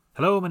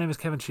Hello, my name is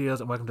Kevin Shields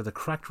and welcome to the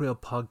Cracked Reel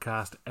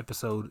Podcast,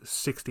 episode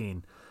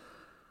 16.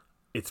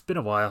 It's been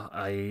a while.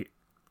 I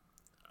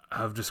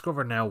have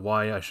discovered now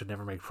why I should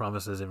never make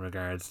promises in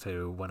regards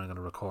to when I'm going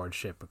to record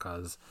shit,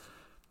 because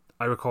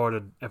I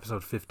recorded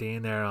episode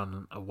 15 there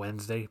on a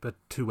Wednesday, but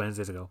 2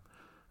 Wednesdays ago,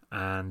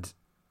 and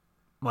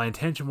my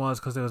intention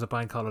was, because there was a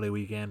bank holiday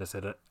weekend, I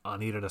said that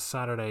on either the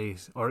Saturday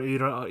or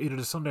either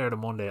the Sunday or the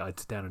Monday I'd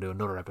sit down and do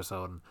another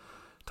episode and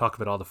talk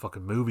about all the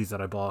fucking movies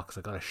that I bought, because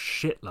I got a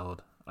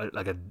shitload,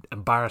 like an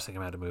embarrassing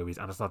amount of movies,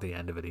 and it's not the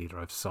end of it either.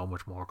 I have so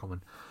much more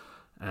coming.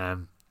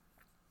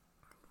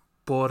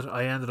 But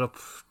I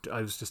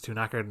was just too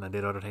knackered and I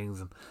did other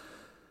things, and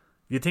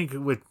you'd think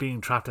with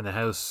being trapped in the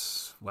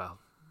house, well,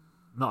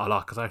 not a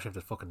lot, because I actually have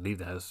to fucking leave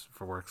the house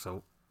for work,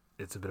 so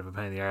it's a bit of a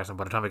pain in the arse, and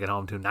by the time I get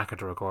home, I'm too knackered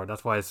to record.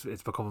 That's why it's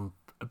become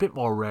a bit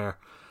more rare.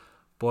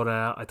 But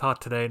I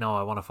thought today, no,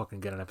 I want to fucking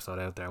get an episode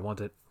out there. I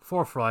want it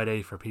for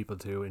Friday for people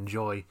to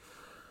enjoy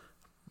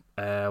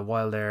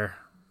while they're,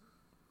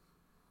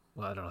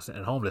 well, I don't know,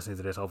 sitting at home listening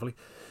to this, hopefully.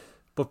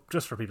 But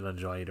just for people to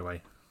enjoy either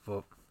way.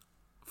 But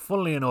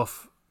funnily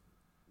enough,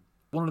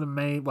 one of the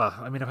main, well,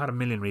 I mean, I've had a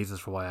million reasons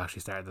for why I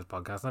actually started this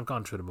podcast, and I've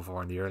gone through them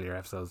before in the earlier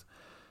episodes.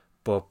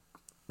 But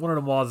one of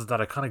them was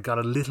that I kind of got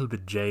a little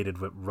bit jaded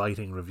with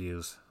writing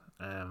reviews.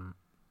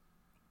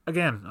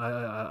 Again,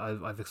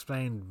 I've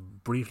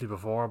explained briefly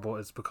before, but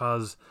it's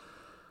because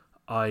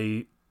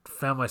I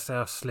found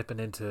myself slipping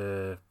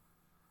into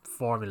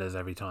formulas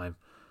every time.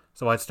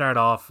 So I'd start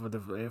off with,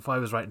 if I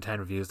was writing 10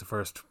 reviews, the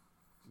first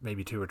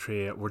maybe 2 or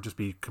 3 would just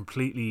be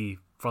completely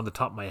from the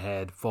top of my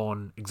head,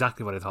 fun,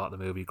 exactly what I thought of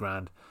the movie,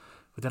 grand.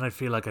 But then I'd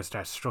feel like I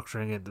start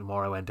structuring it the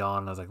more I went on,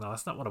 and I was like, no,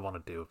 that's not what I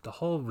want to do. The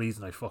whole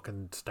reason I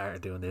fucking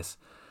started doing this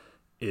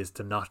is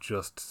to not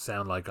just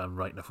sound like I'm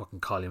writing a fucking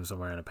column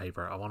somewhere in a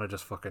paper. I want to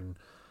just fucking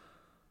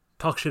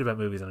talk shit about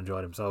movies and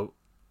enjoy them. So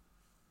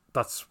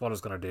that's what I was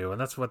going to do, and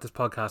that's what this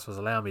podcast was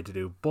allowing me to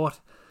do. But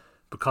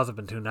because I've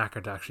been too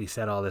knackered to actually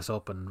set all this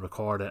up and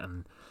record it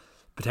and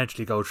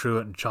potentially go through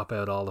it and chop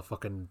out all the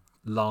fucking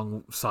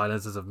long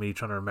silences of me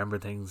trying to remember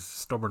things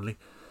stubbornly,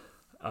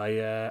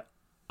 I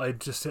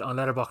just sit on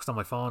Letterboxd on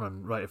my phone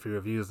and write a few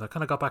reviews, and I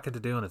kind of got back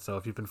into doing it. So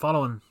if you've been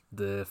following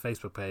the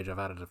Facebook page, I've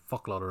added a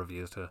fuckload of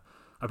reviews to it.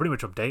 I pretty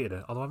much updated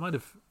it, although I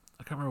can't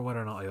remember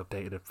whether or not I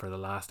updated it for the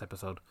last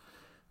episode.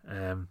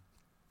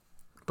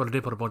 But I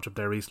did put a bunch up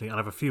there recently, and I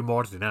have a few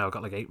more to do now. I've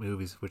got like 8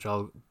 movies, which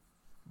I'll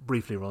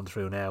briefly run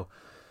through now.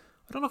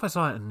 I don't know if I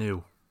saw it in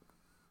new.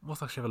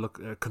 Must actually have a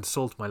look,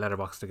 consult my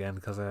Letterboxd again,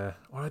 because or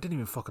I didn't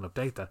even fucking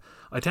update that.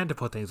 I tend to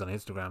put things on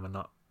Instagram and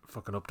not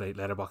fucking update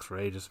Letterboxd for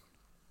ages.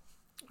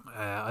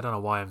 I don't know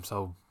why I'm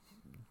so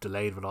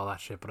delayed with all that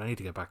shit, but I need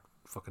to get back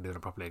fucking doing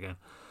it properly again.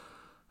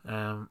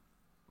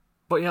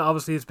 But yeah,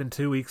 obviously it's been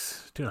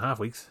 2.5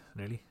 weeks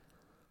nearly.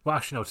 Well,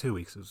 actually no, 2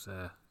 weeks. It was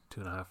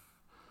 2.5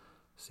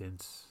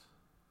 since.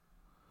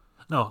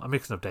 No, I'm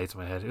mixing up dates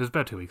in my head. It was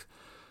about 2 weeks.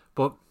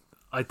 But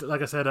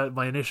like I said,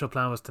 my initial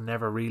plan was to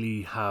never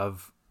really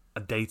have a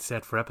date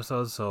set for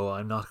episodes, so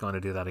I'm not going to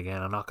do that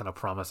again. I'm not going to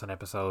promise an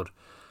episode,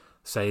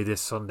 say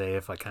this Sunday,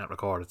 if I can't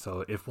record it.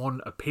 So if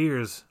one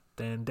appears,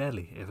 then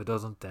deadly. If it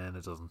doesn't, then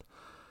it doesn't.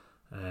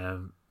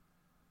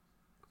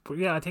 But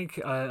yeah, I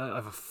think I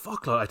have a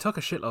fuckload. I took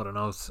a shitload of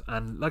notes,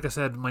 and like I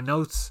said, my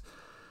notes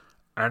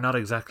are not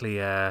exactly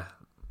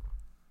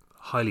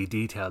highly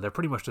detailed. They're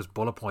pretty much just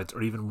bullet points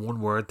or even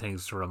one-word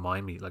things to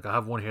remind me. Like I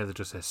have one here that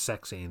just says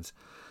sex scenes,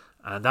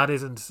 and that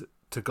isn't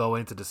to go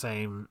into the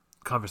same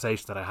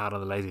conversation that I had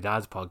on the Lazy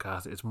Dads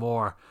podcast. It's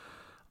more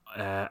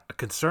a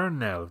concern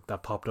now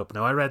that popped up.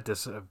 Now, I read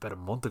this about a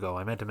month ago.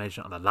 I meant to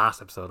mention it on the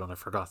last episode and I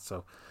forgot,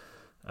 so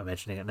I'm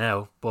mentioning it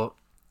now. But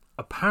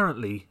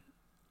apparently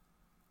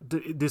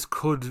this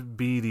could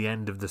be the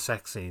end of the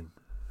sex scene,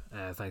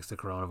 thanks to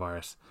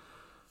coronavirus,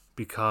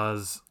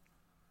 because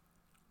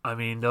I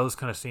mean, those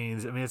kind of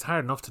scenes, I mean, it's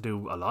hard enough to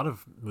do a lot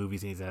of movie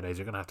scenes nowadays.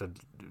 You're going to have to,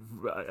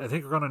 I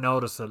think we're going to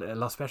notice a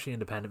lot, especially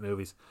independent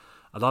movies,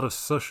 a lot of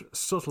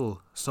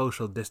subtle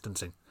social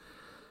distancing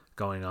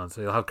going on. So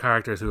you'll have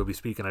characters who will be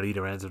speaking at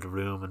either ends of the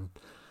room, and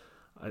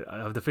I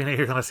have the feeling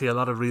you're going to see a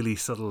lot of really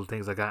subtle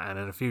things like that. And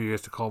in a few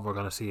years to come, we're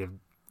going to see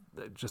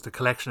just a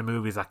collection of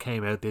movies that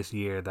came out this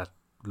year that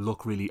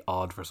look really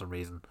odd for some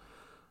reason,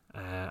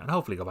 and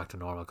hopefully go back to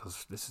normal,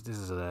 because this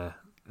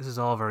is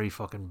all very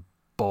fucking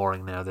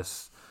boring now,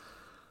 this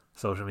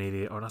social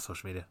media, or not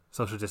social media,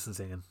 social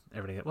distancing and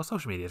everything. Well,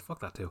 social media, fuck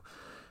that too.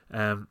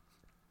 But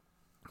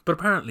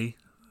apparently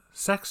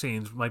sex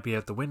scenes might be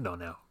out the window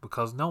now,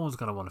 because no one's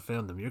going to want to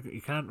film them.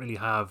 You can't really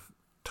have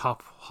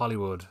top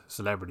Hollywood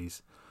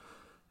celebrities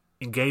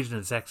engaging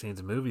in sex scenes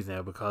in movies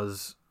now,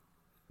 because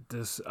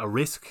there's a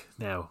risk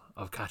now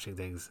of catching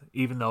things,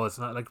 even though it's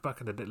not like back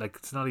in the day, like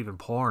it's not even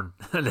porn.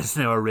 There's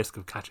now a risk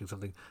of catching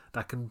something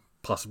that can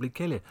possibly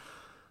kill you.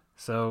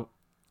 So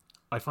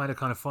I find it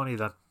kind of funny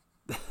that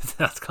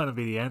that's going to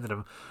be the end of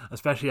them,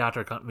 especially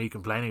after me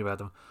complaining about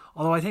them.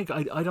 Although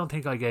I don't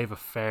think I gave a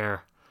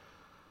fair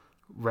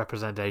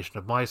representation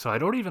of my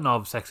side, or even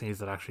of sex scenes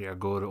that actually are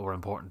good or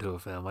important to a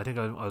film. I think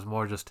I was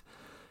more just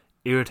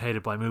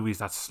irritated by movies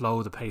that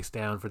slow the pace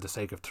down for the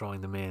sake of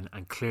throwing them in,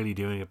 and clearly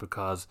doing it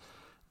because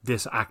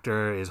this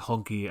actor is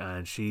hunky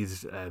and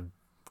she's a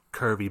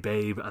curvy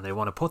babe, and they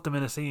want to put them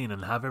in a scene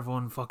and have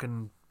everyone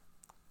fucking,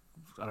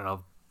 I don't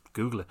know,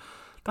 Google it.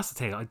 That's the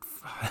thing.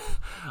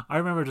 I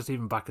remember just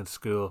even back in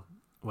school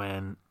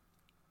when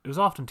it was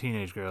often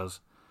teenage girls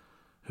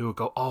who would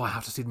go, "Oh, I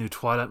have to see the new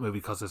Twilight movie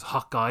because there's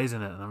hot guys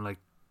in it," and I'm like,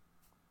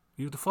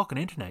 "You have the fucking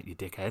internet, you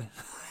dickhead.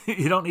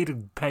 You don't need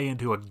to pay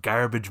into a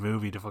garbage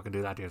movie to fucking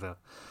do that to yourself."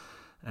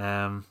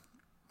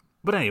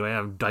 But anyway,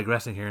 I'm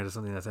digressing here into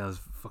something that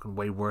sounds fucking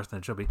way worse than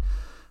it should be.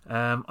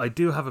 I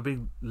do have a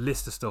big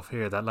list of stuff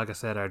here that, like I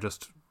said, are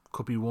just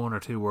could be one or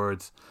two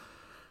words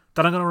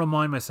that I'm going to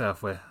remind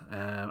myself with.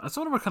 And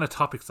some of them are kind of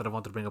topics that I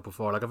wanted to bring up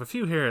before. Like I have a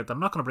few here that I'm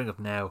not going to bring up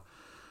now,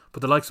 but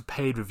the likes of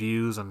paid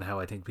reviews and how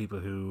I think people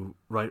who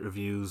write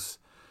reviews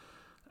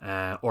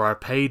or are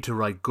paid to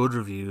write good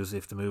reviews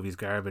if the movie's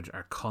garbage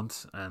are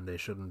cunts and they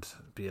shouldn't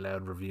be allowed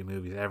to review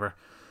movies ever.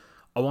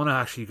 I want to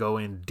actually go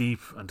in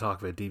deep and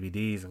talk about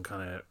DVDs and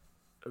kind of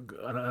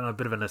on a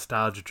bit of a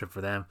nostalgia trip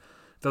for them.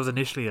 That was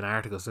initially an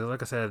article. So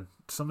like I said,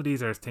 some of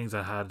these are things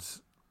I had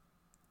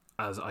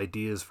as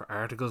ideas for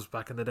articles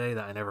back in the day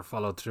that I never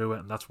followed through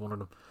it, and that's one of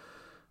them.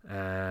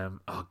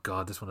 Oh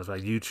god, this one is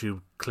like YouTube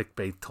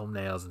clickbait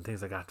thumbnails and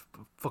things like that.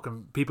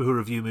 Fucking people who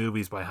review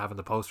movies by having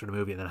the poster of the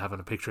movie and then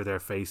having a picture of their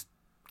face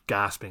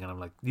gasping, and I'm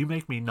like, you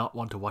make me not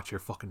want to watch your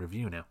fucking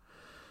review now.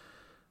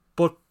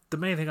 But the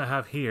main thing I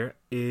have here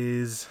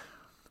is,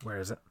 where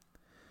is it?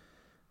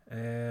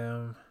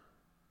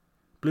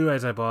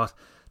 Blu-rays I bought.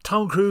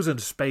 Tom Cruise in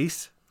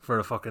space for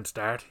a fucking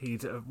start. He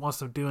wants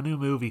to do a new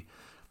movie.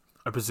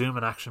 I presume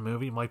an action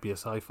movie. It might be a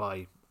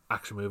sci-fi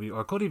action movie,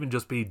 or it could even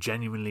just be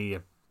genuinely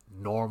a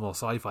normal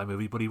sci-fi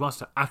movie, but he wants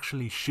to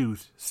actually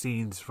shoot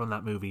scenes from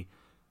that movie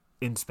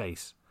in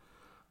space.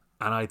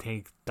 And I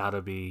think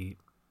that'll be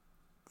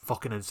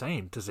fucking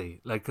insane to see.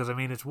 Like, because I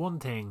mean, it's one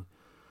thing,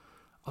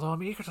 although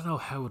I'm eager to know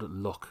how would it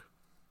look.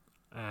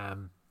 I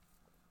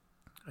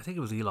think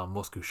it was Elon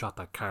Musk who shot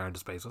that car into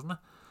space, wasn't it?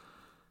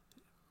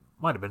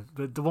 Might have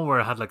been the one where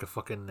it had like a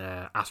fucking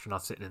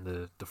astronaut sitting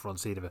in the front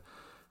seat of it.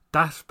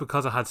 That's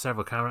because it had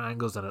several camera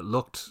angles and it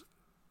looked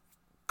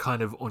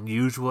kind of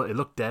unusual. It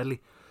looked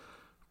deadly.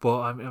 But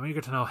I'm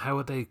eager to know, how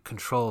would they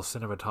control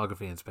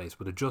cinematography in space?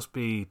 Would it just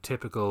be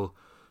typical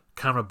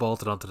camera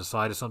bolted onto the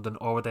side of something,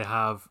 or would they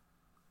have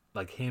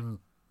like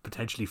him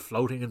potentially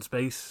floating in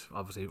space?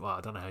 Obviously, well,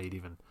 I don't know how you'd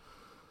even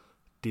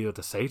deal with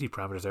the safety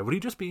parameters there. Would he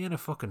just be in a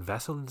fucking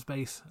vessel in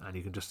space and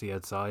you can just see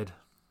outside?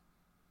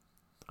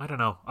 I don't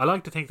know. I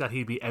like to think that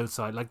he'd be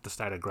outside, like the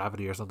start of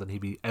Gravity or something.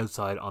 He'd be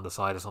outside on the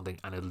side of something,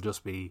 and it'll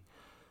just be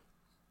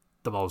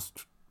the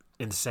most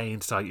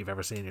insane sight you've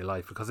ever seen in your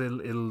life, because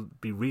it'll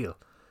be real.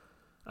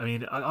 I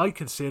mean, I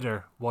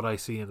consider what I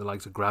see in the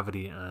likes of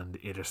Gravity and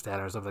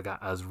Interstellar and stuff like that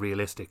as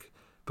realistic,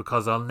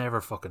 because I'll never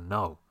fucking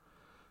know.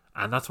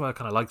 And that's why I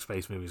kind of like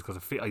space movies,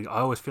 because I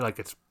always feel like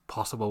it's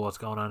possible what's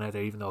going on out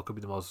there, even though it could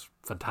be the most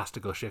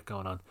fantastical shit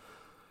going on.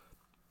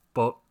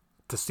 But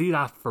to see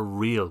that for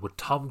real with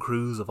Tom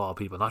Cruise of all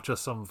people, not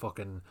just some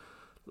fucking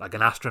like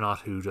an astronaut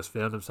who just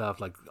filmed himself,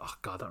 like, oh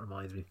god, that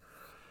reminds me.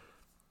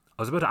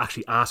 I was about to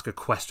actually ask a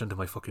question to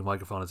my fucking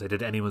microphone and say,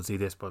 did anyone see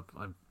this? But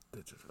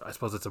I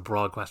suppose it's a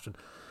broad question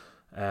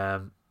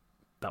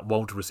that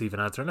won't receive an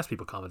answer unless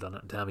people comment on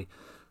it and tell me.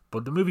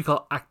 But the movie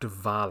called Act of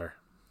Valor,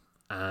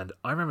 and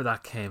I remember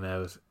that came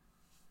out,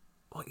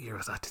 what year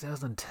was that?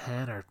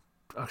 2010 or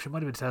actually it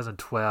might have been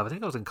 2012. I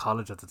think I was in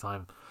college at the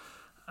time,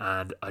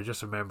 and I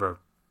just remember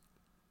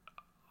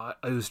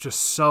it was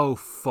just so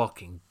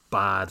fucking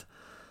bad.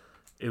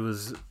 It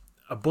was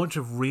a bunch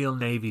of real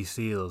Navy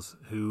SEALs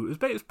who,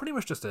 it was pretty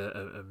much just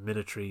a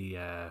military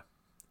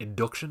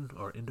induction.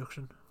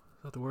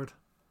 Is that the word?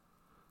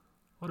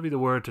 What would be the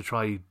word to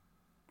try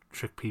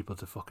trick people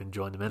to fucking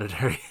join the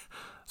military?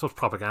 I suppose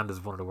propaganda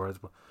is one of the words,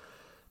 but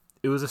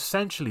it was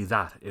essentially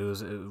that. It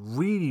was a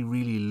really,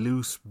 really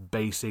loose,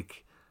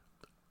 basic,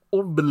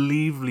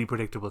 unbelievably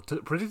predictable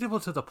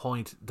to the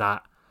point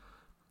that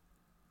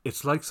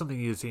it's like something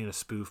you'd see in a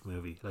spoof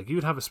movie. Like, you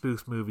would have a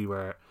spoof movie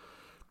where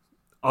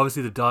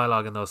obviously the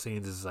dialogue in those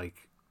scenes is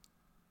like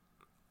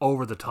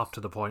over the top to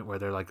the point where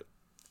they're like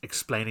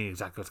explaining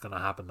exactly what's going to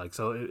happen. Like,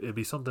 so it'd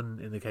be something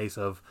in the case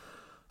of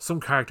some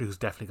character who's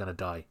definitely going to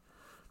die,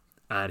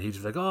 and he's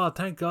just like, oh,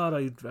 thank God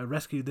I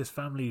rescued this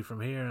family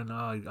from here, and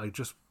I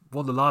just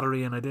won the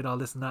lottery and I did all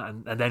this and that,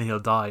 and then he'll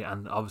die.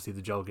 And obviously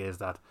the joke is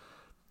that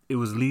it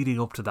was leading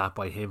up to that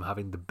by him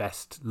having the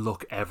best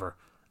luck ever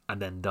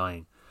and then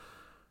dying.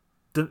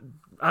 The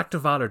Act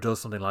of Valor does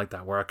something like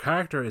that, where a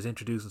character is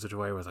introduced in such a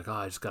way where it's like, oh,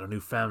 I just got a new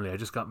family, I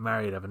just got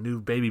married, I have a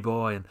new baby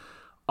boy, and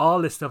all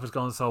this stuff is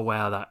going so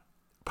well that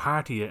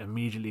part of you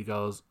immediately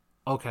goes,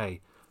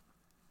 okay,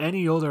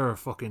 any other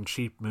fucking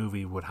cheap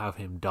movie would have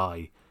him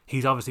die.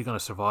 He's obviously going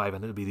to survive,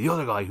 and it'll be the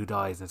other guy who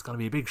dies, and it's going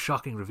to be a big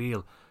shocking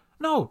reveal.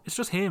 No, it's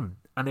just him.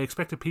 And they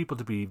expected people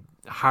to be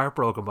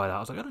heartbroken by that. I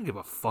was like, I don't give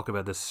a fuck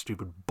about this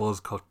stupid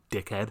buzzcut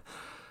dickhead.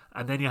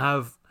 And then you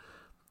have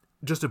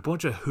just a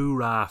bunch of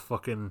hoorah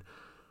fucking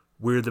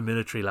we're the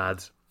military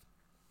lads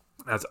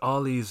As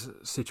all these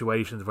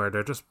situations where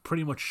they're just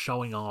pretty much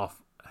showing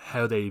off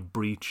how they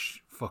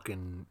breach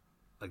fucking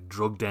like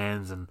drug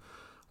dens and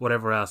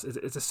whatever else.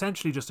 It's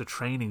essentially just a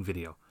training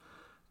video,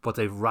 but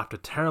they've wrapped a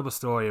terrible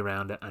story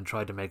around it and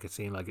tried to make it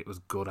seem like it was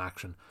good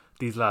action.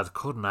 These lads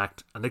couldn't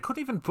act, and they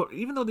couldn't even put,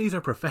 even though these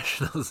are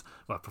professionals,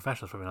 well,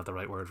 professionals probably not the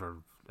right word for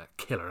a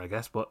killer, I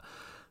guess, but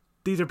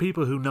these are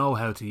people who know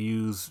how to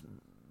use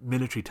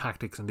military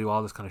tactics and do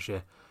all this kind of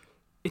shit.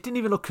 It didn't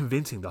even look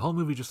convincing. The whole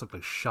movie just looked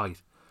like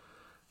shite.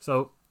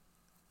 So,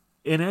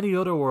 in any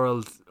other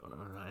world, or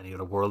not any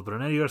other world, but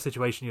in any other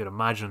situation, you'd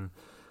imagine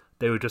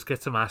they would just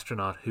get some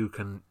astronaut who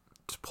can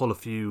just pull a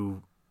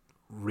few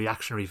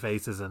reactionary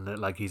faces and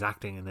like he's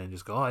acting, and then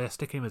just go, oh yeah,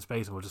 stick him in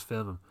space and we'll just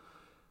film him.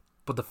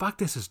 But the fact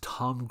this is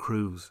Tom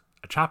Cruise,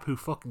 a chap who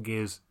fucking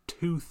gives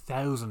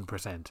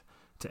 2,000%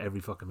 to every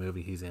fucking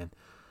movie he's in,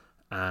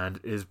 and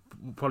is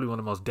probably one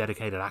of the most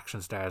dedicated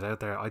action stars out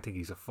there. I think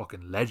he's a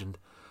fucking legend.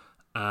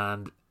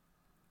 And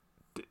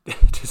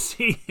to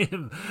see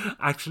him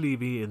actually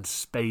be in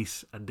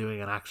space and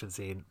doing an action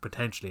scene,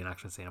 potentially an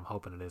action scene, I'm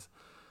hoping it is,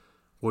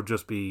 would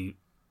just be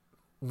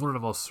one of the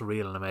most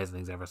surreal and amazing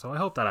things ever. So I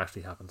hope that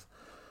actually happens.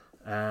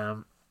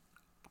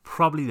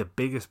 Probably the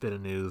biggest bit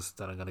of news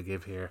that I'm going to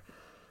give here,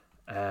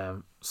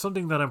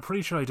 something that I'm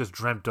pretty sure I just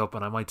dreamt up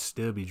and I might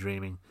still be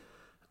dreaming,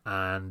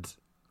 and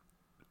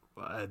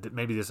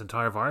maybe this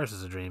entire virus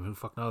is a dream, who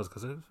fuck knows,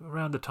 because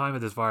around the time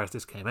of this virus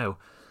this came out.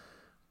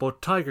 But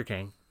Tiger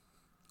King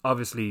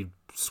obviously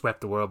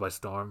swept the world by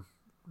storm.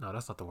 No,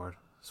 that's not the word.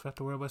 Swept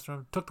the world by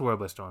storm? Took the world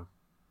by storm.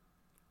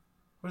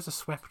 Where's the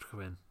swept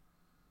come in?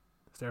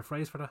 Is there a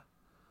phrase for that?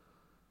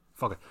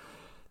 Fuck it.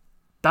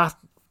 That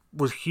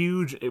was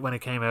huge when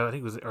it came out. I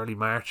think it was early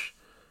March.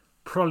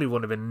 Probably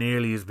wouldn't have been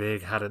nearly as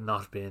big had it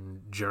not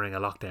been during a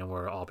lockdown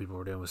where all people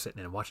were doing was sitting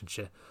in and watching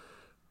shit.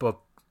 But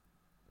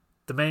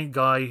the main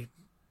guy,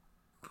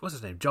 what's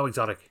his name? Joe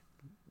Exotic.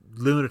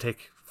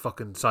 Lunatic,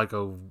 fucking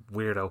psycho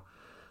weirdo.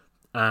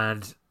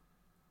 And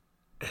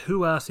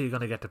who else are you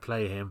going to get to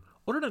play him?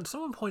 Other than,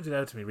 someone pointed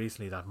out to me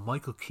recently that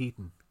Michael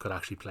Keaton could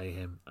actually play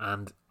him.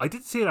 And I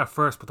didn't see it at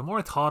first, but the more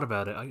I thought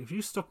about it, if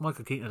you stuck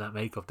Michael Keaton in that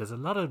makeup, there's a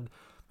lot of,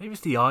 maybe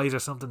it's the eyes or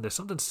something, there's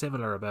something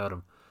similar about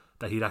him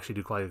that he'd actually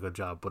do quite a good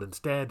job. But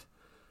instead,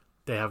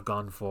 they have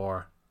gone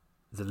for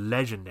the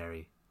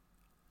legendary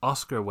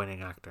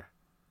Oscar-winning actor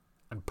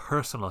and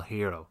personal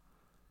hero,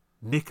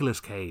 Nicolas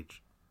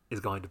Cage,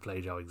 is going to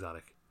play Joe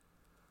Exotic.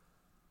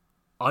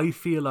 I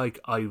feel like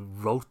I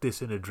wrote this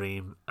in a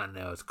dream and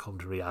now it's come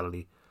to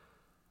reality,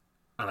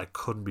 and I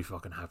couldn't be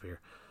fucking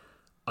happier.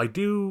 I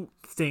do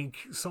think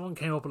someone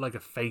came up with like a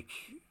fake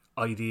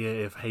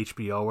idea if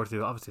HBO were to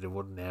do it. Obviously they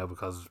wouldn't now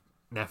because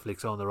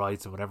Netflix own the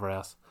rights and whatever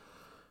else.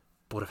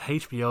 But if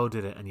HBO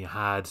did it and you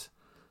had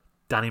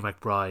Danny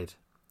McBride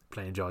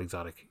playing Joe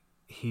Exotic,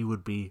 he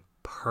would be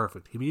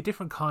perfect. He'd be a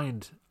different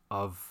kind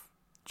of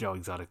Joe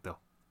Exotic though.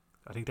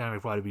 I think Danny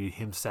McBride would be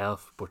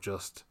himself, but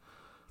just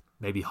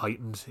maybe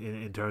heightened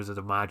in terms of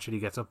the mad shit he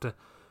gets up to.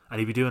 And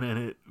he'd be doing it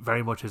in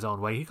very much his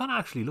own way. He kind of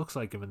actually looks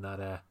like him in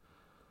that,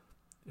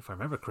 if I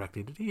remember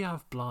correctly, did he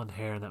have blonde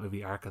hair in that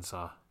movie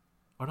Arkansas?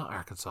 Or not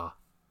Arkansas,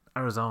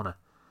 Arizona.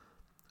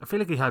 I feel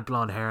like he had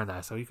blonde hair in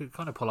that, so he could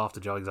kind of pull off the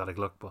Joe Exotic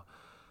look. But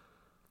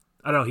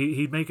I don't know,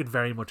 he'd make it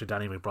very much a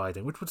Danny McBride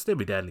thing, which would still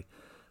be deadly.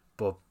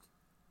 But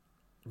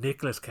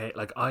Nicolas Cage,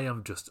 like, I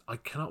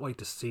cannot wait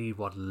to see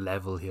what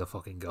level he'll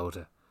fucking go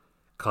to.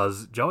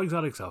 Because Joe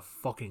Exotic's a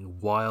fucking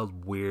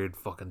wild, weird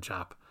fucking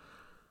chap.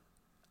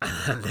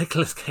 And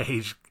Nicolas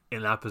Cage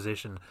in that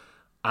position,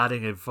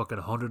 adding a fucking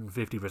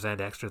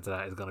 150% extra to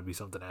that is going to be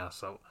something else.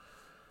 So,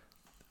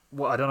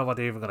 well, I don't know what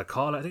they're even going to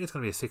call it. I think it's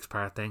going to be a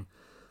 6-part thing.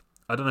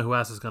 I don't know who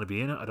else is going to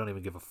be in it. I don't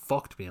even give a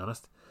fuck, to be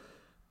honest.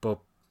 But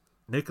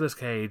Nicolas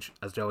Cage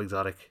as Joe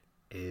Exotic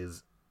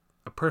is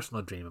a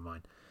personal dream of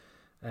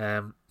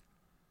mine.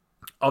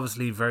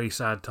 Obviously, very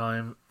sad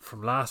time.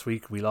 From last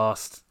week, we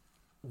lost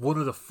one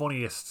of the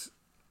funniest,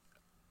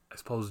 I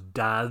suppose,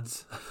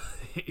 dads,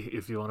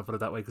 if you want to put it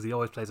that way, because he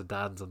always plays a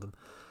dad in something,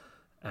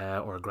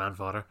 or a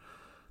grandfather.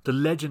 The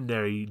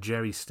legendary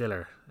Jerry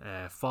Stiller,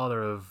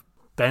 father of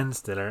Ben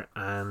Stiller,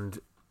 and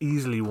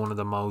easily one of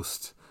the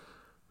most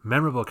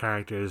memorable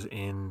characters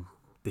in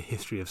the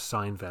history of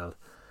Seinfeld.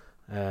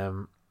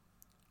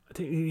 I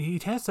think he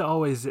tends to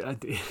always,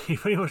 he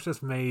pretty much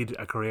just made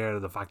a career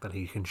of the fact that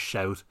he can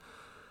shout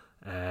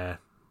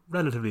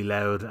relatively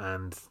loud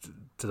and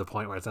to the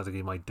point where it sounds like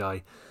he might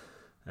die.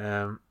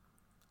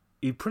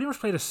 He pretty much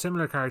played a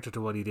similar character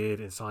to what he did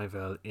in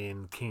Seinfeld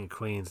in King of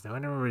Queens. Now, I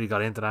never really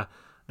got into that.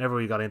 Never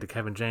really got into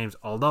Kevin James,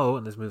 although,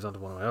 and this moves on to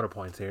one of my other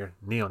points here,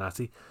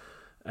 neo-Nazi.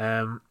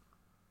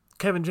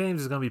 Kevin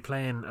James is going to be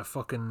playing a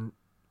fucking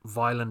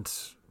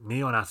violent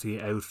neo-Nazi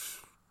out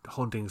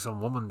hunting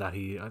some woman that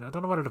I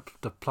don't know what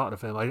the plot of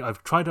the film.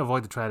 I've tried to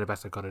avoid the trailer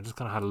best I could. I just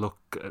kind of had a look,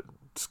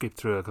 skip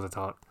through it because I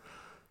thought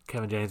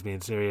Kevin James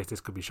being serious,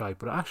 this could be shite,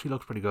 but it actually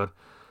looks pretty good.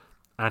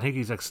 And I think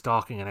he's like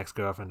stalking an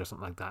ex-girlfriend or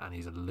something like that, and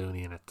he's a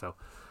loony in it. So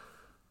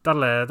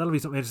that'll be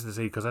something interesting to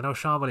see, because I know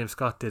Sean William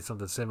Scott did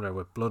something similar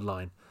with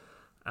Bloodline,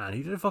 and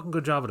he did a fucking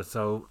good job at it.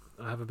 So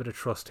I have a bit of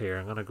trust here.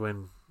 I'm gonna go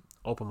in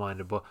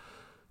open-minded, but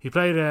he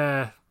played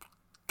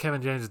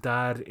Kevin James'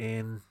 dad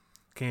in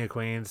King of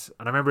Queens,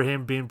 and I remember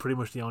him being pretty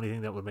much the only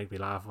thing that would make me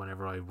laugh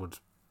whenever I would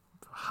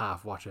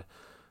half watch it.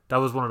 That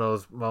was one of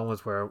those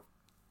moments where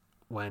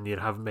when you'd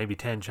have maybe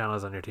 10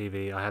 channels on your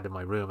TV, I had in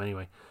my room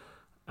anyway,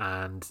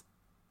 and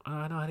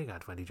I think I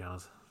had 20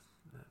 channels.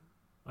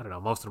 I don't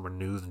know, most of them were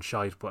news and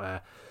shite,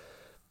 but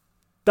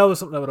that was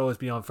something that would always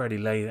be on fairly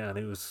late, and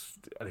it was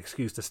an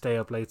excuse to stay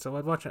up late, so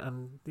I'd watch it,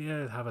 and yeah,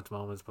 it'd have its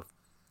moments, but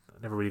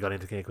I never really got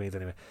into King of Queens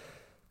anyway.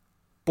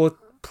 But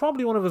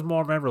probably one of his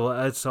more memorable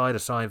outside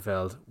of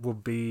Seinfeld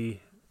would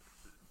be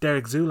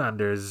Derek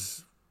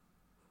Zoolander's.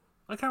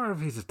 I can't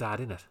remember if he's his dad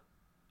in it.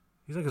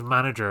 He's like his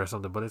manager or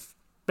something, but it's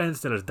Ben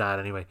Stiller's dad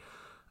anyway,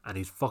 and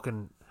he's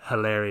fucking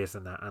hilarious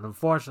in that. And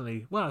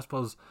unfortunately, well, I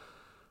suppose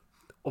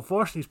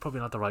unfortunately is probably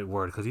not the right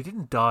word, because he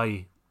didn't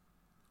die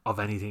of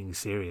anything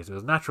serious. It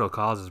was natural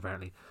causes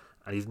apparently,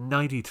 and he's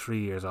 93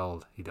 years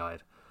old. He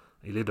died.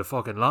 He lived a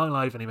fucking long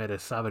life, and he made a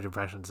savage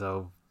impression.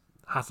 So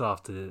hats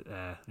off to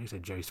you say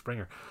Jerry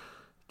Springer,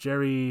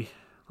 Jerry,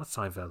 what's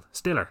Seinfeld?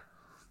 Stiller,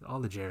 all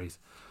the Jerrys.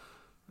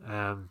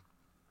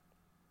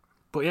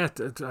 But yeah,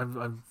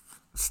 I'm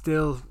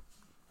still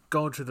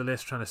going through the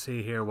list trying to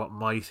see here what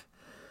might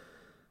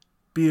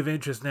be of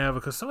interest now,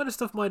 because some of the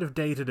stuff might have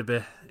dated a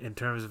bit in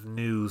terms of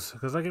news.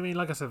 Because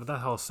like I said, with that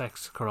whole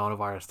sex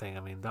coronavirus thing, I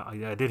mean, that,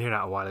 I did hear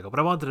that a while ago, but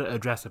I wanted to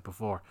address it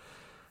before.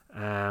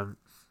 Some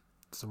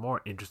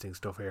more interesting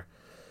stuff here.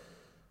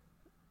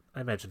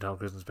 I mentioned Tom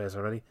Cruise in space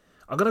already.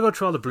 I'm gonna go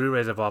through all the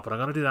Blu-rays I bought, but I'm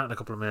gonna do that in a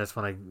couple of minutes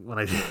when I when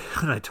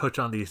I touch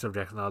on these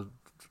subjects, and I'll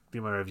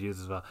do my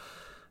reviews as well.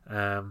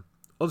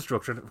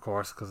 Unstructured, of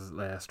course, because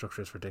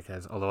structure is for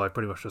dickheads. Although I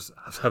pretty much just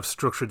have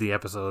structured the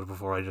episode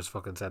before I just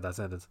fucking said that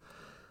sentence.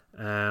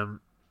 Oh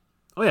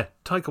yeah,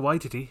 Taika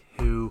Waititi,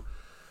 who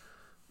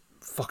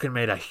fucking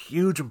made a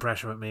huge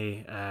impression with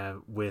me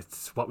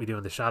with What We Do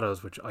in the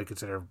Shadows, which I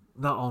consider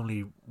not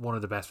only one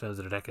of the best films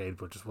of the decade,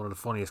 but just one of the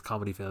funniest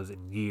comedy films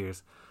in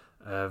years.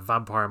 A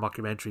vampire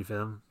mockumentary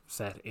film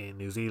set in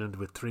New Zealand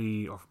with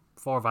 3 or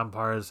 4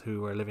 vampires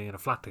who were living in a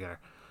flat together,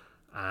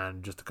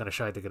 and just the kind of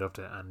shite to get up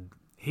to. And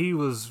he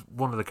was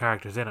one of the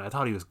characters in it. I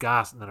thought he was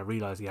gassed, and then I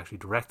realised he actually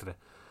directed it.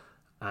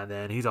 And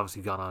then he's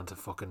obviously gone on to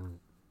fucking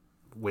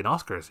win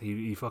Oscars.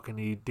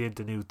 He did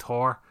the new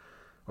Thor,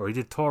 or he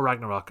did Thor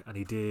Ragnarok, and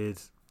he did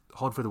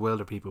Hunt for the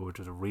Wilder People, which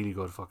was a really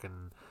good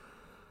fucking,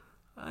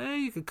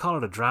 you could call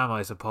it a drama,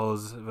 I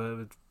suppose.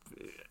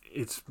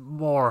 It's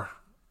more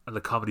on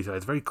the comedy side.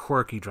 It's a very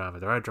quirky drama.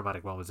 There are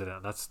dramatic moments in it,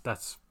 and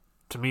that's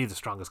to me the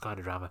strongest kind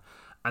of drama.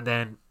 And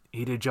then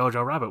he did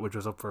Jojo Rabbit, which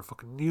was up for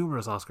fucking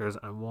numerous Oscars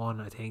and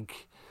won, I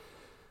think,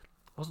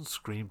 it wasn't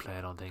screenplay,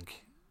 I don't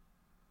think.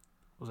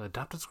 Was it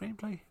adapted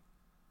screenplay?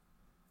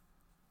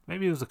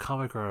 Maybe it was a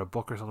comic or a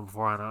book or something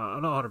before.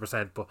 I'm not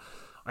 100%, but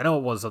I know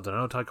it was something. I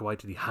know Taika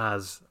Waititi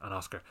has an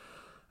Oscar.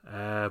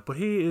 But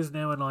he is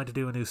now in line to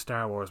do a new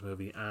Star Wars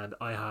movie, and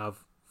I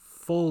have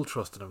full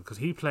trust in him, because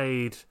he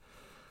played,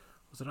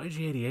 was it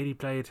IG-88 he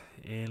played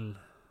in,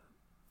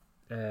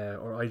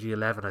 or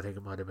IG-11 I think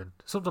it might have been,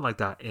 something like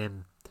that,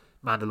 in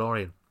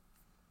Mandalorian.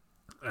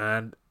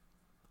 And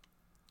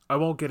I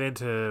won't get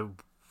into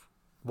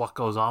what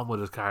goes on with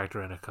his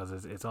character in it,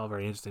 because it's all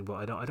very interesting, but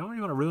I don't really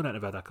want to ruin anything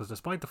about that, because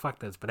despite the fact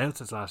that it's been out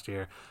since last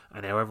year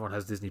and now everyone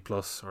has Disney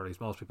Plus, or at least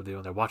most people do,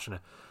 and they're watching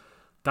it,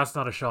 that's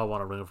not a show I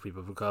want to ruin for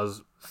people,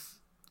 because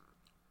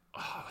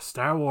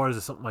Star Wars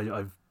is something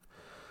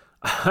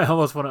I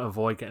almost want to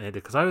avoid getting into,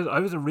 because I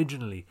was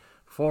originally,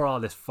 before all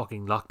this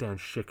fucking lockdown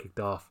shit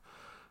kicked off,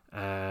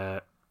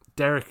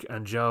 Derek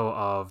and Joe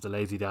of the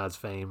Lazy Dads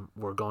fame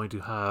were going to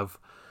have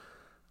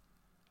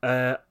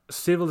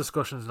civil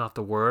discussion is not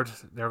the word.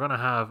 They're going to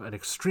have an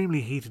extremely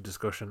heated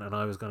discussion, and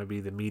I was going to be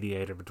the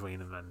mediator between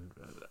them and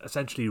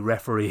essentially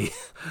referee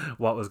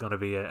what was going to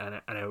be an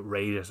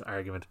outrageous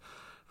argument,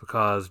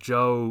 because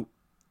Joe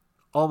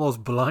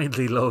almost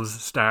blindly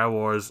loves Star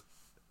Wars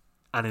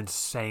an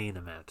insane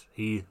amount.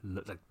 He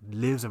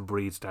lives and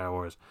breathes Star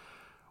Wars,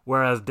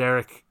 whereas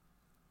Derek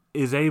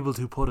is able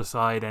to put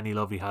aside any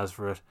love he has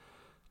for it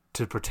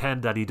to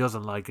pretend that he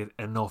doesn't like it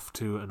enough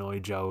to annoy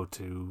Joe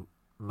to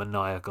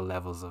maniacal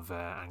levels of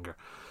anger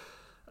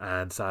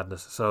and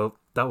sadness. So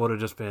that would have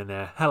just been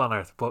hell on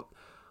earth. But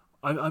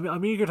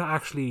I'm eager to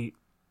actually,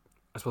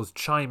 I suppose,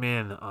 chime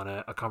in on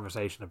a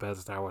conversation about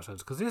the Star Wars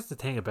films, because this is the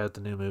thing about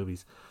the new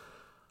movies.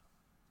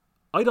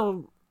 I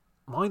don't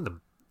mind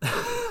them.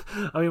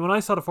 I mean, when I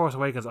saw The Force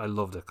Awakens, I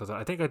loved it, because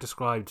I think I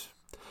described.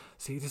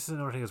 See, this is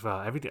another thing as well.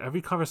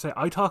 Every conversation,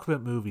 I talk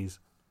about movies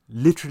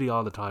literally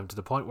all the time, to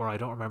the point where I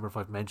don't remember if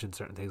I've mentioned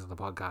certain things on the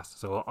podcast.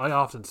 So I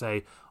often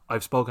say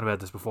I've spoken about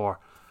this before.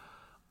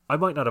 I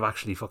might not have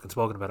actually fucking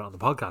spoken about it on the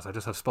podcast. I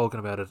just have spoken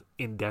about it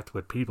in depth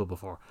with people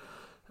before.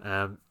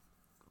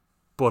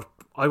 But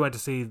I went to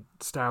see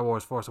Star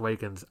Wars Force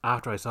Awakens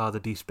after I saw the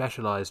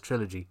despecialized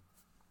trilogy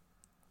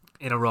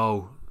in a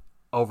row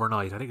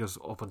overnight. I think it was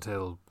up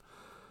until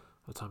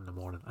what time in the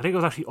morning. I think I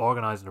was actually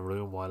organising a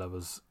room while I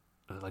was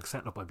like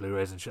setting up my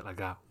Blu-rays and shit like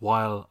that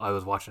while I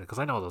was watching it, because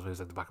I know those movies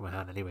like the back of my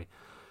hand anyway.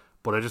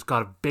 But I just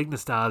got a big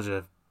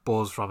nostalgia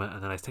buzz from it,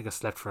 and then I think I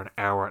slept for an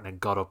hour and then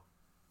got up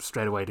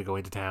straight away to go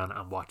into town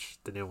and watch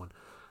the new one.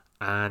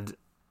 And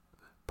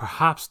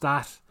perhaps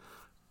that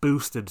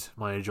boosted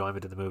my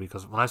enjoyment in the movie,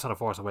 because when I saw The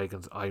Force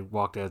Awakens, I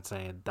walked out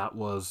saying that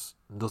was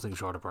nothing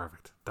short of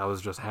perfect. That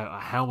was just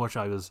how much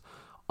I was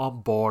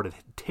on board. It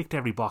ticked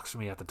every box for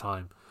me at the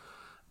time.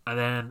 And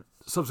then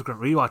subsequent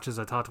rewatches,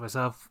 I thought to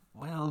myself,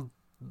 well,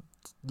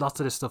 lots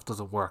of this stuff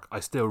doesn't work. I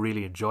still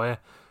really enjoy it.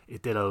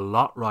 It did a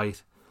lot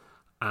right,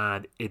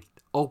 and it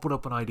opened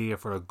up an idea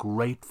for a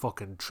great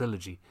fucking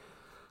trilogy.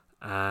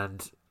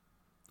 And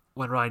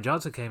when Rian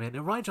Johnson came in,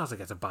 and Rian Johnson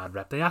gets a bad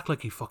rep. They act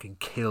like he fucking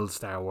killed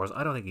Star Wars.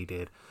 I don't think he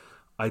did.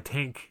 I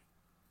think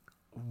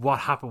what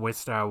happened with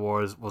Star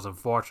Wars was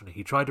unfortunate.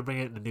 He tried to bring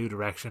it in a new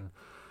direction,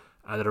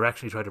 and the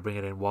direction he tried to bring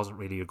it in wasn't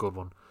really a good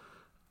one.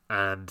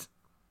 And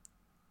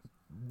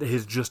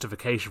his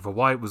justification for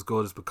why it was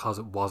good is because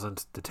it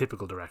wasn't the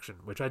typical direction,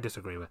 which I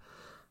disagree with.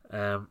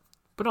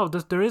 But no,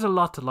 there is a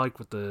lot to like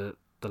with the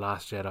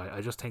Last Jedi.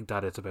 I just think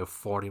that it's about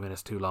 40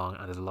 minutes too long,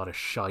 and there's a lot of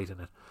shite in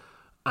it.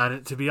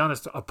 And to be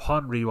honest,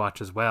 upon rewatch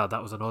as well,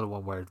 that was another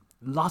one where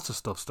lots of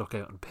stuff stuck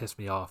out and pissed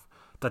me off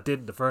that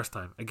didn't the first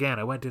time. Again,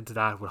 I went into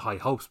that with high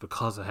hopes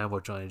because of how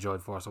much I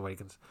enjoyed Force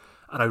Awakens,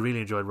 and I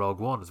really enjoyed Rogue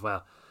One as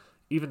well.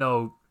 Even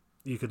though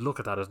you could look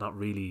at that as not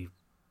really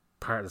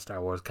part of the Star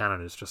Wars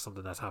canon, it's just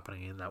something that's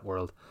happening in that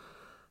world.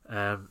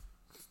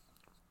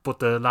 But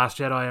the Last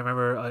Jedi, I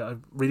remember I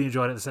really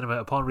enjoyed it in the cinema.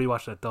 Upon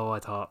rewatching it though, I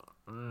thought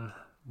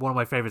one of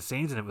my favourite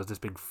scenes in it was this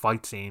big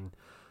fight scene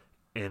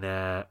in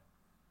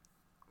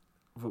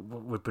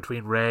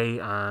between Rey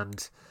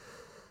and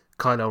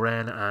Kylo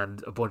Ren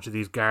and a bunch of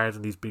these guards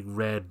in these big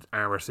red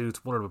armor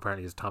suits. One of them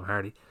apparently is Tom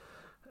Hardy.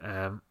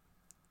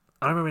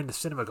 I remember in the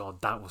cinema going,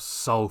 that was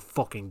so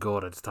fucking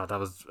good. I just thought that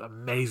was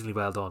amazingly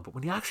well done. But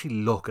when you actually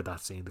look at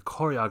that scene, the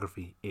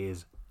choreography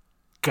is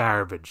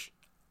garbage.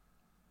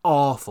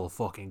 Awful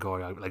fucking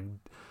choreography. Like,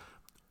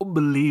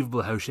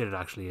 unbelievable how shit it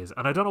actually is.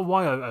 And I don't know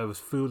why I was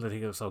fooled and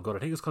think it was so good. I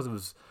think it's because it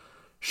was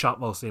shot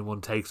mostly in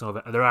one take, some of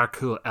it, and there are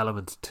cool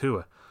elements to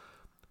it.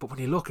 But when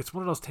you look, it's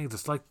one of those things.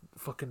 It's like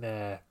fucking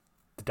The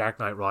Dark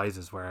Knight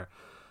Rises, where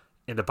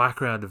in the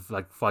background of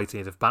like fight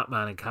scenes, if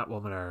Batman and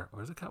Catwoman are,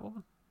 or is it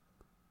Catwoman?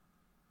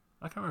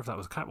 I can't remember if that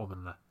was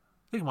Catwoman. I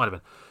think it might have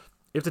been.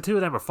 If the two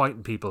of them are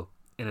fighting people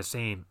in a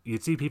scene,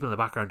 you'd see people in the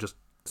background just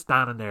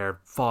standing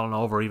there, falling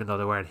over, even though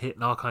they weren't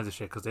hitting all kinds of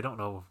shit because they don't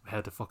know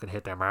how to fucking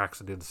hit their marks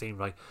and do the scene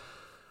right.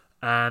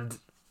 And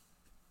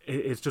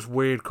it's just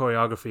weird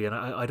choreography, and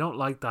I don't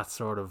like that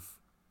sort of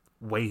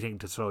waiting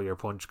to throw your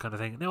punch kind of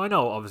thing. Now I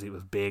know obviously it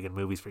was big in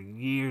movies for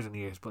years and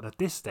years, but at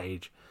this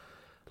stage,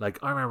 like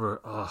I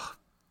remember,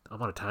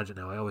 I'm on a tangent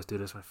now. I always do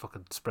this when I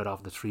fucking spread off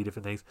into 3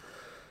 different things.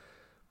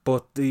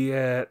 But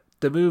the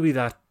movie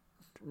that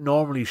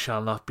normally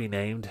shall not be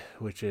named,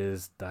 which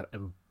is that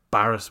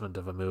embarrassment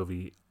of a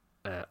movie,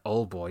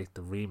 Oldboy,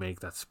 the remake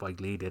that Spike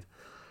Lee did,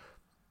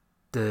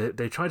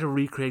 they try to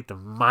recreate the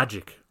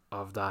magic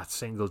of that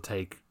single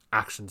take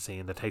action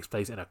scene that takes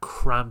place in a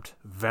cramped,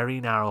 very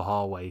narrow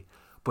hallway,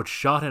 but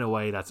shot in a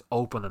way that's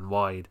open and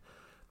wide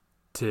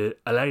to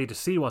allow you to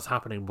see what's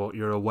happening, but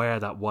you're aware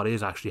that what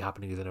is actually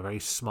happening is in a very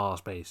small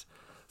space.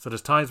 So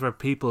there's times where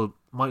people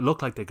might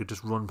look like they could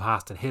just run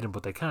past and hit him,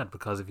 but they can't,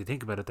 because if you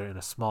think about it, they're in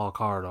a small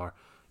corridor.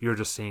 You're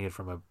just seeing it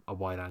from a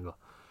wide angle.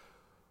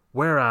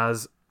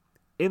 Whereas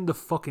in the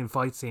fucking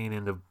fight scene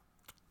in the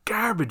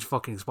garbage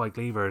fucking Spike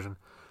Lee version,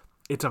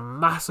 it's a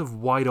massive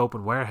wide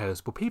open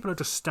warehouse, but people are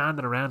just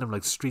standing around him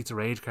like Streets of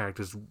Rage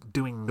characters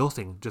doing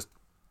nothing, just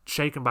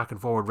shaking back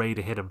and forward, ready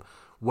to hit him,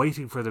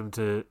 waiting for them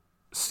to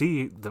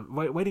see them,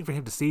 waiting for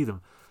him to see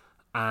them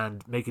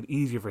and make it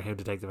easier for him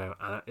to take them out.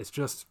 And it's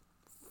just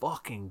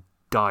fucking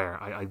dire.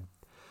 I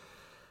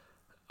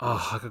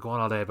could go on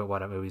all day about why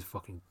that movie's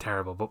fucking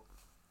terrible, but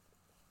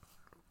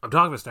I'm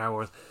talking about Star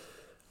Wars.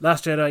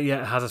 Last Jedi,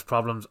 yeah, it has its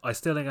problems. I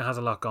still think it has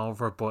a lot going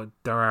for it, but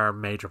there are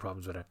major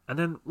problems with it. And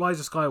then Rise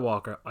of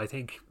Skywalker, I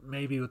think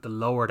maybe with the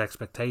lowered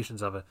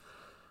expectations of it,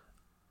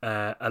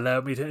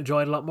 allowed me to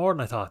enjoy it a lot more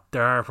than I thought.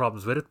 There are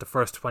problems with it. The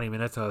first 20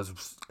 minutes I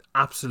was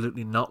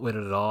absolutely not with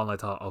it at all, and I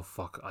thought, oh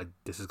fuck,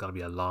 this is going to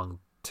be a long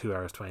 2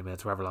 hours 20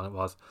 minutes, however long it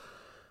was.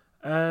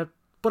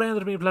 But I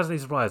ended up being pleasantly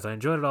surprised. I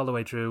enjoyed it all the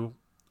way through.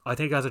 I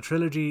think as a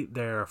trilogy,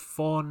 they're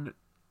fun,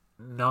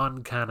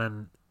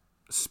 non-canon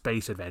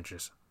space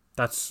adventures.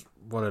 That's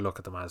what I look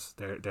at them as.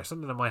 They're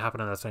something that might happen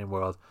in that same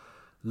world.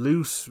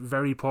 Loose,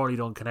 very poorly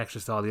done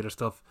connections to all the other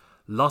stuff.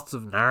 Lots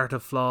of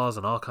narrative flaws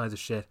and all kinds of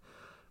shit.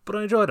 But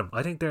I enjoyed them.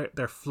 I think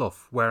they're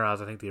fluff.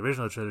 Whereas I think the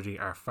original trilogy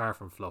are far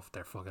from fluff.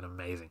 They're fucking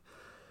amazing.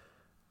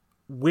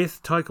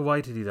 With Taika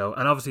Waititi though,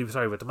 and obviously, with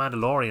The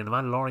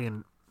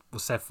Mandalorian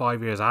was set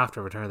 5 years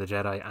after Return of the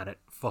Jedi, and it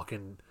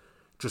fucking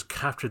just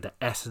captured the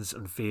essence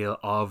and feel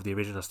of the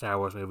original Star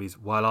Wars movies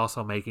while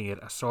also making it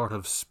a sort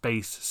of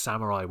space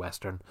samurai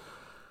western.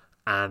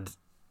 And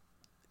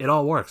it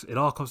all works. It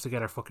all comes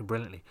together fucking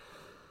brilliantly.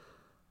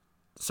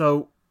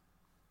 So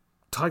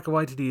Taika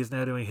Waititi is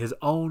now doing his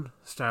own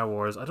Star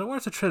Wars. I don't know if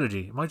it's a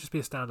trilogy. It might just be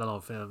a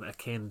standalone film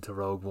akin to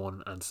Rogue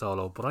One and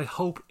Solo, but I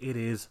hope it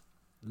is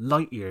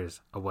light years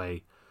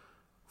away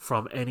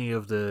from any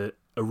of the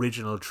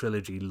original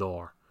trilogy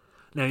lore.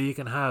 Now, you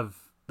can have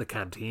the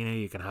cantina,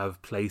 you can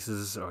have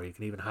places, or you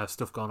can even have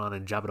stuff going on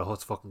in Jabba the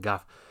Hutt's fucking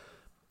gaff.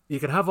 You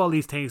can have all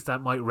these things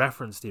that might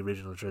reference the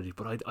original trilogy,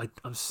 but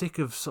I'm sick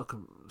of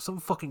some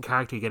fucking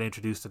character you get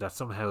introduced to that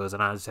somehow is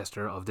an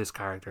ancestor of this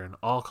character and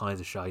all kinds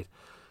of shite.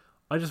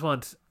 I just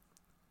want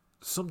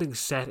something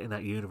set in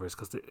that universe,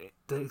 because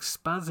the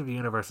expansive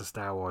universe of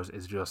Star Wars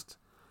is just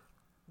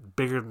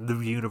bigger than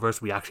the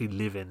universe we actually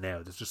live in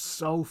now. There's just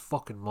so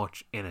fucking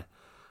much in it,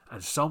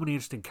 and so many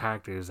interesting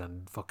characters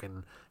and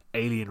fucking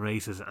alien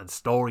races and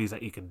stories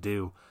that you can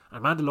do.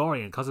 And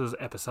Mandalorian, because it was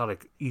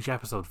episodic, each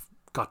episode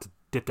got to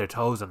dip their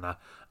toes in that,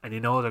 and you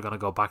know they're going to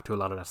go back to a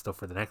lot of that stuff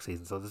for the next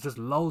season, so there's just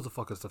loads of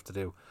fucking stuff to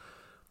do.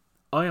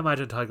 I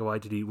imagine Taika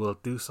Waititi will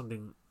do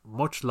something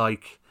much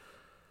like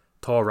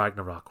Thor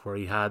Ragnarok, where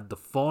he had the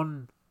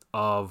fun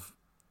of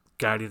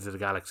Guardians of the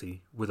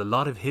Galaxy with a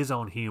lot of his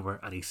own humour,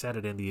 and he set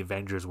it in the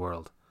Avengers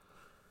world.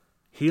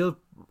 He'll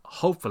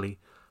hopefully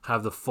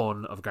have the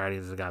fun of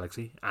Guardians of the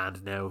Galaxy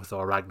and now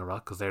Thor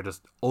Ragnarok, because they're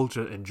just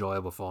ultra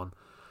enjoyable fun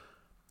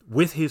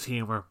with his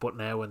humour, but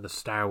now in the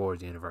Star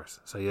Wars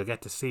universe. So you'll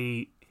get to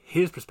see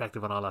his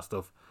perspective on all that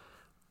stuff,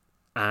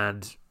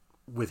 and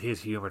with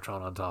his humour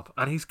thrown on top.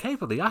 And he's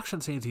capable. The action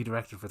scenes he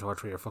directed for Thor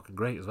 3 are fucking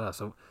great as well.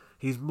 So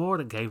he's more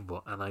than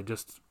capable, and I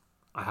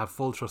have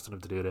full trust in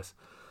him to do this.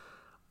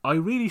 I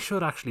really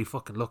should actually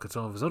fucking look at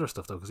some of his other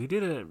stuff though, because he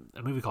did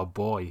a movie called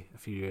Boy a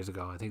few years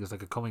ago. I think it's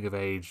like a coming of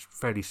age,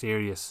 fairly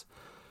serious,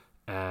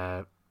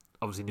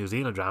 obviously New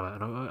Zealand drama,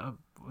 and I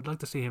would like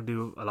to see him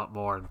do a lot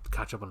more and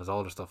catch up on his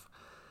older stuff.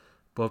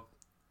 But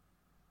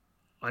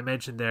I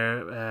mentioned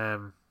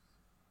there,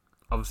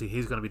 obviously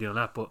he's going to be doing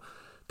that, but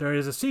there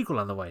is a sequel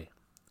on the way.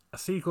 A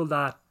sequel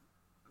that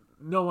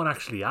no one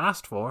actually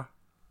asked for,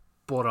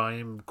 but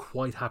I'm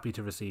quite happy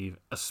to receive,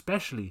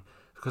 especially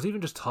because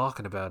even just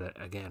talking about it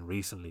again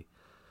recently,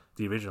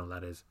 the original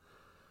that is,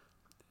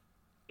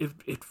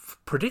 it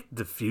predicted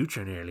the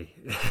future nearly.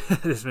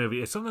 This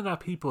movie, it's something that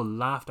people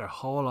laughed their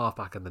whole off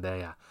back in the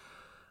day at,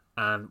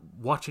 and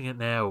watching it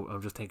now,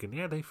 I'm just thinking,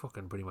 yeah, they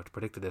fucking pretty much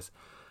predicted this.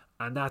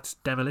 And that's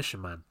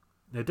Demolition Man.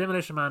 Now,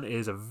 Demolition Man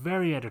is a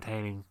very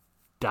entertaining,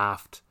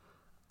 daft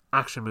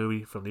action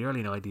movie from the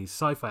early 90s,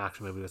 sci-fi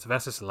action movie with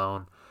Sylvester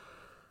Stallone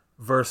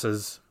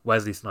versus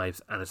Wesley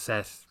Snipes, and it's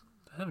set,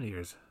 how many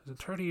years? Is it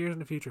 30 years in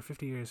the future?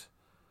 50 years?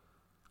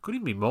 Could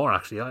even be more,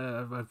 actually.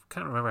 I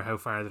can't remember how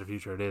far into the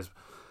future it is.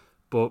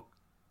 But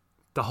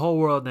the whole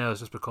world now has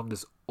just become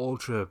this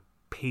ultra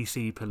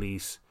PC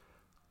police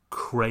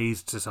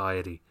crazed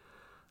society.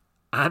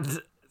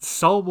 And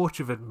so much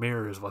of it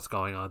mirrors what's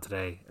going on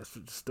today. It's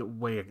just the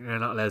way you're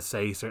not allowed to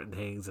say certain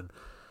things, and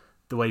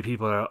the way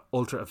people are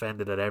ultra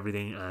offended at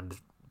everything, and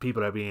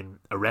people are being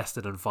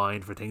arrested and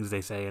fined for things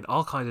they say, and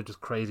all kinds of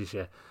just crazy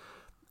shit.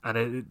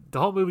 And the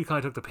whole movie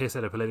kind of took the piss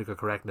out of political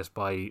correctness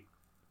by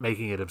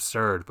making it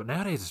absurd. But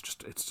nowadays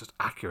it's just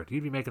accurate.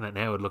 You'd be making that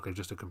now, it'd look like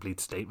just a complete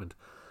statement.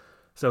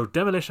 So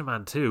Demolition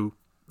Man 2,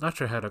 not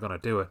sure how they're going to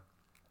do it,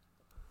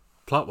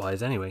 plot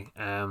wise anyway.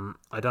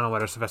 I don't know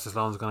whether Sylvester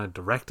Stallone's going to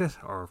direct it,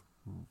 or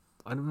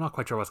I'm not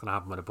quite sure what's going to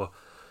happen with it, but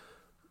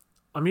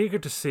I'm eager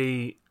to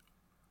see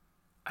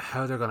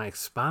how they're going to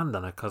expand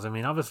on it, because I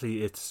mean,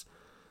 obviously it's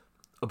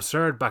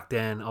absurd back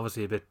then,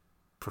 obviously a bit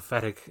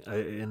prophetic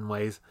in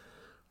ways,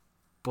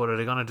 but are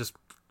they going to just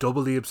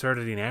double the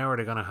absurdity now, or are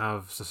they going to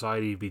have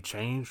society be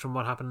changed from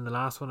what happened in the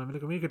last one? I mean,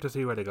 I'm eager to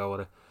see where they go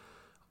with it.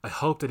 I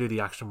hope they do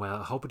the action well.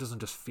 I hope it doesn't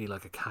just feel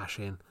like a cash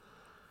in,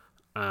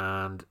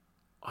 and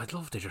I'd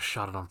love if they just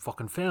shot it on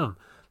fucking film.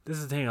 This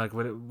is the thing, like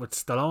with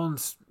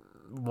Stallone's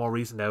more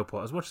recent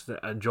output, as much as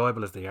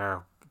enjoyable as they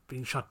are,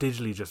 being shot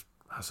digitally just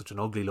has such an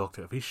ugly look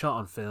to it. If he's shot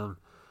on film,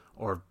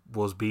 or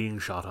was being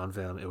shot on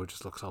film, it would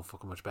just look so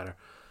fucking much better.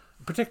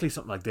 Particularly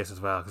something like this as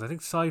well, because I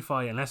think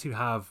sci-fi, unless you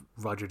have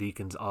Roger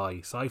Deakins' eye,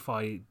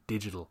 sci-fi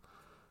digital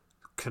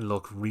can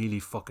look really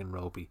fucking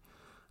ropey,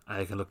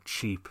 and it can look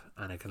cheap,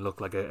 and it can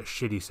look like a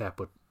shitty set,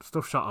 but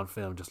stuff shot on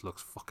film just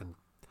looks fucking...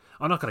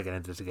 I'm not going to get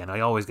into this again. I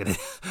always get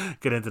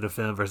into the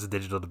film versus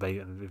digital debate,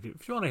 and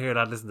if you want to hear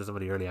that, listen to some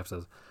of the early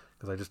episodes,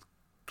 because I just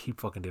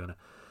keep fucking doing it.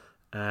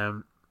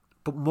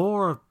 But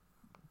more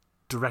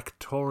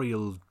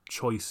directorial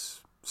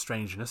choice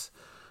strangeness.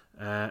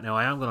 Now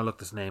I am going to look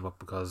this name up,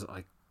 because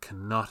I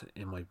cannot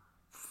in my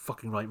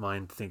fucking right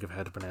mind think of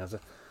how to pronounce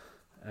it.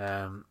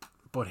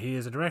 But he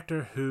is a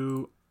director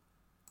who,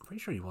 I'm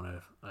pretty sure he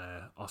won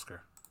an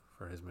Oscar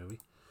for his movie.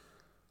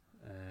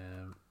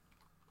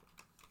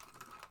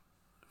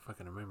 If I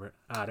can remember it.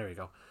 There we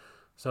go.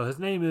 So his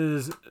name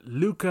is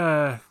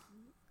Luca...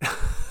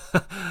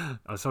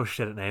 I'm so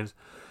shit at names.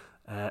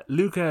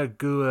 Luca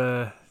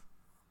Gua...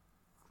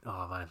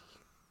 Oh man.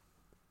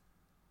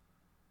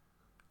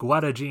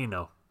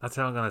 Guadagnino. That's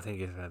how I'm going to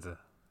think it.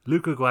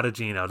 Luca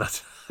Guadagnino.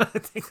 That's I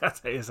think that's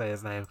how you say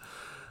his name.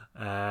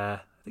 I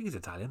think he's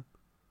Italian.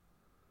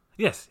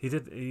 Yes, he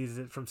did. He's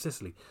from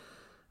Sicily.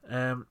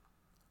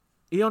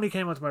 he only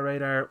came onto my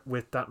radar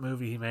with that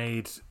movie he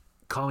made,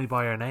 Call Me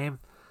By Your Name,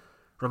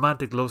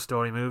 romantic love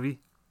story movie.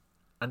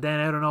 And then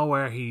out of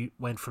nowhere, he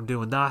went from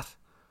doing that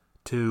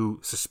to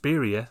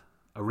Suspiria,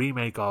 a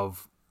remake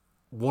of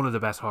one of the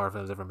best horror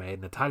films ever made,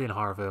 an Italian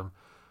horror film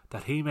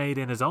that he made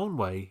in his own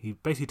way. He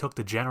basically took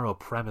the general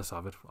premise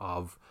of it,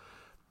 of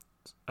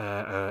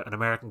an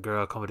American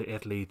girl coming to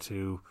Italy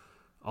to,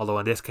 although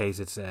in this case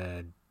it's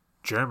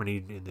Germany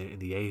in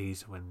the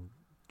 80s when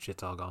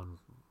shit's all gone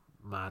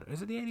mad.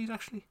 Is it the 80s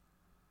actually?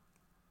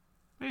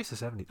 Maybe it's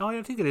the 70s. Oh, yeah,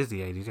 I think it is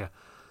the 80s, yeah.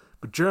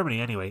 But Germany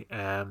anyway,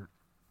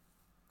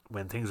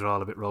 when things are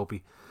all a bit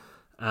ropey.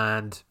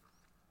 And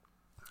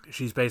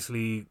she's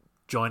basically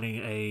joining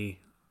a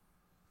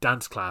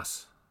dance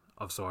class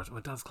of sorts.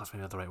 Well, dance class may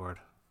not the right word.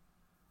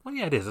 Well,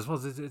 yeah, it is. I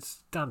suppose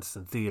it's dance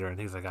and theatre and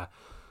things like that.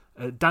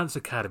 A dance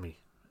academy.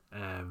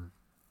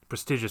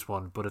 Prestigious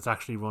one, but it's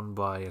actually run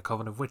by a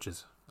coven of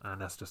witches. And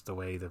that's just the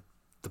way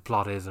the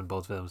plot is in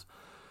both films.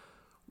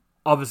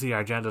 Obviously,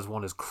 Argento's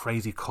one is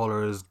crazy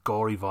colours,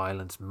 gory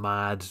violence,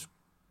 mad,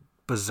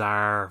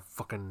 bizarre,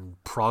 fucking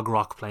prog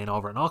rock playing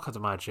over it, and all kinds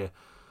of mad shit.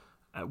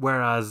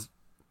 Whereas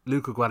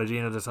Luca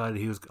Guadagnino decided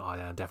he was... Oh,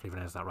 yeah, I definitely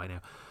pronounced that right now.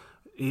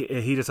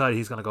 He decided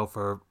he's going to go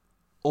for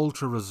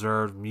ultra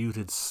reserved,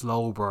 muted,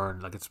 slow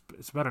burn. Like,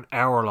 it's about an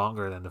hour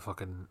longer than the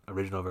fucking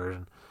original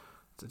version.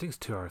 I think it's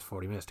 2 hours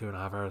 40 minutes,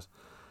 2.5 hours.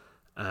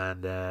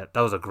 And that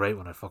was a great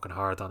one. I fucking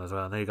marathon as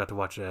well. And then you got to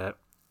watch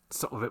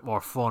something a bit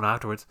more fun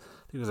afterwards.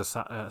 I think it was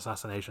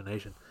Assassination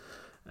Nation,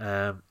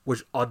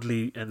 which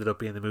oddly ended up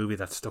being the movie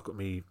that stuck with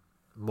me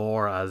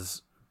more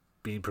as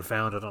being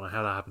profound. I don't know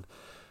how that happened,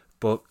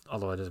 but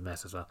although it is a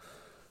mess as well.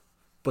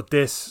 But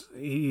this,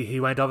 he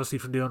went obviously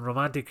from doing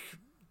romantic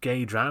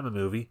gay drama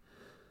movie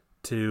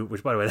to,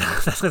 which by the way,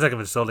 that sounds like I'm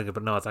insulting it,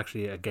 but no, it's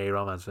actually a gay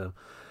romance film.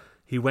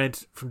 He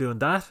went from doing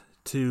that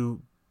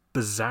to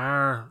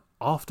bizarre,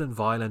 often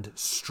violent,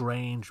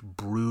 strange,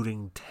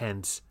 brooding,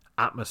 tense,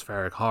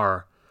 atmospheric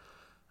horror.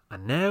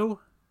 And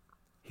now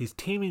he's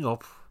teaming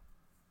up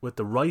with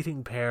the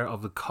writing pair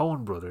of the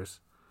Coen brothers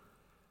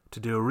to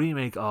do a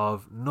remake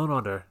of none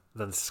other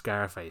than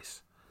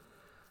Scarface.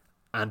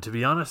 And to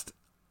be honest,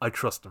 I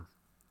trust him.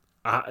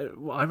 I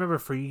remember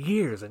for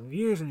years and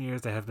years and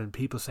years there have been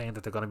people saying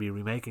that they're going to be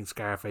remaking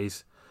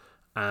Scarface,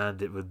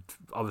 and it would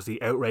obviously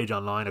outrage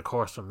online, of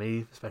course, from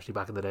me, especially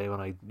back in the day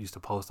when I used to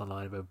post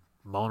online about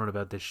moaning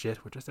about this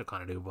shit, which I still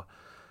kind of do, but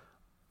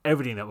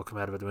everything that would come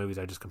out about the movies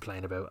I just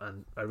complain about,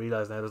 and I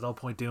realise now there's no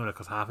point doing it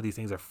because half of these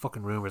things are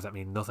fucking rumours that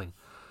mean nothing.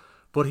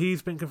 But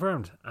he's been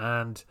confirmed,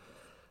 and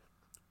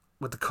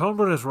with the Coen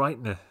brothers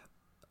writing it,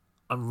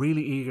 I'm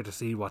really eager to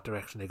see what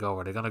direction they go.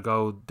 Are they going to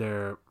go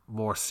their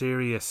more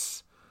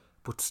serious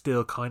but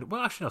still kind of,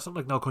 well, actually no,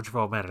 something like No Country for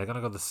Old Men? Are they going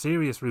to go the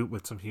serious route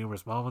with some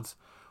humorous moments,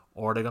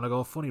 or are they going to go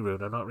a funny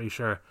route? I'm not really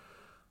sure.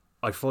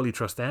 I fully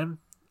trust them.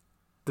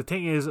 The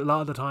thing is, a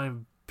lot of the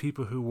time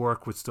people who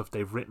work with stuff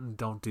they've written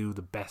don't do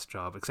the best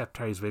job, except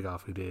Terry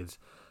Zwigoff, who did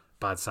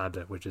Bad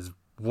Santa, which is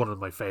one of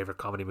my favourite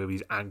comedy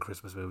movies and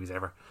Christmas movies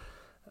ever.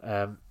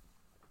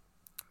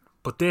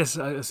 But this,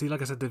 see,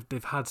 like I said,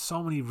 they've had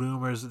so many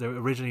rumours.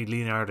 Originally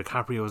Leonardo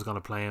DiCaprio was going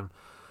to play him.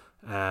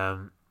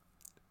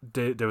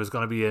 There was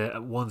going to be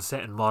one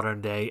set in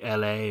modern day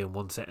LA and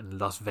one set in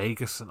Las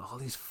Vegas, and all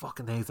these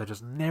fucking things that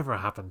just never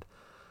happened.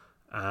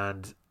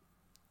 And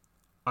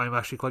I'm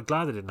actually quite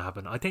glad it didn't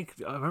happen. I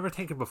remember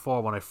thinking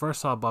before, when I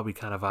first saw Bobby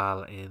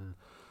Cannavale in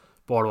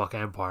Boardwalk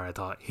Empire, I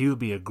thought he would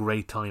be a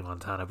great Tony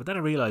Montana, but then I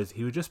realised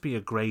he would just be a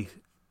great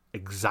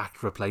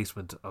exact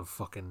replacement of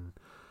fucking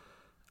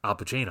Al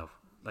Pacino.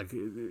 Like,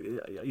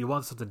 you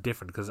want something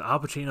different, because Al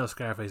Pacino's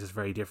Scarface is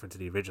very different to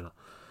the original.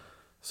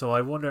 So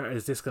I wonder,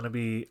 is this going to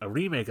be a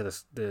remake of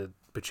the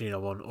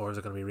Pacino one, or is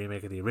it going to be a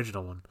remake of the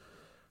original one?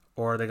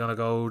 Or are they going to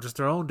go just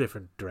their own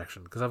different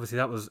direction? Because obviously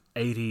that was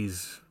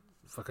 80s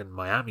fucking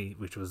Miami,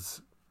 which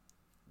was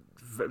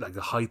like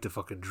the height of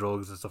fucking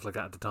drugs and stuff like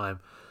that at the time.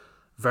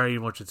 Very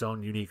much its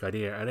own unique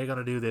idea. Are they going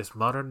to do this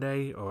modern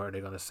day, or are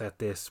they going to set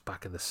this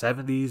back in the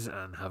 70s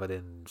and have it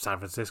in San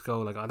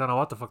Francisco? Like, I don't know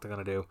what the fuck they're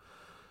going to do.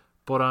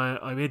 But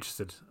I'm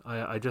interested.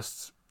 I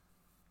don't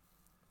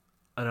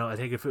know, I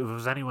think if it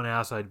was anyone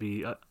else, I'd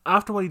be...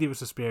 after what he did with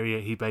Suspiria,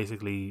 he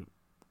basically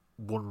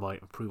won my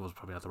approval. Is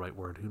probably not the right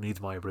word. Who needs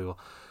my approval?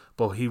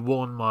 But he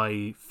won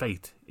my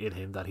faith in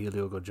him that he'll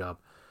do a good job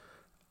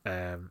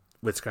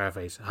with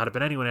Scarface. Had it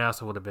been anyone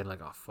else, I would have been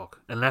like, oh fuck.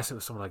 Unless it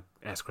was someone like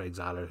S. Craig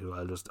Zahler, who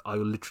I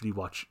will literally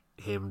watch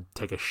him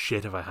take a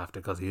shit if I have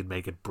to, because he'd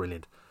make it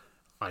brilliant.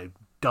 I'm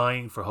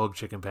dying for Hug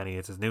Chicken Penny.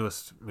 It's his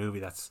newest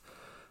movie. I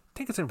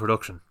think it's in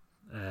production.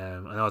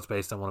 I know it's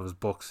based on one of his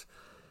books.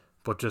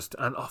 But just,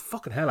 and oh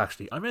fucking hell,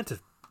 actually, I meant to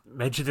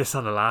mention this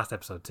on the last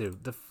episode too.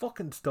 The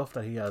fucking stuff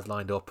that he has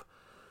lined up,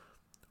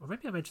 or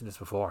maybe I mentioned this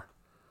before.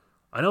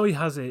 I know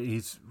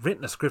he's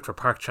written a script for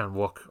Park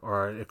Chan-wook,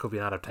 or it could be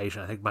an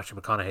adaptation. I think Matthew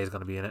McConaughey is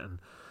going to be in it, and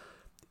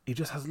he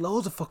just has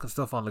loads of fucking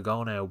stuff on the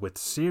go now with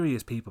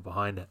serious people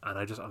behind it. And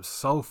I'm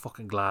so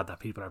fucking glad that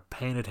people are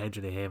paying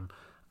attention to him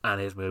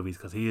and his movies,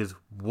 because he is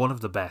one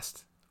of the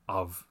best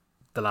of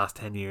the last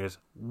 10 years,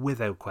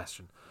 without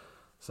question.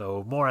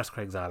 So more as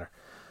Craig Zahler.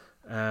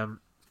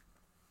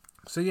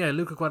 So yeah,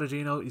 Luca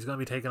Guadagnino, he's going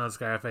to be taking on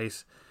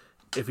Scarface.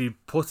 If he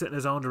puts it in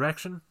his own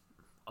direction,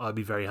 I'll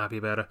be very happy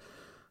about it.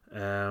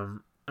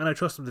 And I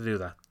trust him to do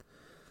that.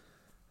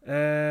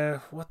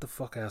 What the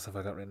fuck else have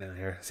I got written down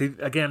here? See,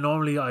 again,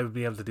 normally I would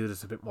be able to do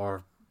this a bit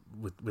more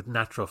with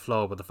natural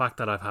flow, but the fact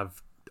that I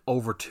have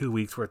over 2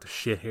 weeks worth of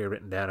shit here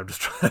written down, I'm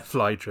just trying to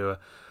fly through it.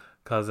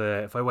 Because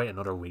if I wait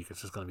another week,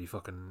 it's just going to be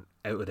fucking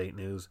out-of-date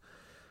news.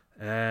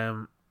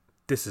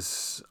 This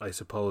is, I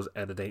suppose,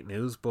 out-of-date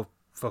news, but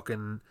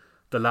fucking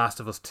The Last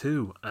of Us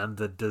 2 and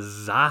the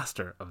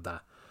disaster of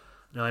that.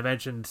 Now, I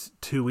mentioned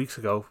 2 weeks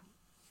ago.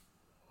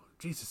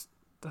 Jesus,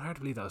 it's hard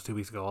to believe that was 2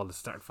 weeks ago. All this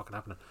started fucking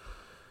happening.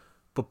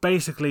 But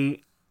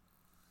basically,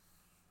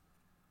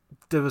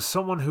 there was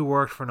someone who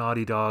worked for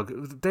Naughty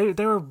Dog. They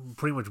were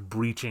pretty much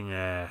breaching,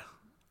 I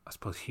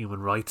suppose,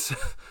 human rights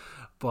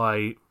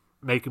by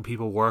making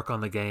people work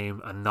on the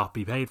game and not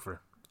be paid for it.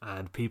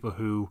 And people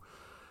who,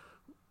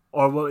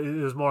 or well,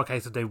 it was more a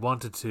case that they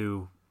wanted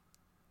to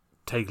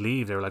take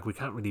leave. They were like, we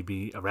can't really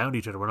be around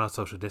each other, we're not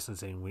social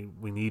distancing,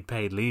 we need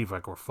paid leave,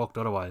 like we're fucked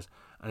otherwise.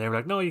 And they were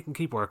like, no, you can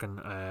keep working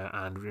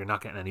and you're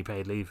not getting any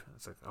paid leave.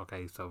 It's like,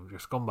 okay, so you're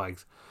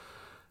scumbags.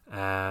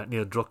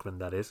 Neil Druckmann,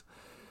 that is,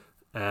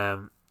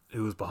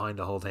 who was behind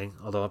the whole thing,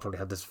 although I'll probably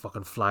have this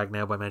fucking flag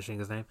now by mentioning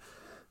his name,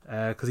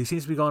 because he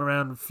seems to be going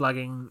around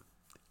flagging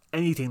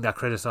anything that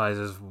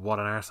criticises what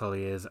an arsehole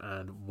he is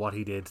and what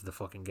he did to the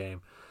fucking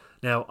game.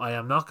 Now, I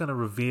am not going to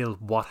reveal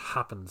what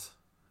happens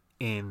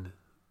in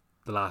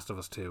The Last of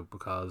Us 2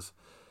 because,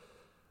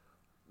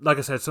 like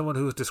I said, someone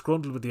who is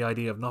disgruntled with the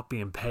idea of not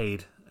being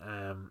paid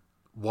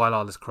while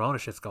all this corona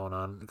shit's going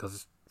on, because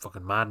it's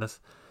fucking madness,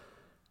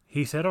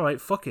 he said,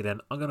 alright, fuck you then,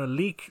 I'm going to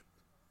leak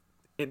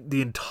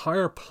the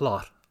entire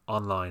plot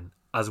online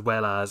as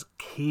well as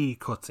key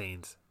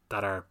cutscenes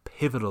that are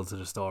pivotal to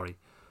the story,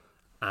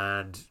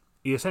 and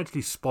he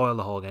essentially spoiled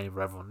the whole game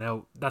for everyone.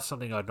 Now, that's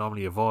something I'd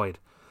normally avoid,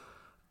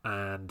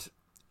 and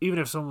even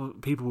if some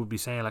people would be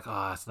saying like,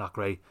 oh, it's not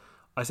great,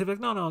 I say like,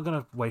 no, I'm going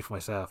to wait for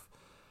myself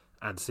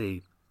and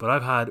see. But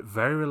I've had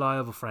very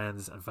reliable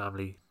friends and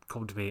family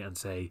come to me and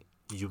say,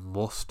 you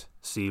must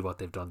see what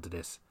they've done to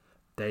this.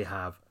 They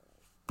have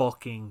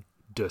fucking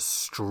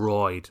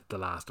destroyed The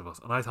Last of Us.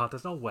 And I thought,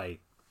 there's no way.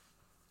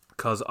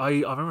 Because I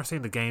remember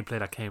seeing the gameplay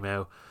that came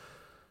out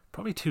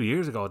probably 2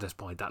 years ago at this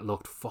point that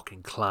looked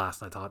fucking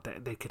class, and I thought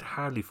they could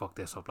hardly fuck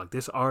this up. Like,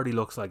 this already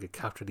looks like it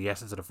captured the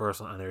essence of the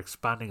first one and they're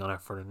expanding on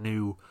it for the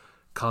new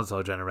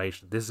console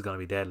generation. This is going to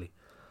be deadly.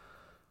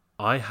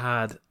 I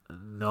had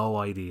no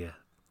idea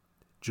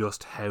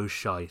just how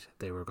shite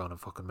they were going to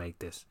fucking make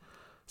this.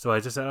 So I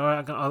just said,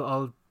 alright,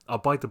 I'll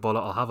bite the bullet,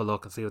 I'll have a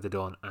look and see what they're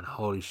doing, and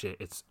holy shit,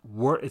 it's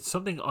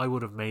something I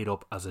would have made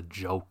up as a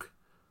joke,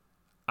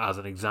 as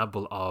an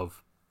example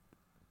of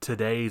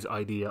today's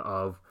idea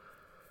of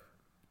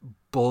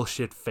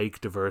bullshit fake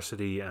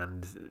diversity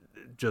and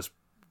just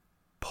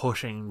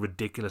pushing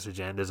ridiculous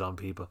agendas on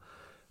people.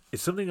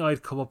 It's something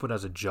I'd come up with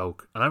as a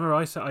joke. And I remember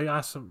I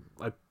asked them,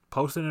 I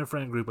posted in a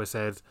friend group, I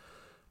said,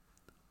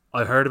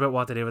 I heard about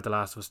what they did with The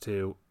Last of Us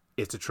 2.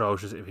 It's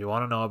atrocious. If you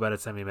want to know about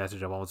it, send me a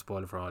message. I won't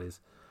spoil it for all of you.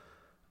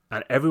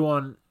 And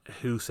everyone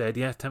who said,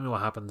 yeah, tell me what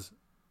happens,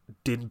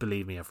 didn't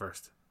believe me at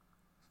first.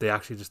 They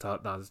actually just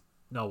thought, there's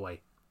no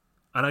way.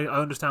 And I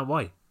understand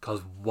why.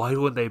 Because why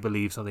wouldn't they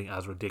believe something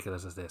as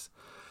ridiculous as this?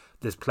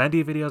 There's plenty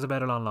of videos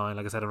about it online.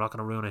 Like I said, I'm not going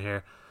to ruin it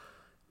here.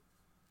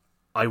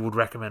 I would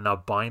recommend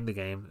not buying the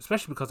game,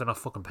 especially because they're not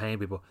fucking paying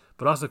people,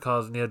 but also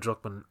because Neil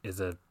Druckmann is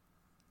a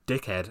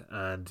dickhead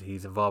and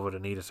he's involved with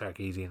Anita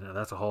Sarkeesian, and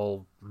that's a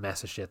whole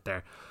mess of shit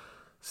there.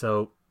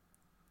 So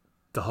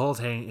the whole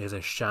thing is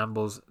a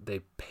shambles.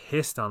 They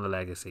pissed on the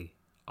legacy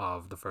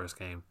of the first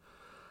game.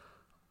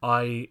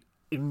 I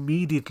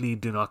immediately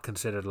do not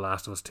consider The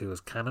Last of Us 2 as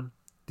canon.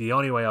 The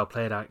only way I'll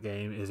play that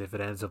game is if it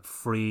ends up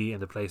free in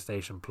the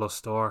PlayStation Plus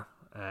store,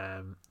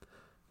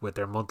 with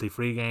their monthly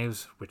free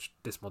games, which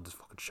this month is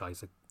fucking shite,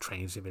 it's like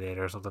Train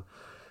Simulator or something.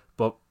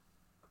 But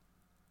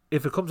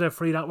if it comes out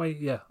free that way,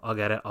 yeah, I'll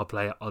get it, I'll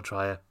play it, I'll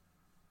try it,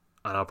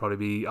 and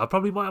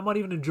I might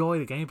even enjoy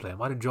the gameplay. I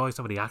might enjoy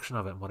some of the action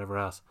of it and whatever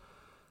else.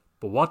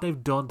 But what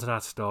they've done to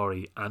that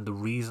story and the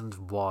reasons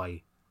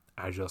why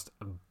are just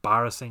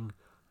embarrassing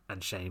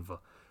and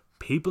shameful.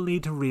 People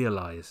need to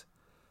realise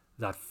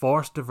that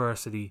forced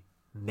diversity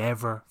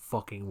never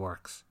fucking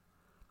works.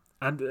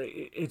 And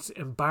it's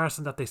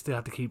embarrassing that they still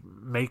have to keep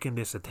making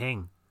this a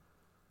thing.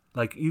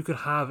 Like,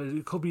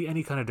 it could be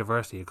any kind of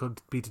diversity. It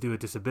could be to do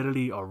with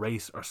disability or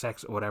race or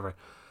sex or whatever.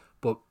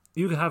 But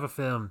you could have a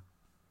film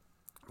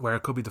where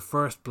it could be the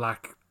first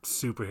black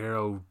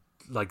superhero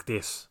like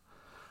this,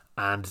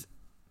 and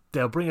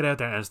they'll bring it out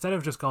there, and instead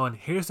of just going,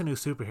 here's the new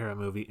superhero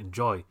movie,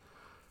 enjoy,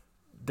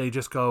 they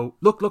just go,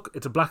 look,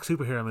 it's a black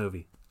superhero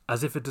movie,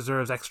 as if it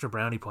deserves extra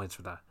brownie points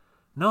for that.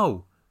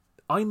 No,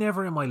 I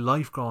never in my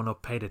life growing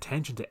up paid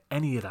attention to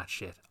any of that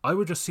shit. I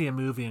would just see a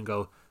movie and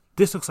go,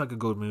 this looks like a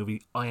good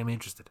movie, I am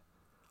interested.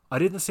 I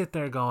didn't sit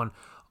there going,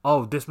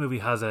 oh, this movie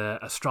has a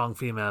strong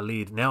female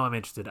lead, now I'm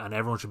interested and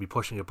everyone should be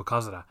pushing it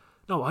because of that.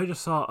 No, I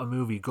just saw a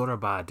movie, good or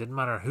bad. Didn't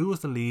matter who was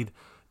the lead,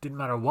 didn't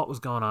matter what was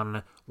going on in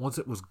it, once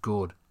it was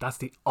good. That's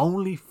the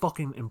only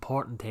fucking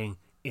important thing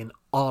in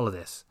all of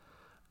this.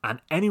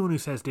 And anyone who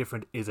says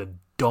different is a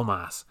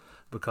dumbass,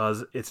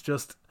 because it's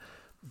just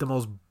the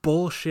most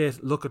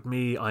bullshit. Look at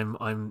me,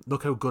 I'm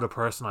look how good a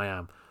person I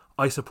am.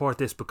 I support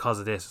this because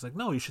of this. It's like,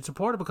 no, you should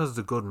support it because it's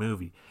a good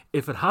movie.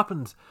 If it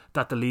happens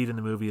that the lead in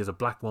the movie is a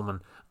black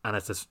woman and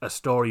it's a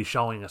story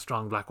showing a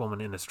strong black woman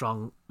in a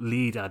strong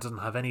lead and it doesn't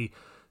have any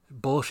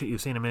bullshit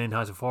you've seen a million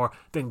times before,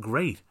 then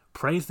great.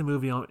 Praise the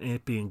movie on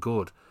it being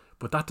good.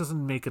 But that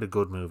doesn't make it a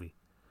good movie.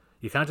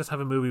 You can't just have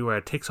a movie where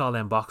it ticks all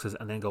them boxes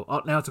and then go,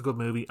 oh, now it's a good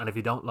movie, and if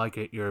you don't like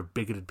it, you're a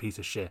bigoted piece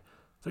of shit.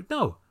 It's like,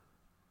 no.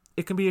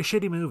 It can be a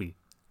shitty movie.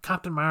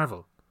 Captain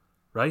Marvel,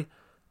 right,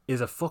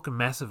 is a fucking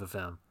mess of a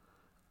film.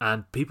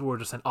 And people were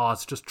just saying, oh,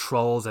 it's just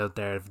trolls out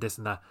there, this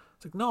and that.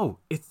 It's like, no,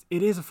 it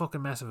is a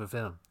fucking mess of a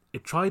film.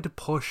 It tried to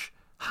push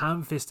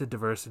ham-fisted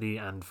diversity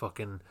and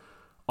fucking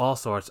all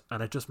sorts,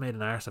 and it just made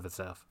an arse of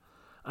itself.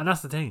 And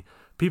that's the thing.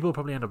 People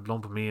probably end up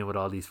lumping me in with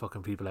all these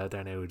fucking people out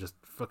there now who just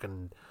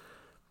fucking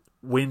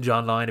whinge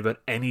online about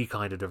any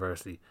kind of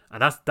diversity.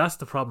 And that's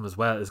the problem as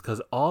well, is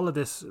because all of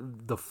this,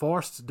 the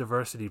forced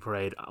diversity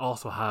parade,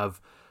 also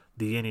have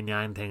the yin and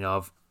yang thing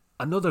of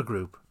another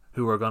group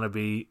who are going to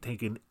be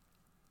thinking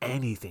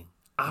anything,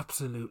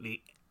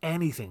 absolutely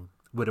anything,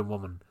 with a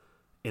woman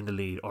in the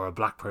lead, or a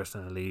black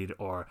person in the lead,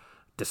 or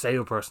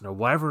disabled person, or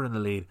whatever in the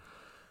lead,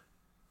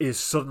 is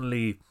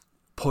suddenly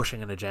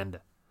pushing an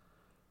agenda.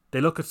 They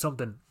look at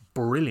something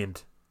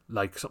brilliant,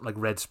 like something like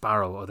Red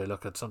Sparrow, or they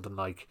look at something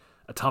like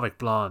Atomic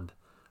Blonde,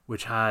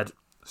 which had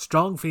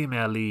strong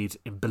female leads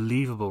in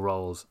believable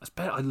roles.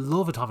 I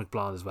love Atomic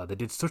Blonde as well. They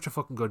did such a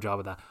fucking good job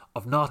of that,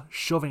 of not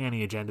shoving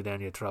any agenda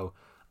down your throat,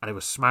 and it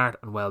was smart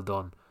and well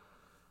done.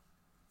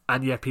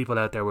 And yet people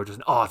out there were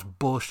just, oh, it's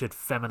bullshit,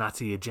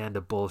 feminazi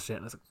agenda bullshit.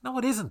 And it's like, no,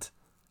 it isn't.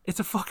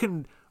 It's a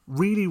fucking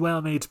really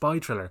well-made spy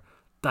thriller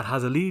that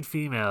has a lead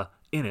female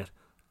in it,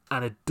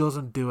 and it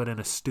doesn't do it in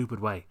a stupid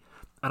way.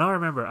 And I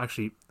remember,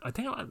 actually, I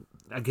think,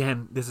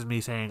 again, this is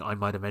me saying I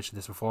might have mentioned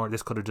this before.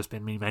 This could have just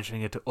been me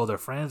mentioning it to other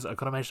friends. I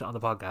could have mentioned it on the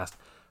podcast.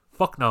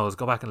 Fuck knows.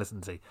 Go back and listen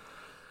and see.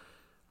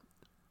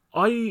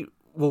 I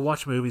will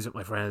watch movies with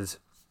my friends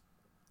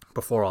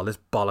before all this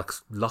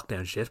bollocks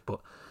lockdown shit, but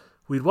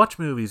we'd watch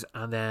movies,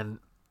 and then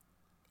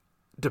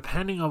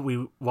depending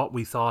on what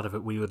we thought of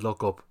it, we would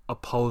look up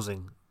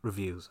opposing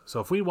reviews. So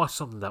if we watch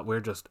something that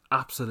we're just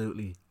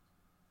absolutely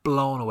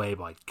blown away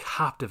by,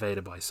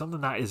 captivated by,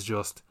 something that is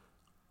just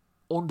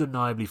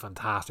undeniably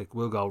fantastic,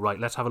 we'll go, right,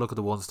 let's have a look at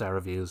the 1-star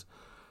reviews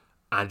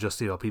and just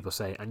see what people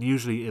say. And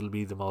usually it'll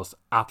be the most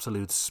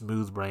absolute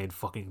smooth-brained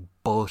fucking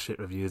bullshit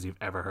reviews you've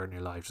ever heard in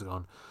your life. Just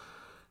going,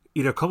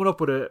 either coming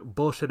up with a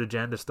bullshit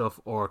agenda stuff,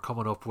 or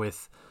coming up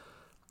with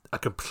a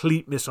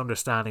complete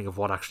misunderstanding of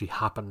what actually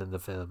happened in the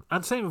film.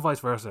 And same with vice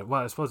versa.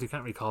 Well, I suppose you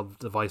can't really call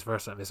the vice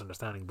versa a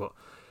misunderstanding, but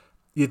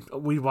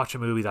we'd watch a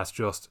movie that's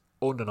just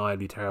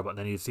undeniably terrible, and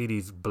then you'd see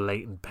these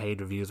blatant paid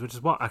reviews, which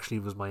is what actually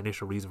was my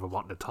initial reason for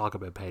wanting to talk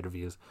about paid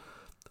reviews,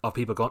 of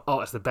people going,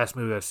 oh, it's the best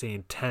movie I've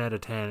seen, 10 out of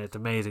 10, it's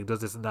amazing,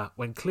 does this and that,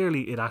 when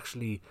clearly it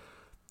actually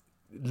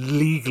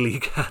legally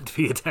can't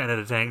be a 10 out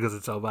of 10 because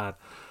it's so bad.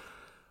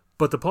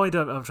 But the point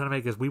I'm trying to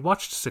make is, we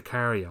watched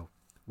Sicario,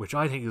 which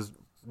I think is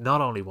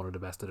not only one of the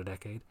best of the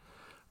decade,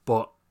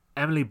 but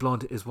Emily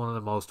Blunt is one of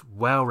the most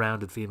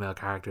well-rounded female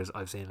characters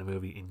I've seen in a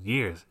movie in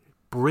years.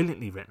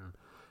 Brilliantly written.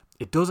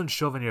 It doesn't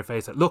shove in your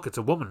face that, look, it's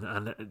a woman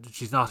and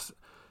she's not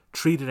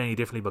treated any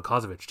differently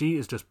because of it. She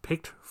is just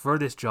picked for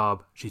this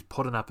job, she's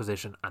put in that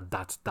position, and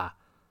that's that.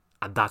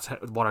 And that's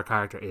what her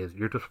character is.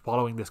 You're just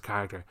following this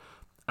character,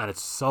 and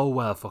it's so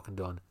well fucking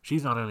done.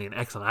 She's not only an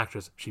excellent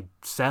actress, she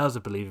sells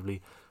it believably.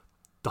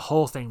 The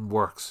whole thing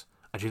works,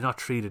 and she's not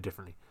treated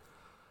differently.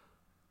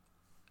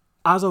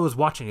 As I was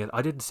watching it,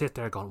 I didn't sit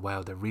there going,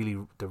 wow, they're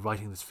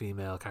writing this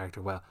female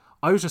character well.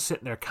 I was just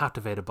sitting there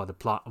captivated by the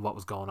plot and what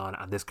was going on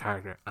and this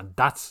character, and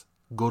that's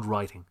good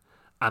writing.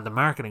 And the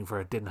marketing for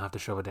it didn't have to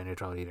shove it down your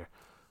throat either.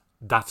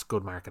 That's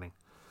good marketing.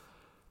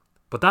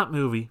 But that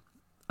movie,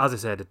 as I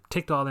said, it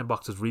ticked all them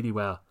boxes really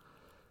well.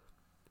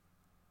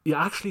 You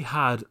actually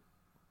had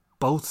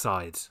both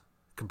sides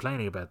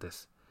complaining about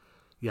this.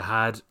 You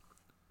had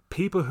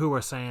people who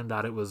were saying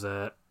that it was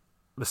a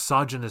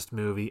misogynist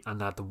movie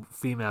and that the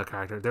female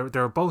character, they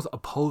were both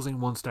opposing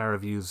 1-star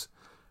reviews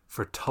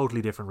for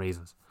totally different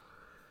reasons.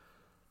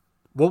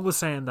 One was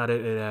saying that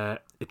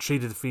it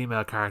treated the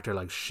female character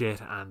like shit,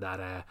 and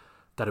that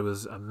it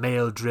was a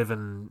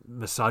male-driven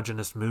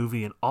misogynist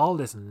movie and all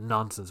this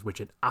nonsense, which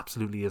it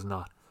absolutely is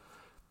not.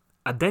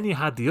 And then you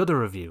had the other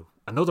review,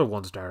 another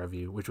 1-star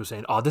review, which was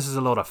saying, oh, this is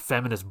a lot of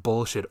feminist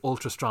bullshit,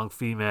 ultra-strong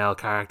female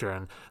character,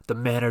 and the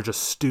men are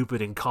just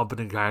stupid,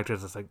 incompetent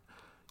characters. It's like,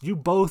 you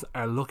both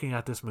are looking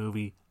at this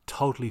movie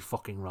totally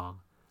fucking wrong.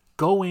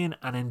 Go in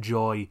and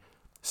enjoy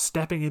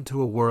stepping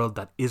into a world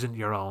that isn't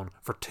your own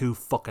for 2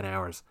 fucking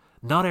hours.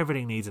 Not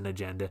everything needs an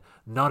agenda.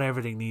 Not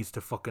everything needs to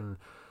fucking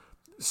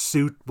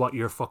suit what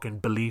your fucking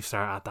beliefs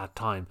are at that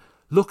time.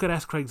 Look at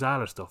S. Craig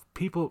Zahler stuff.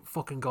 People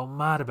fucking go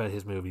mad about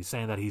his movies,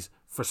 saying that he's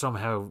for some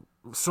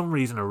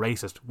reason a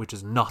racist, which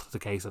is not the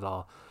case at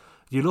all.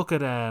 You look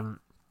at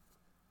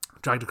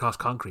Dragged Across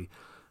Concrete.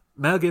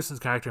 Mel Gibson's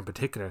character in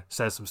particular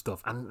says some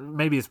stuff, and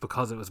maybe it's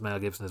because it was Mel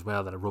Gibson as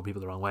well that it rubbed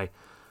people the wrong way.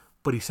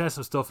 But he says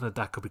some stuff in it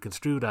that could be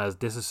construed as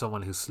this is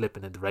someone who's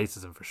slipping into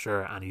racism for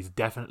sure, and he's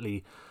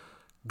definitely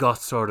got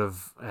sort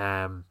of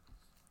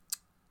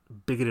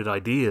bigoted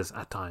ideas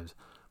at times.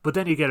 But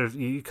then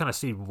you kind of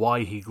see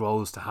why he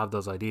grows to have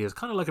those ideas,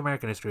 kind of like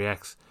American History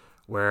X,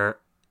 where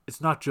it's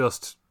not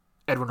just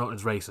Edward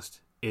Norton's racist.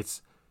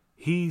 It's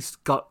he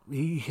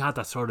had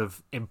that sort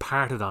of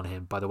imparted on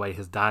him by the way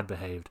his dad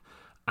behaved,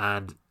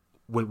 and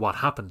with what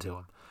happened to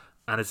him.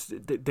 And it's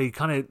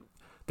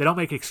they don't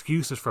make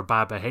excuses for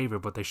bad behavior,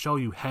 but they show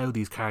you how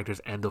these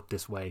characters end up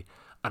this way,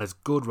 and it's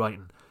good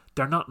writing.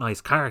 They're not nice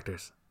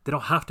characters. They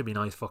don't have to be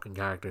nice fucking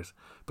characters,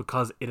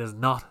 because it is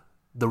not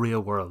the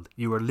real world.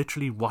 You are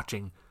literally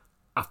watching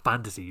a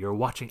fantasy. You're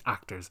watching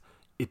actors.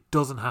 It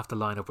doesn't have to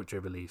line up with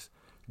your beliefs.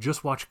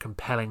 Just watch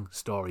compelling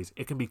stories.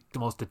 It can be the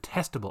most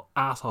detestable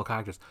asshole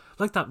characters.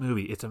 Like that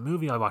movie. It's a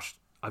movie I've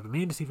been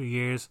meaning to see for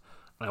years,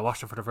 and I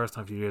watched it for the first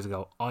time a few years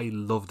ago. I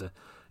loved it.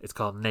 It's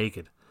called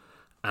Naked.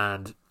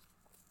 And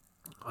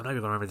I'm not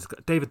even going to remember this guy.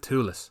 David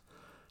Toulis.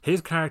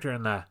 His character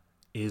in that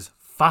is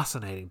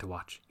fascinating to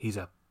watch. He's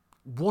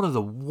one of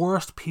the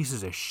worst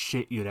pieces of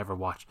shit you'd ever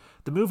watch.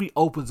 The movie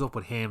opens up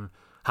with him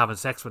having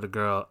sex with a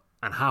girl,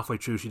 and halfway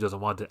through she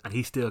doesn't want it, and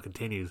he still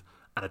continues,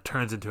 and it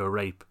turns into a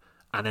rape,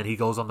 and then he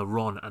goes on the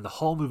run, and the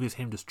whole movie is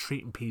him just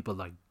treating people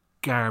like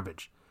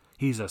garbage.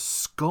 He's a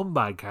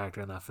scumbag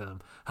character in that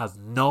film, has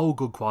no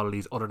good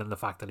qualities other than the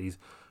fact that he's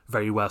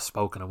very well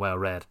spoken and well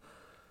read.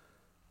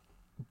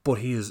 But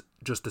he is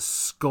just the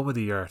scum of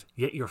the earth.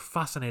 Yet you're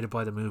fascinated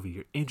by the movie.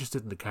 You're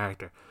interested in the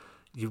character.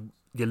 You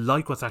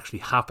like what's actually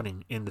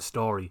happening in the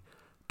story,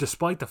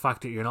 despite the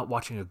fact that you're not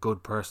watching a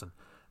good person.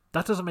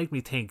 That doesn't make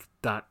me think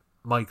that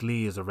Mike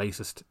Leigh is a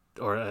racist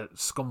or a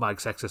scumbag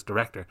sexist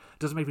director. It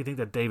doesn't make me think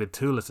that David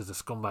Toulis is a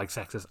scumbag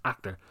sexist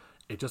actor.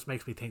 It just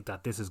makes me think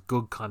that this is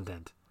good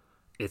content.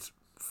 It's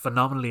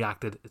phenomenally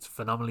acted. It's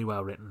phenomenally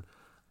well written.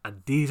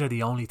 And these are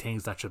the only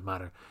things that should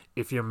matter.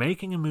 If you're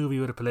making a movie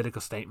with a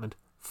political statement,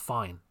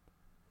 fine.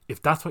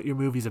 If that's what your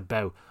movie's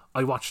about.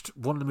 I watched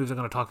one of the movies I'm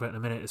going to talk about in a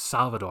minute is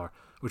Salvador,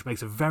 which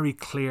makes a very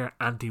clear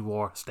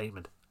anti-war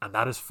statement, and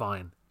that is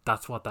fine.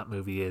 That's what that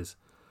movie is.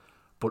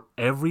 But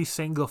every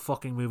single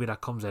fucking movie that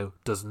comes out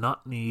does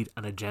not need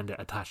an agenda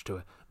attached to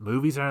it.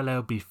 Movies are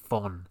allowed to be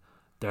fun.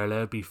 They're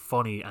allowed to be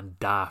funny and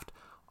daft.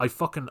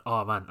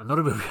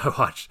 Another movie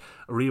I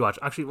rewatched.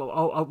 Actually,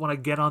 when I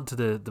get onto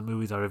the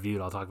movies I reviewed,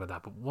 I'll talk about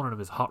that. But one of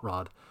them is Hot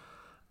Rod,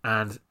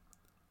 and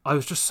I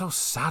was just so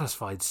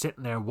satisfied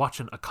sitting there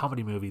watching a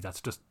comedy movie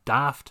that's just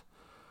daft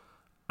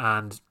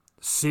and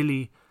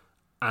silly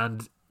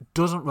and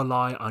doesn't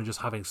rely on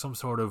just having some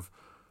sort of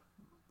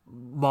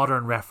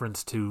modern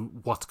reference to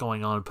what's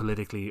going on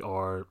politically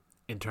or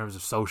in terms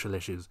of social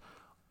issues.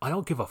 I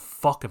don't give a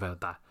fuck about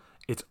that.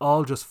 It's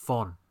all just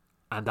fun,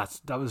 and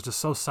that was just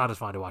so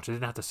satisfying to watch. I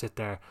didn't have to sit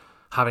there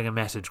having a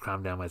message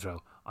crammed down my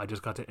throat. I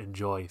just got to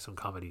enjoy some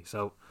comedy.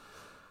 So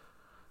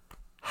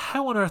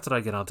how on earth did I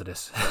get onto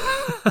this?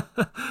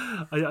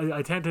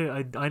 I tend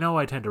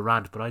to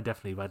rant, but I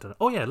definitely went on.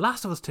 Oh yeah,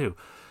 Last of Us 2.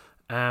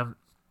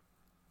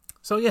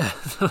 So yeah,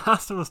 The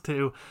Last of Us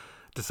 2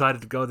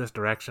 decided to go this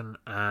direction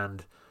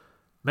and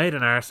made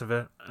an arse of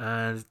it.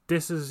 And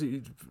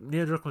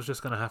Neil Druckmann's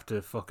just going to have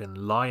to fucking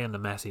lie in the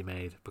mess he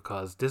made,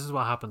 because this is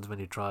what happens when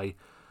you try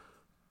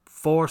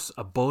force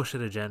a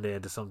bullshit agenda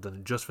into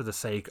something just for the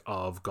sake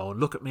of going,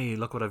 look at me,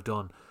 look what I've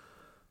done.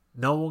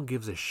 No one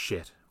gives a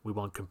shit. We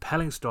want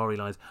compelling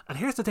storylines. And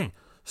here's the thing,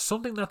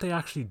 something that they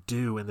actually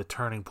do in the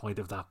turning point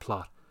of that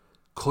plot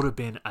could have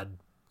been an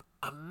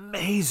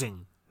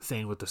amazing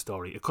thing with the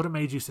story. It could have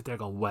made you sit there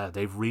going, well,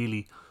 they've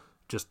really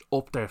just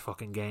upped their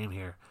fucking game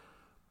here.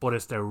 But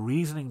it's their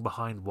reasoning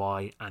behind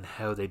why and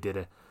how they did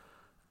it.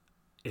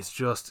 It's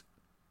just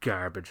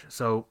garbage.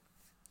 So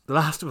The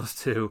Last of Us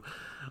 2,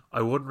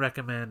 I wouldn't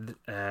recommend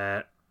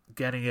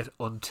getting it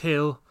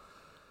until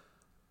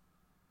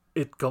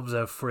it comes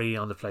out free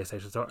on the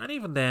PlayStation Store. And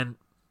even then,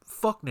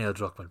 fuck Neil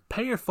Druckmann.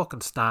 Pay your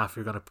fucking staff.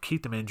 You're going to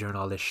keep them in during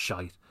all this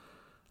shite.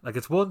 Like,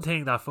 it's one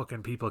thing that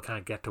fucking people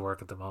can't get to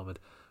work at the moment,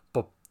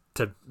 but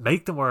to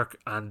make them work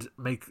and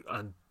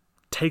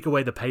take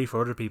away the pay for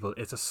other people,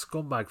 it's a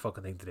scumbag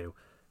fucking thing to do.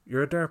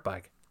 You're a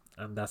dirtbag,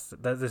 and this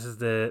is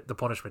the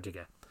punishment you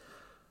get.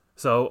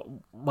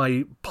 So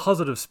my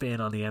positive spin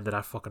on the end of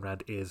that fucking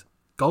rant is,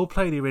 go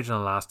play the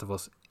original Last of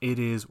Us. It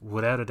is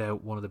without a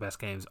doubt one of the best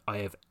games I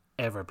have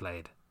ever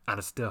played, and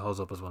it still holds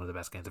up as one of the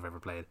best games I've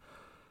ever played,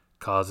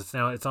 because it's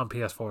on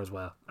PS4 as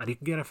well, and you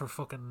can get it for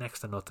fucking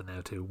next to nothing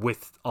now too,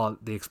 with all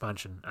the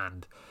expansion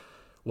and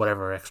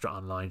whatever extra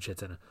online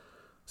shit's in it.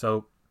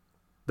 So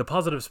the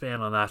positive spin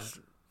on that,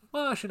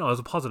 well, actually no, it was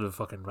a positive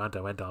fucking rant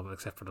I went on,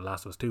 except for the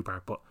Last of Us 2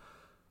 part. But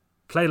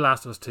play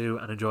Last of Us 2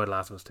 and enjoy The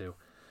Last of Us 2.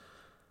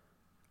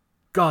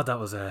 God, that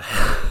was a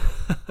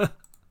that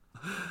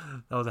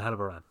was a hell of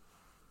a rant.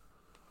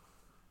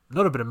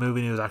 Another bit of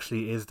movie news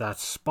actually is that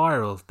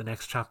Spiral, the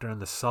next chapter in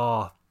the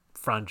Saw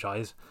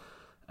franchise,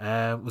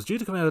 was due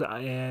to come out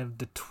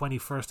the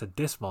 21st of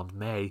this month,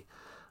 May,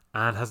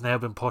 and has now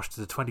been pushed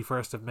to the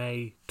 21st of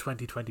May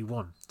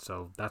 2021.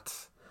 So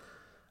that's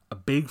a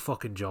big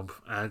fucking jump,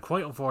 and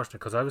quite unfortunate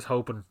because I was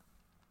hoping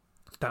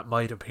that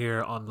might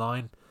appear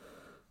online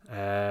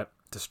to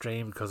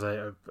stream, because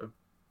I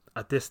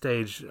at this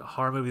stage,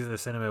 horror movies in the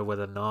cinema with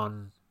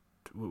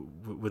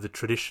a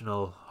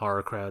traditional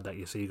horror crowd that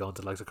you see going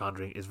to the likes of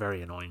Conjuring is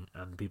very annoying,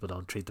 and people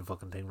don't treat the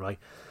fucking thing right.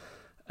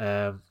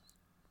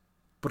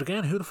 But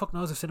again, who the fuck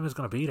knows if cinema's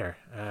going to be there?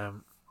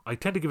 I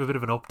tend to give a bit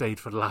of an update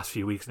for the last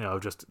few weeks now,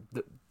 just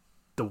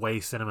the way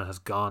cinema has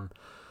gone,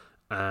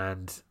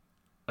 and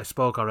I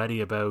spoke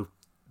already about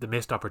the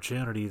missed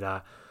opportunity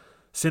that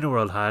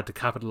Cineworld had to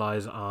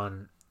capitalise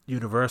on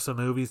Universal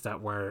movies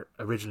that were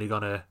originally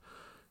going to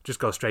just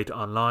go straight to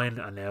online,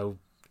 and now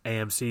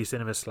AMC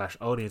cinemas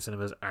 / Odeon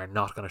cinemas are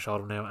not going to show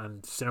them now,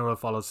 and Cineworld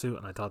followed suit,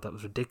 and I thought that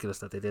was ridiculous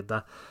that they did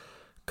that,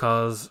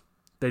 because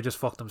they just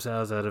fucked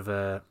themselves out of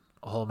a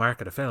whole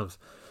market of films.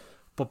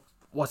 But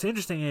what's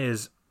interesting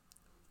is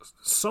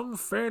some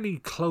fairly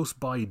close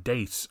by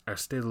dates are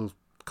still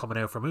coming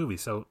out for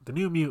movies. So the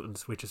New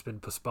Mutants, which has been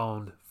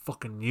postponed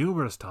fucking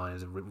numerous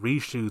times, and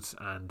reshoots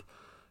and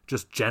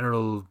just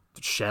general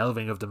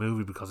shelving of the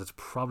movie because it's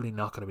probably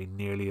not going to be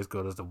nearly as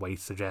good as the wait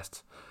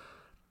suggests.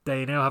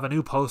 They now have a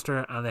new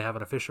poster and they have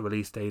an official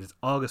release date. It's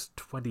August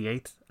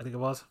 28th, I think it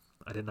was.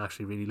 I didn't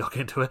actually really look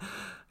into it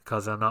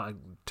because I'm not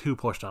too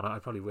pushed on it. I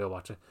probably will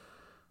watch it.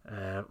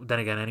 Then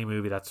again, any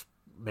movie that's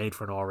made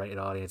for an R-rated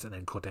audience and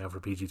then cut down for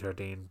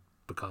PG-13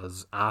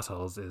 because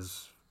Assholes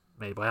is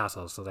made by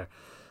assholes. So they're,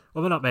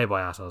 well, not made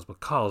by assholes,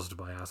 but caused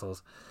by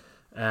assholes.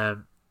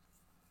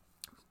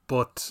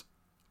 But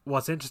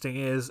what's interesting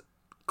is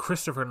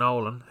Christopher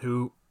Nolan,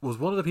 who was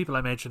one of the people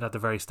I mentioned at the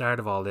very start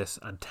of all this,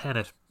 and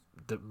Tenet,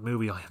 the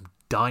movie I am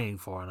dying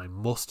for and I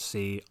must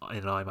see in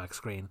an IMAX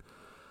screen,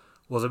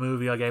 was a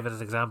movie I gave it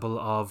as an example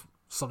of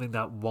something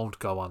that won't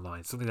go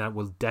online, something that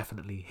will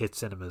definitely hit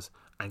cinemas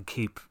and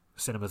keep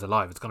cinemas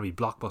alive. It's going to be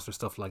blockbuster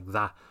stuff like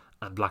that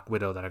and Black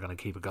Widow that are going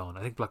to keep it going.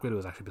 I think Black Widow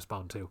is actually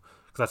postponed too,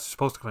 because that's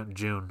supposed to come out in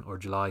June or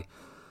July,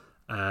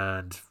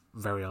 and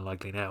very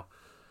unlikely now.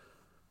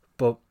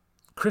 But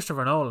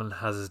Christopher Nolan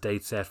has his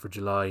date set for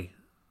July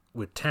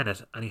with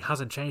Tenet, and he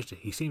hasn't changed it.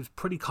 He seems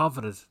pretty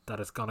confident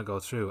that it's going to go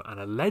through, and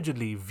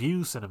allegedly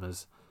View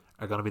Cinemas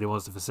are going to be the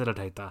ones to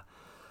facilitate that.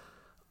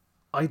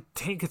 I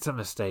think it's a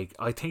mistake.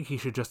 I think he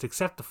should just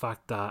accept the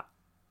fact that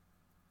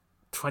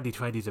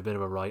 2020 is a bit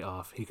of a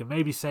write-off. He can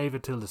maybe save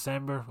it till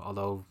December,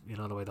 although, you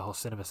know, the way the whole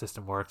cinema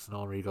system works,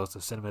 no one really goes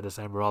to cinema in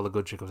December. All the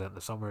good shit comes out in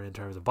the summer in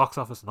terms of box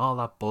office and all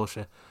that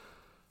bullshit.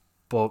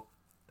 But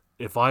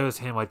if I was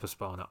him, I'd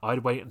postpone it.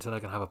 I'd wait until I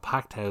can have a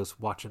packed house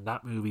watching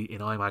that movie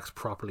in IMAX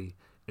properly,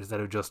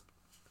 instead of just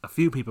a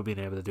few people being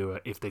able to do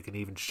it, if they can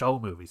even show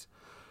movies.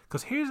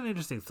 Because here's an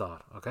interesting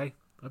thought, okay?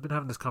 I've been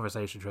having this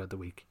conversation throughout the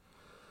week.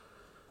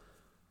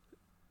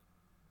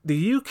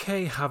 The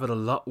UK have it a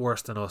lot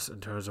worse than us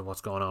in terms of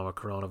what's going on with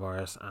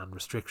coronavirus and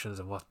restrictions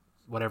and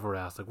whatever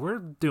else. Like, we're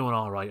doing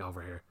all right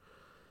over here.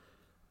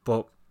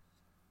 But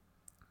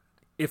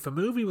if a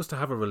movie was to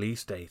have a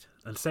release date,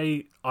 and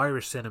say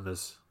Irish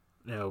cinemas,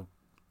 now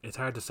it's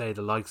hard to say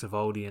the likes of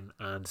Odeon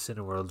and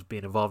Cineworld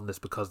being involved in this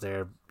because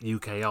they're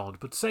UK owned,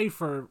 but say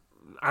for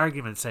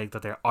argument's sake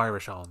that they're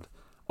Irish owned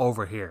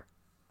over here,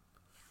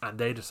 and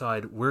they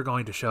decide we're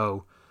going to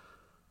show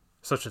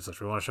such and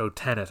such, we want to show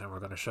Tenet, and we're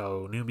going to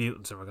show New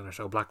Mutants, and we're going to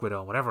show Black Widow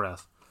and whatever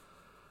else,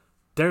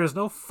 there is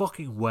no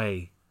fucking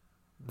way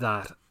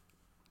that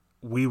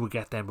we would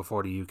get them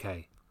before the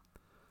UK.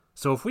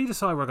 So if we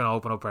decide we're going to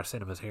open up our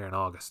cinemas here in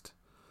August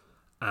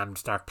and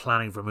start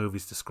planning for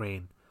movies to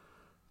screen,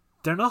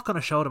 they're not going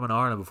to show them in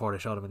Ireland before they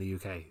show them in the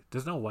UK.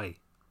 There's no way.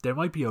 There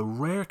might be a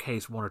rare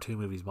case one or two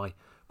movies might,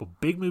 but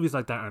big movies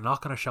like that are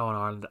not going to show in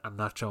Ireland and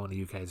not show in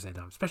the UK at the same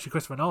time. Especially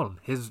Christopher Nolan,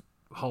 his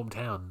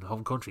hometown,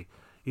 home country.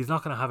 He's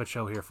not going to have it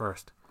show here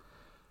first.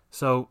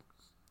 So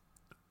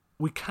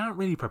we can't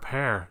really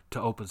prepare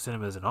to open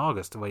cinemas in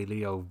August the way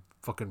Leo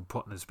fucking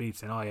put in his speech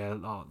saying, oh yeah,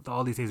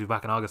 all these things will be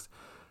back in August.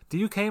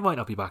 The UK might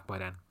not be back by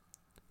then.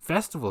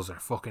 Festivals are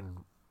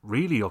fucking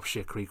really up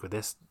shit creek with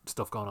this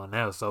stuff going on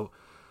now. So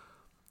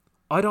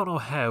I don't know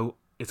how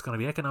it's going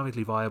to be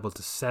economically viable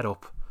to set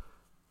up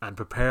and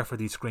prepare for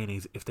these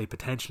screenings if they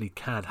potentially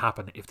can't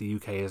happen if the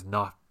UK is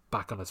not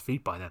back on its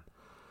feet by then.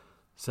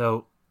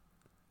 So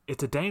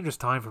it's a dangerous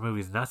time for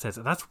movies in that sense,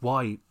 and that's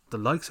why the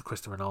likes of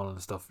Christopher Nolan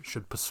and stuff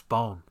should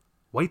postpone.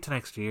 Wait till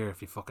next year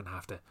if you fucking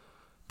have to.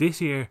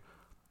 This year,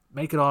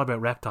 make it all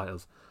about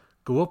reptiles.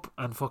 Go up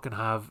and fucking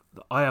have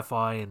the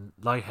IFI and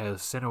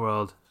Lighthouse,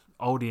 Cineworld,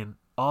 Odeon,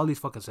 all these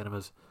fucking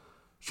cinemas.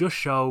 Just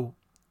show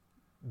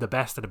the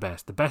best of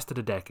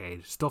the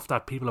decade, stuff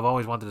that people have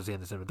always wanted to see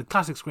in the cinema. The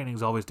classic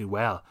screenings always do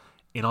well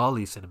in all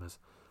these cinemas.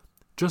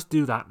 Just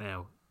do that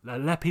now.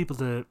 Let people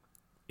to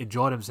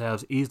enjoy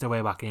themselves, ease their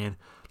way back in.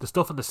 The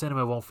stuff in the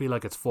cinema won't feel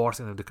like it's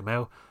forcing them to come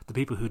out. The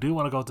people who do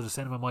want to go to the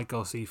cinema might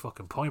go see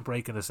fucking Point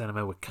Break in the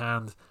cinema with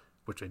cans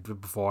which I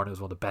did before, and it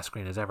was one of the best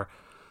screenings ever.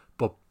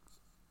 But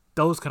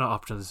those kind of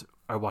options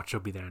are what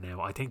should be there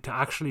now. I think to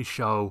actually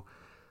show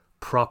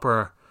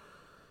proper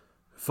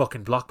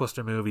fucking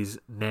blockbuster movies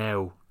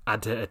now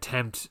and to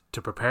attempt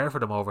to prepare for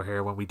them over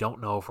here when we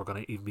don't know if we're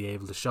going to even be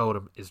able to show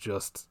them is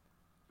just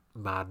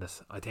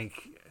madness. I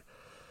think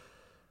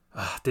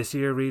this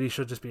year really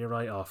should just be a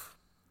write-off.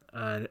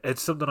 And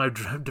it's something I've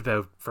dreamt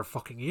about for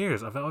fucking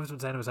years. I've always been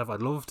saying to myself,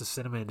 I'd love if the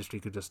cinema industry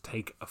could just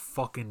take a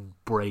fucking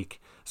break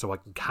so I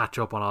can catch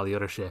up on all the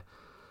other shit.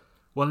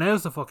 Well,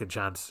 now's the fucking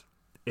chance.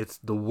 It's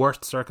the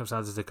worst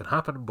circumstances that can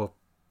happen, but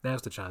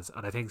now's the chance.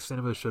 And I think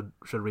cinemas should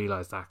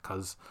realise that,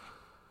 because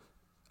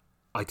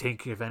I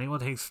think if anyone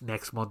thinks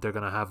next month they're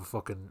going to have a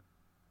fucking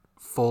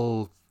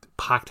full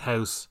packed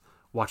house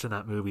watching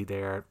that movie,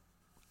 they're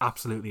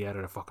absolutely out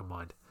of their fucking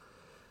mind.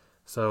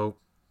 So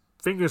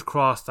fingers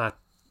crossed that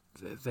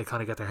they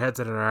kind of get their heads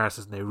out of their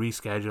arses and they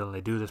reschedule and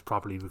they do this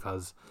properly,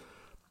 because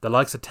the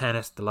likes of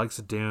Tenet, the likes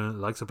of Dune,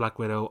 the likes of Black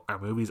Widow are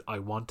movies I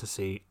want to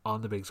see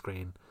on the big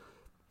screen,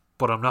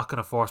 but I'm not going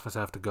to force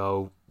myself to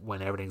go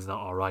when everything's not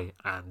alright,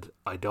 and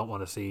I don't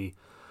want to see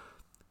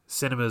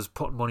cinemas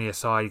putting money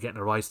aside, getting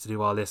the rights to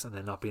do all this and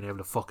then not being able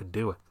to fucking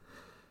do it.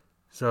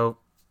 So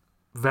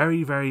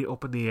very, very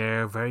up in the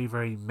air, very,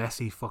 very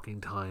messy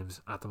fucking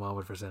times at the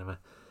moment for cinema.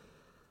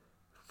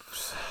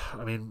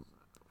 I mean,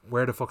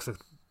 where's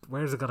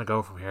it going to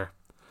go from here?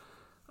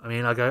 I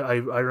mean, like I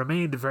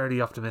remained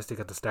very optimistic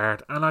at the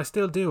start, and I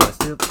still do.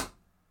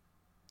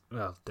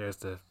 Well, there's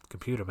the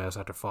computer mouse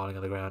after falling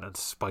on the ground and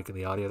spiking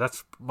the audio.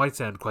 That might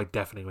sound quite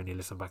deafening when you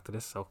listen back to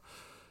this, so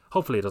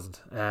hopefully it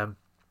doesn't.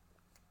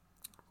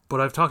 But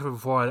I've talked about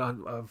before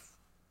of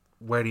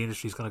where the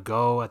industry is going to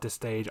go at this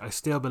stage. I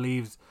still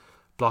believe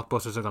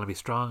blockbusters are going to be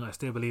strong. I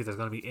still believe there's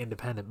going to be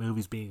independent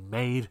movies being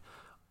made.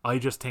 I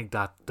just think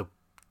that the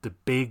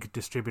big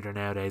distributor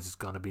nowadays is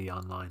going to be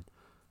online.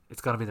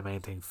 It's going to be the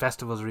main thing.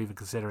 Festivals are even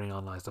considering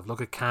online stuff.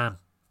 Look at Cannes,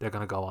 they're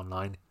going to go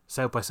online.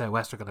 South by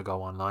Southwest are going to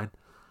go online.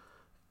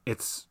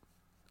 It's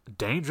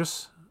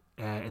dangerous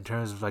in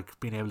terms of like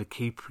being able to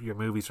keep your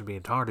movies from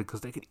being targeted, because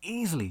they could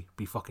easily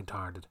be fucking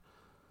targeted.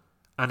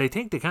 And they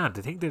think they can't.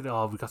 They think that,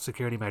 oh, we've got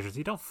security measures.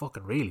 You don't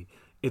fucking really.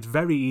 It's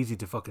very easy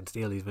to fucking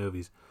steal these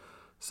movies.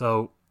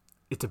 So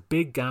it's a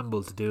big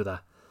gamble to do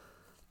that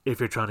if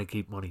you're trying to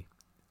keep money.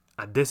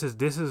 And this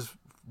is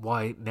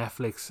why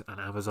Netflix and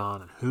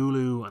Amazon and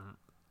Hulu and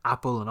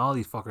Apple and all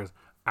these fuckers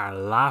are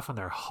laughing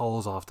their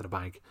holes off to the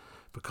bank,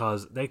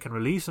 because they can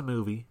release a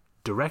movie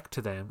direct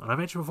to them. And I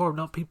mentioned before,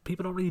 not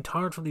people don't really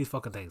torrent from these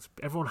fucking things.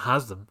 Everyone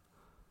has them,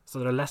 so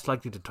they're less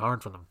likely to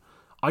torrent from them.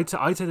 I'd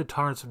say the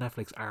torrents from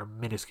Netflix are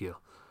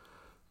minuscule,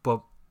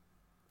 but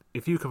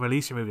if you can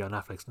release your movie on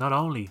Netflix, not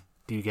only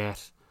do you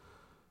get,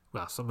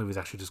 well, some movies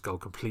actually just go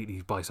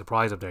completely by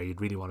surprise up there.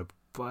 You'd really want to,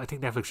 but I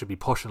think Netflix should be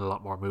pushing a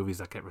lot more movies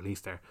that get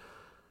released there.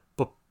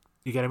 But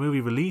you get a movie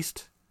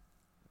released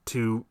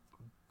to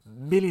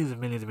millions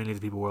and millions and millions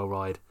of people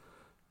worldwide,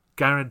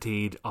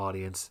 guaranteed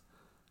audience,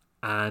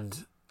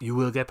 and you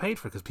will get paid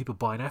for it because people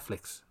buy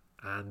Netflix.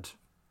 And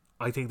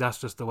I think that's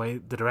just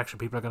the direction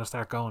people are going to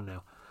start going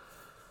now.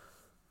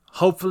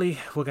 Hopefully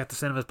we'll get the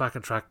cinemas back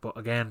on track, but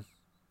again,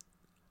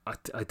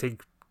 I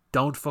think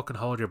don't fucking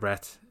hold your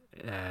breath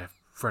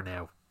for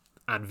now.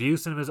 And View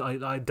Cinemas,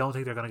 I don't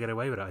think they're going to get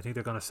away with it. I think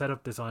they're going to set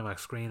up this IMAX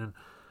screening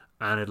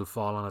and it'll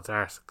fall on its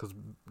arse, because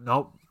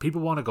no,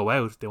 people want to go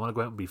out. They want to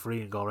go out and be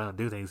free and go around and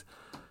do things.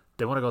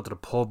 They want to go to the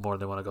pub more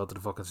than they want to go to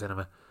the fucking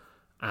cinema.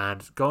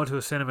 And going to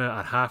a cinema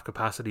at half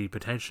capacity,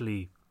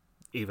 potentially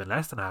even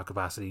less than half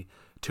capacity,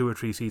 2 or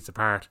 3 seats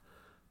apart,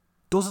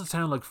 doesn't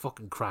sound like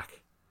fucking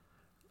crack.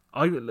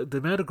 The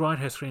amount of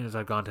grindhouse screenings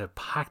I've gone to,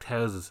 packed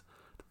houses,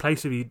 the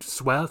place would be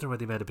sweltering with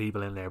the amount of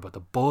people in there, but the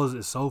buzz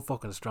is so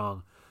fucking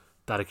strong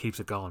that it keeps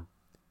it going.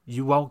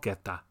 You won't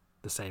get that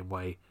the same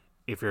way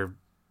if you're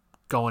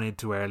going in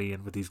too early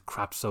and with these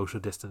crap social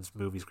distance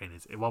movie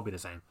screenings. It won't be the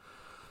same.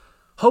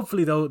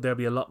 Hopefully though, there'll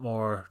be a lot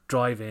more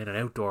drive-in and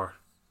outdoor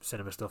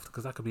cinema stuff,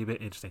 because that could be a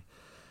bit interesting.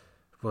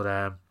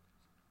 But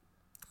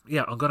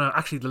yeah, I'm gonna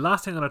actually, the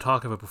last thing I'm gonna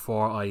talk about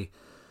before I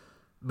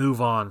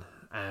move on,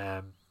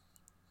 I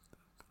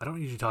don't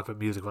usually talk about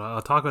music, but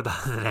I'll talk about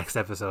that in the next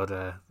episode.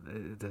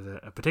 There's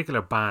a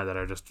particular band that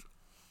are just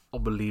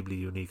unbelievably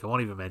unique. I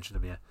won't even mention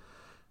them yet,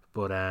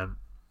 but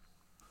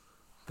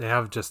they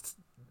have just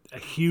a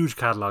huge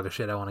catalogue of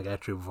shit I want to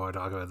get through before I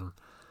talk about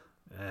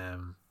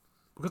them.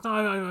 Because no,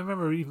 I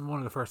remember even one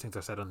of the first things I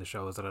said on the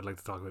show is that I'd like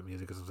to talk about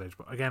music at some stage,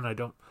 but again,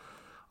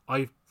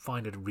 I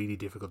find it really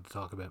difficult to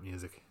talk about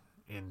music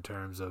in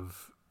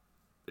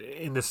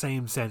the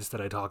same sense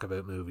that I talk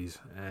about movies.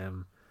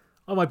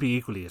 I might be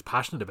equally as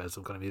passionate about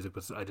some kind of music,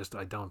 but I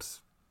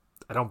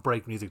don't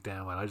break music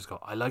down well. I just go,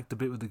 I like the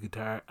bit with the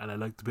guitar and I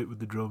like the bit with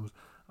the drums.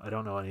 I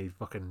don't know any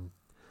fucking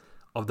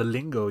of the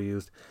lingo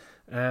used.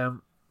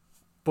 But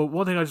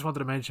one thing I just wanted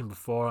to mention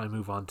before I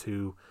move on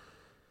to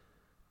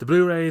the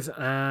Blu-rays,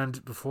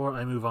 and before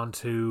I move on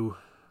to,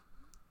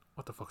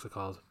 what the fuck's it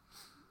called?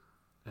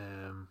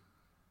 The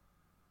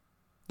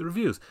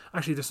reviews.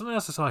 Actually, there's something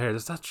else I saw here.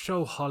 There's that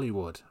show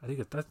Hollywood. I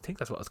think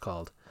that's what it's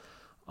called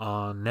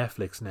on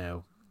Netflix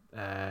now.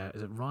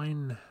 Is it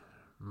Ryan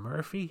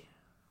Murphy?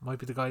 Might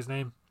be the guy's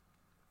name.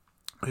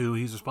 Who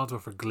he's responsible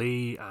for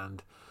Glee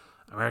and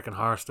American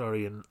Horror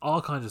Story and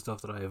all kinds of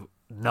stuff that I have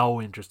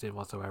no interest in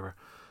whatsoever.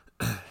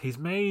 He's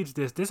made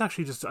this. This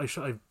actually just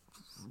I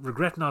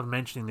regret not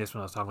mentioning this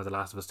when I was talking about The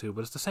Last of Us 2,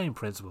 but it's the same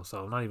principle,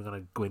 so I'm not even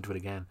going to go into it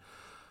again.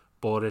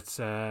 But it's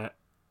the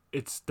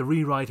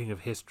rewriting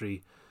of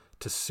history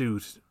to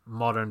suit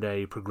modern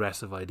day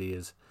progressive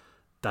ideas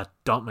that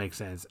don't make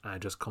sense, and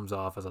it just comes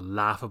off as a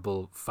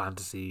laughable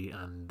fantasy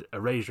and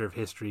erasure of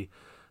history,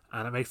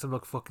 and it makes them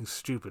look fucking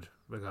stupid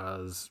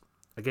because,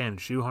 again,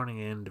 shoehorning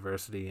in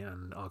diversity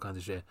and all kinds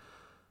of shit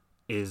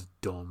is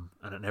dumb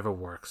and it never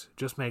works.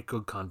 Just make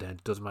good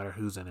content, doesn't matter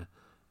who's in it.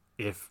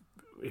 If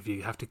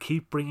you have to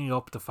keep bringing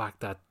up the fact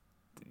that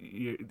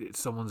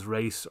someone's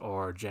race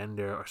or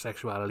gender or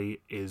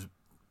sexuality is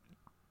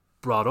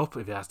brought up,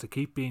 if it has to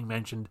keep being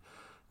mentioned,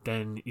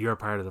 then you're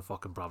part of the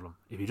fucking problem.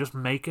 If you just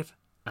make it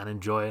and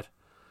enjoy it,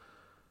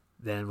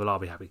 then we'll all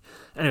be happy.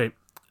 Anyway,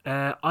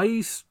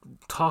 I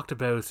talked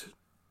about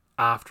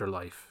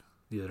Afterlife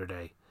the other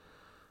day,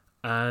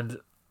 I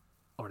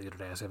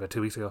say about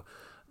 2 weeks ago.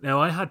 Now,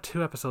 I had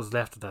 2 episodes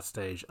left at that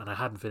stage, and I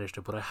hadn't finished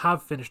it, but I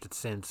have finished it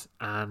since,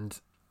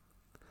 and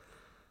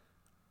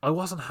I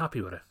wasn't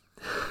happy with it.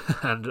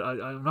 And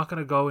I'm not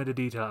going to go into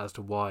detail as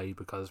to why,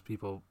 because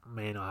people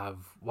may not have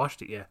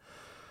watched it yet.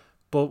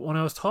 But when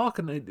I was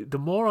talking, the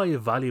more I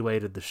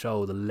evaluated the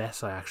show, the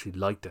less I actually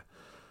liked it.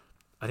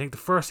 I think the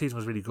first season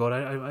was really good.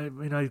 I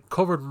mean, I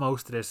covered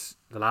most of this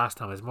the last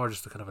time. It's more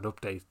just a kind of an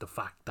update, the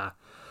fact that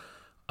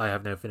I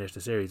have now finished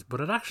the series.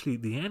 But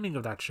the ending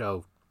of that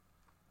show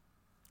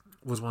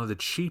was one of the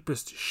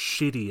cheapest,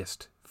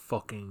 shittiest,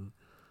 fucking,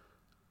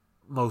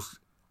 most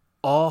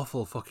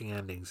awful fucking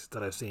endings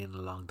that I've seen in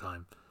a long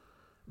time.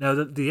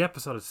 Now, the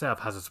episode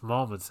itself has its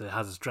moments, it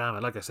has its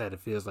drama. Like I said,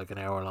 it feels like an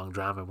hour-long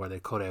drama where they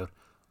cut out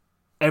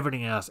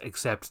everything else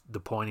except the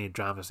poignant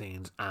drama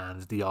scenes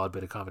and the odd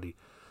bit of comedy,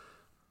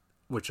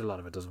 which a lot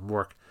of it doesn't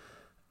work.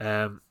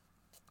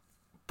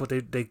 But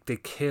they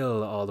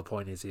kill all the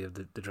poignancy of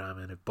the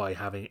drama in it by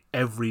having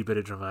every bit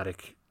of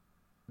dramatic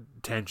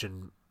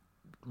tension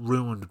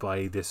ruined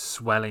by this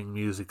swelling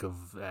music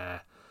of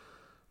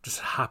just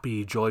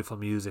happy, joyful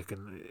music,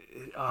 and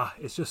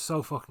it's just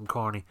so fucking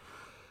corny.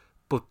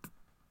 But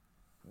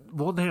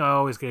one thing I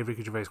always gave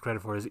Ricky Gervais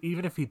credit for is,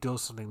 even if he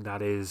does something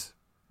that is,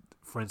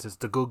 for instance,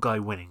 the good guy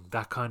winning,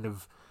 that kind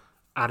of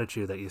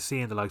attitude that you see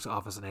in the likes of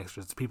Office and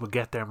Extras, people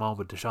get their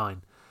moment to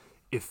shine,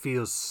 it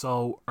feels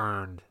so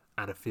earned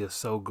and it feels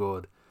so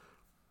good.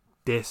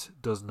 This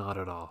does not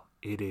at all.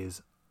 It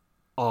is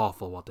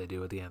awful what they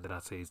do at the end of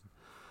that season,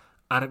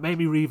 and it made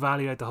me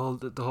reevaluate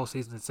the whole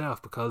season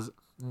itself, because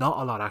not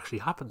a lot actually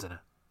happens in it.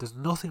 There's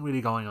nothing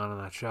really going on in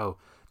that show.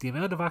 The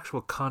amount of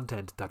actual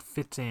content that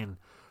fits in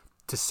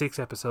to 6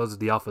 episodes of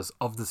The Office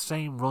of the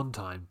same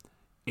runtime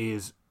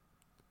is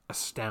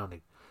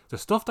astounding. The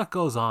stuff that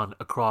goes on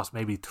across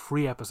maybe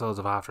 3 episodes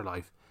of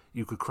Afterlife,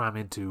 you could cram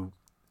into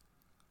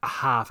a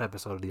half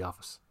episode of The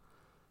Office.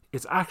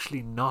 It's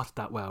actually not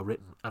that well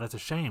written, and it's a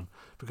shame,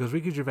 because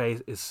Ricky Gervais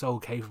is so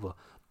capable,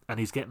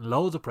 and he's getting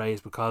loads of praise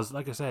because,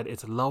 like I said,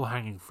 it's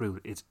low-hanging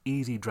fruit. It's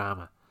easy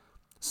drama.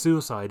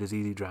 Suicide is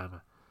easy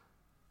drama.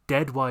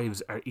 Dead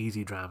wives are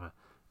easy drama.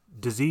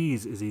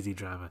 Disease is easy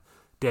drama.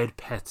 Dead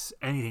pets,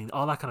 anything,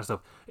 all that kind of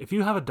stuff. If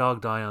you have a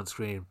dog die on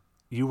screen,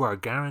 you are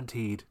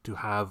guaranteed to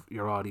have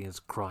your audience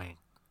crying.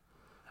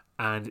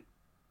 And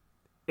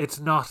it's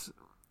not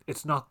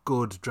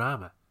good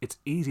drama. It's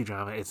easy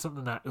drama. It's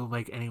something that will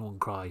make anyone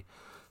cry.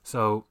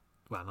 So,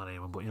 well, not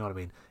anyone, but you know what I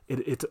mean.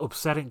 It's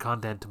upsetting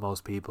content to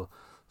most people.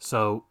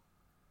 So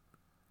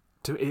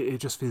it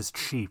just feels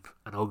cheap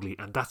and ugly,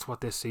 and that's what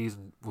this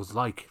season was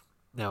like.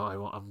 Now,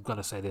 I'm going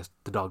to say this,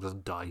 the dog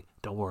doesn't die,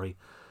 don't worry.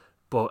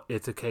 But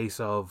it's a case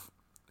of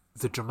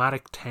the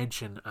dramatic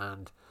tension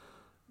and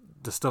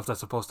the stuff that's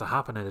supposed to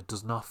happen, and it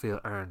does not feel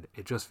earned.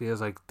 It just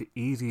feels like the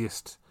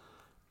easiest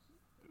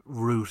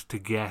route to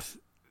get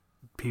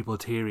people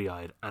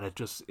teary-eyed, and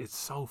it's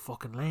so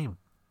fucking lame.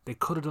 They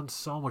could have done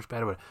so much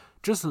better with it.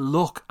 Just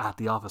look at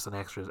The Office and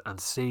Extras and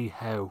see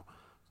how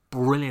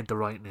brilliant the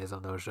writing is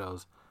on those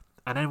shows.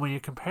 And then when you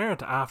compare it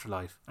to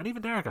Afterlife, and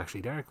even Derek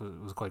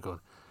was quite good,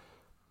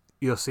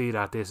 you'll see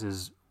that this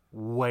is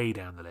way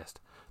down the list.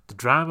 The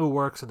drama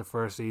works in the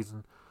first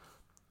season.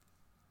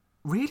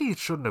 Really, it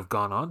shouldn't have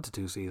gone on to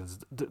 2 seasons.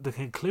 The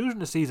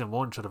conclusion of season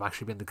 1 should have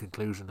actually been the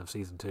conclusion of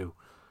season 2,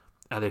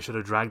 and they should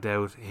have dragged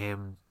out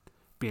him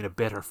being a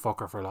bitter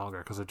fucker for longer,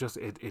 because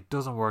it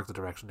doesn't work the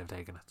direction they've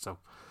taken it. So,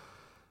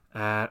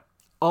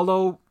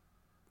 although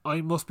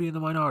I must be in the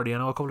minority, I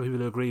know a couple of people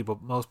who agree,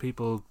 but most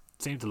people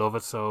seem to love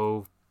it.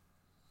 So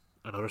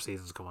another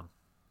season's coming.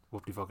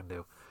 Whoop-de-fucking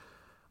do.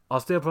 I'll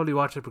still probably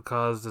watch it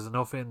because there's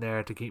enough in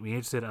there to keep me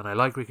interested, and I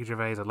like Ricky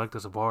Gervais, I'd like to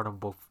support him,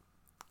 but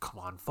come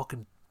on,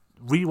 fucking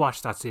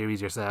rewatch that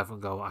series yourself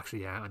and go,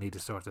 actually, yeah, I need to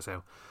sort this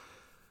out.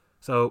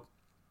 So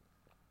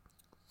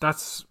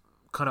that's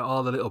kind of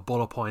all the little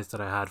bullet points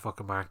that I had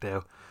fucking marked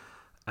out.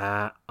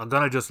 I'm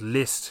going to just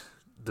list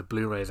the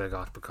Blu-rays I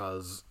got,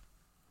 because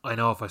I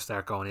know if I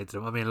start going into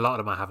them, I mean, a lot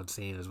of them I haven't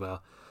seen as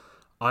well.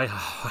 I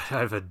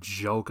have a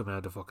joke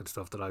amount of fucking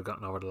stuff that I've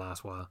gotten over the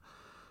last while.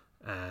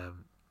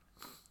 Um,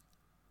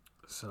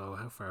 so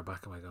how far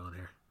back am I going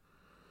here?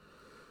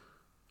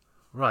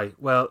 Right,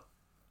 well,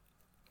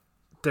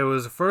 there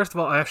was, first of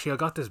all, I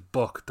got this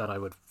book that I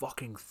would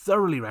fucking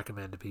thoroughly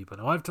recommend to people.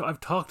 Now, I've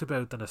talked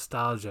about the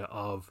nostalgia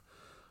of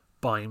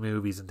buying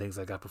movies and things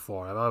like that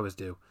before. I always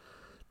do.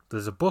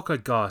 There's a book I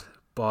got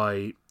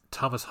by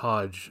Thomas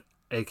Hodge,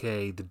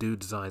 aka The Dude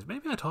Designs.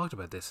 Maybe I talked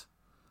about this.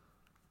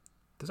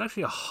 There's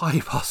actually a high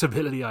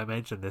possibility I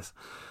mentioned this.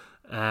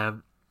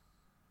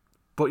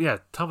 But yeah,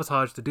 Thomas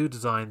Hodge, The Dude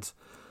Designs.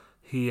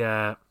 He's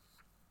done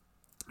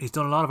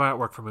a lot of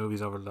artwork for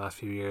movies over the last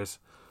few years,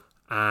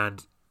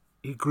 and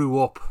he grew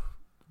up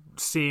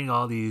seeing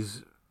all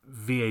these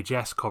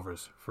VHS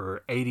covers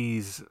for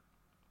 80s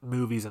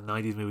movies and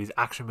 90s movies,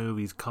 action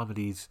movies,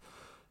 comedies,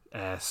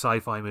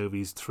 sci-fi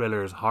movies,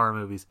 thrillers, horror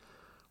movies,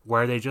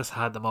 where they just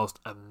had the most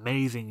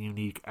amazing,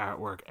 unique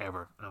artwork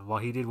ever. And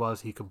what he did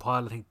was he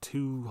compiled, I think,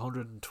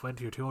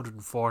 220 or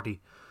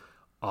 240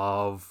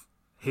 of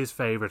his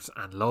favourites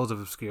and loads of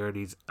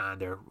obscurities,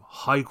 and they're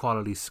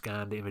high-quality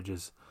scanned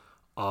images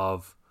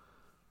of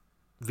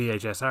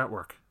VHS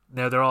artwork.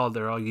 Now they're all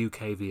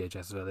UK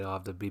VHS, so they all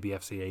have the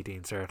BBFC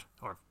 18 cert,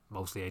 or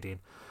mostly 18.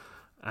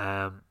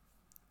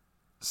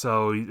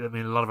 So I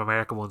mean, a lot of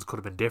American ones could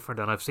have been different,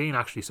 and I've seen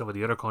actually some of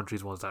the other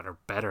countries' ones that are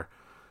better,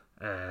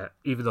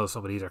 even though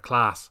some of these are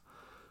class.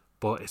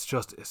 But it's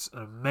an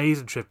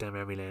amazing trip down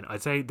memory lane.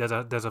 I'd say there's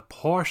a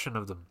portion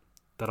of them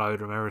that I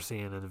would remember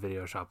seeing in the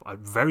video shop, a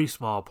very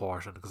small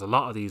portion, because a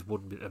lot of these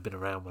wouldn't have been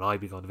around when I'd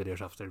be going to video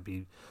shops. There'd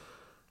be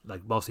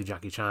like mostly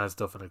Jackie Chan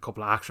stuff and a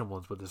couple of action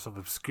ones, but there's some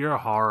obscure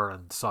horror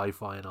and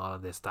sci-fi and all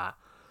of this that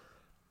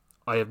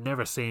I have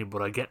never seen,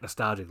 but I get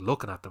nostalgic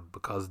looking at them,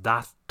 because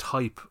that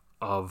type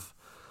of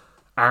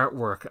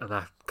artwork and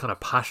that kind of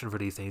passion for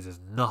these things is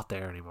not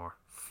there anymore.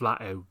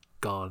 Flat out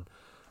gone.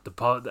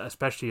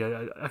 Especially,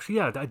 I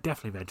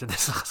definitely mentioned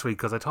this last week,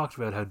 because I talked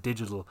about how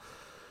digital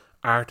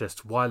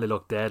artists, while they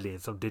look deadly,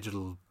 and some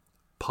digital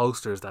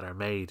posters that are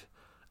made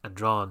and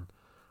drawn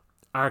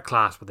are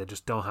class, but they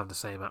just don't have the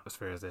same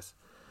atmosphere as this.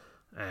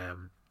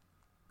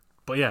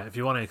 But yeah, if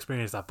you want to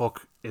experience that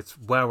book, it's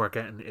well worth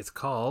getting. It's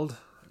called,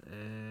 if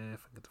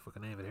I can get the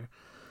fucking name of it here.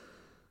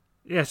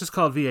 Yeah, it's just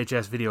called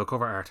VHS Video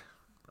Cover Art,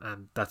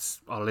 and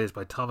that's all it is,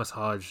 by Thomas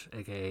Hodge,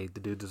 aka The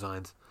Dude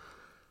Designs.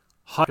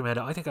 Hot recommend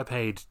it. I think I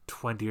paid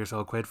 20 or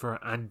so quid for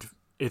it, and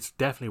it's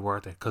definitely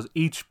worth it, because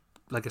it's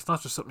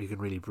not just something you can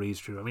really breeze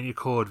through. I mean, you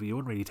could, but you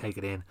wouldn't really take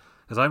it in,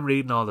 because I'm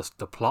reading all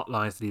the plot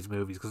lines to these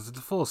movies, because it's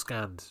a full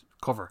scanned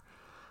cover,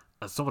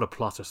 and some of the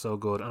plots are so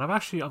good. And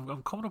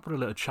I'm coming up with a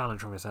little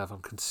challenge for myself.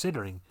 I'm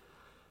considering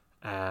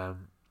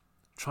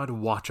trying to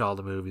watch all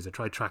the movies. I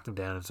try to track them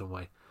down in some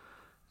way,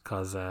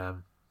 because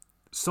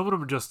some of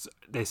them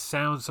they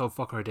sound so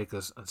fucking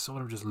ridiculous, and some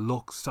of them just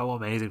look so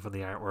amazing from the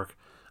artwork,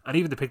 and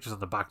even the pictures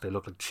on the back, they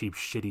look like cheap,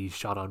 shitty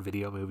shot on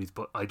video movies.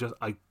 But I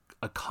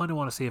kind of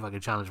want to see if I can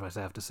challenge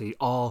myself to see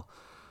all,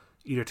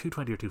 either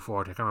 220 or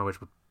 240, I can't remember which,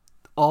 but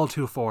all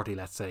 240,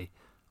 let's say,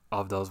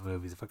 of those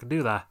movies. If I can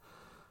do that,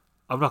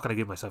 I'm not going to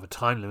give myself a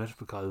time limit,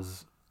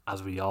 because,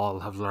 as we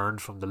all have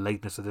learned from the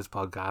lateness of this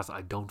podcast,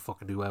 I don't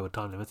fucking do well with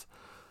time limits.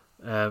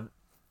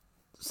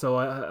 So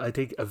I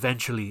think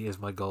eventually is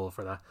my goal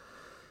for that.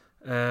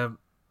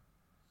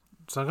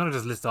 So I'm going to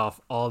just list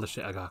off all the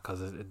shit I got,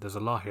 because there's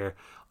a lot here.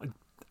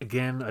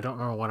 Again, I don't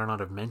remember whether or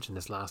not I've mentioned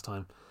this last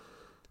time.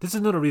 This is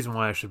another reason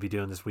why I should be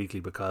doing this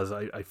weekly, because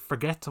I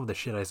forget some of the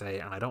shit I say,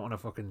 and I don't want to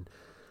fucking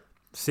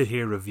sit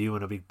here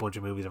reviewing a big bunch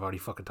of movies I've already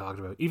fucking talked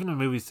about. Even the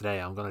movies today,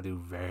 I'm going to do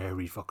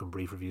very fucking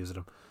brief reviews of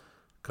them,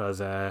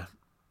 because I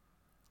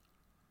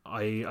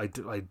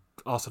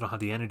also don't have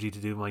the energy to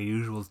do my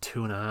usual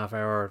 2.5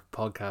 hour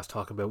podcast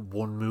talking about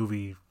one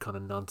movie kind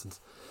of nonsense.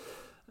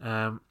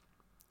 But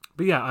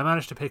yeah, I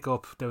managed to pick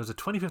up, there was a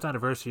 25th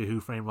anniversary of Who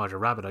Framed Roger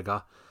Rabbit I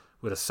got,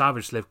 with a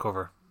Savage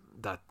slipcover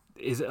that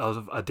is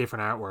of a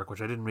different artwork,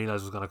 which I didn't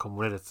realise was going to come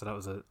with it, so that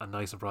was a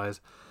nice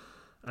surprise.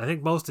 And I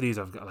think most of these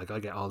I've got, I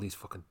get all these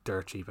fucking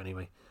dirt cheap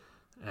anyway.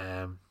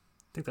 I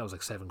think that was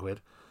like £7.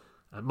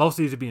 And most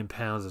of these would be in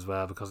pounds as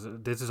well, because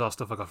this is all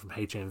stuff I got from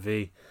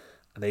HMV,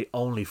 and they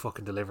only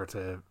fucking deliver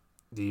to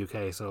the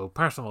UK. So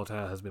Parcel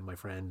Motel has been my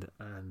friend,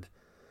 and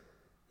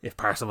if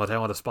Parcel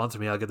Motel want to sponsor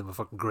me, I'll give them a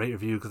fucking great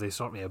review, because they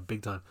sort me out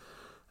big time.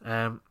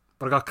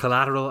 But I got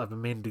Collateral. I've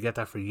been meaning to get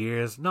that for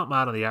years. Not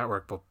mad on the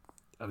artwork, but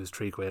it was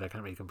 £3. I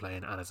can't really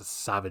complain, and it's a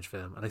savage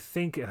film, and I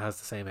think it has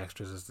the same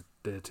extras as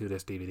the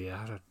 2-disc DVD. I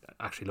have to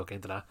actually look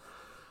into that.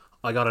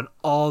 I got an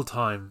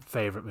all-time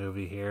favourite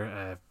movie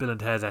here, Bill and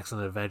Ted's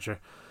Excellent Adventure.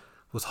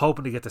 Was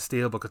hoping to get the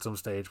Steelbook at some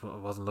stage, but I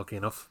wasn't lucky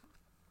enough.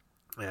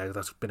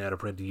 That's been out of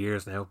print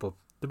years now, but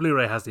the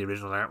Blu-ray has the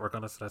original artwork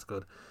on it, so that's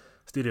good.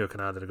 Studio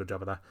Canal did a good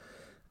job of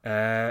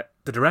that.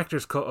 The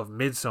director's cut of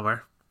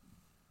Midsummer,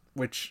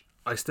 which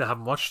I still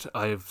haven't watched.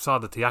 I saw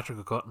the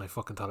theatrical cut and I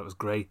fucking thought it was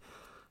great.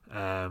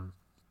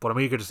 But I'm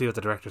eager to see what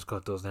the director's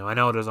cut does now. I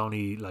know there's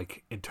only,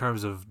 like, in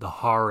terms of the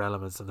horror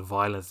elements and the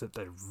violence, that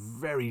they're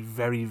very,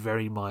 very,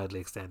 very mildly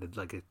extended.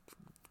 Like,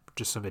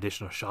 just some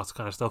additional shots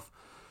kind of stuff.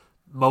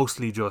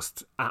 Mostly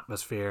just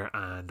atmosphere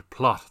and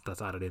plot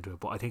that's added into it.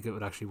 But I think it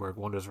would actually work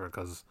wonders for it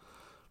because,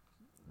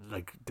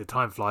 like, the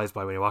time flies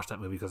by when you watch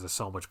that movie because there's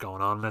so much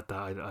going on in it that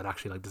I'd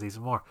actually like to see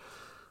some more.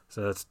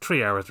 So it's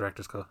 3 hours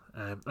director's cut.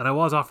 And I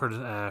was offered,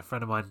 a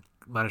friend of mine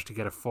managed to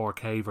get a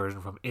 4K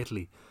version from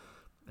Italy.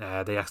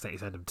 They accidentally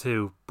sent him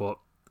 2, but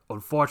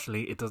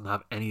unfortunately it doesn't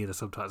have any of the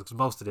subtitles because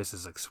most of this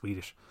is like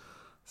Swedish,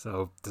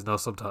 so there's no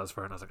subtitles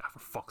for it. And I was like, for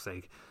fuck's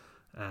sake.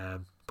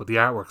 But the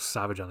artwork's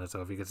savage on it,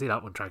 so if you can see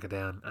that one, track it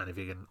down, and if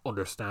you can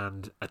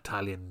understand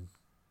Italian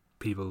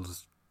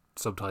people's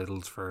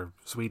subtitles for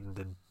Sweden,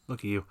 then look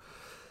at you.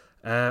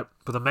 But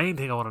the main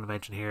thing I wanted to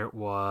mention here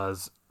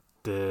was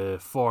the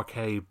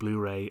 4K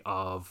Blu-ray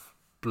of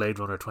Blade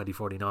Runner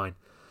 2049.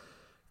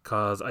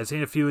 Because I'd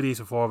seen a few of these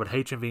before, but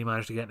HMV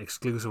managed to get an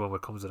exclusive one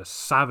that comes with a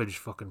savage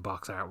fucking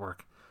box artwork.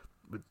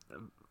 With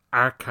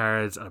art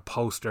cards and a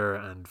poster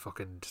and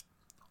fucking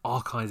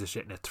all kinds of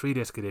shit in a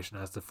 3-disc edition. It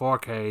has the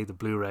 4K, the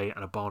Blu-ray,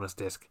 and a bonus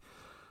disc.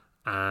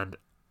 And,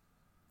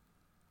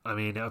 I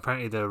mean,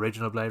 apparently the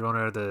original Blade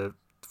Runner, the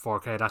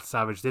 4K, that's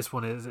savage. This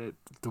one is,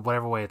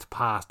 whatever way it's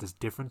passed is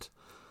different.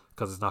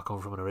 Because it's not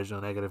coming from an original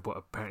negative, but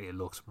apparently it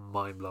looks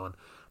mind-blowing.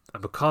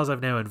 And because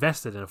I've now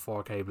invested in a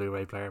 4K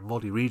Blu-ray player,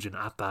 multi-region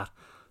at that,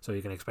 so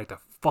you can expect a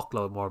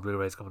fuckload more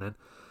Blu-rays coming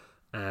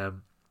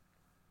in.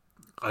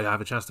 I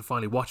have a chance to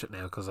finally watch it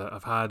now because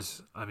I've had,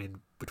 I mean,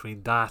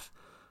 between that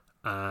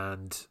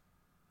and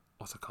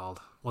what's it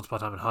called? Once Upon a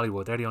Time in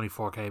Hollywood, they're the only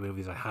 4K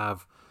movies I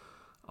have.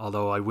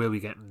 Although I will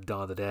be getting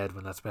Dawn of the Dead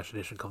when that special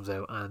edition comes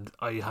out, and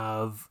I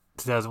have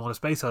 2001: A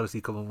Space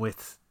Odyssey coming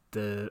with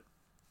the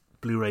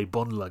Blu-ray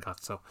bundle I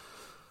got. So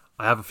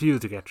I have a few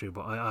to get through,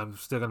 but I'm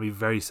still going to be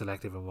very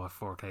selective in what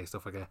 4K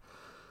stuff I get.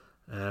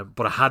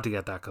 But I had to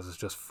get that because it's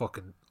just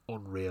fucking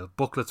unreal.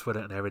 Booklets with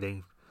it and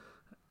everything.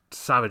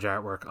 Savage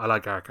artwork. I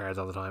like art cards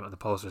all the time, and the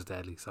poster's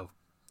deadly, so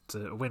it's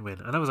a win-win.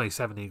 And that was like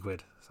 17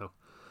 quid, so,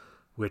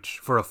 which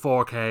for a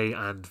 4K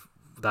and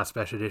that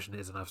special edition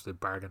is an absolute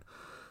bargain.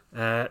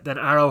 Then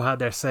Arrow had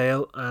their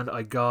sale, and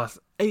I got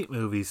 8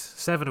 movies,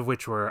 7 of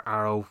which were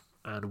Arrow,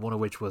 and 1 of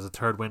which was a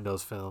Third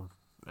Windows film.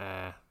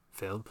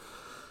 Kind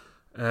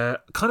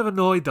of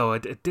annoyed though.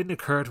 It didn't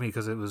occur to me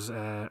because it was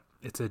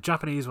it's a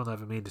Japanese one I've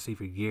been meaning to see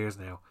for years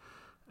now.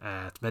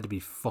 It's meant to be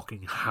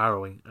fucking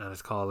harrowing, and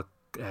it's called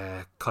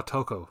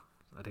Kotoko.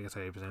 I think that's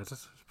how you pronounce it.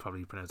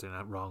 Probably pronouncing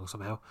that wrong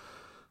somehow.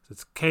 So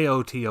it's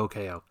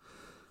Kotoko.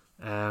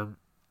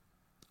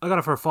 I got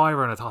it for a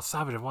 $5 and I thought,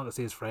 savage, I've wanted to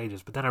see this for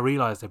ages. But then I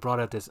realised they brought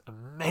out this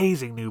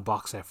amazing new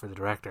box set for the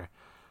director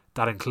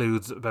that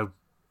includes about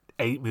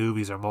 8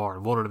 movies or more,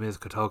 and one of them is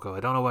Kotoko. I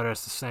don't know whether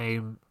it's the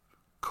same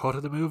cut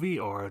of the movie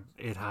or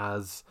it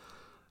has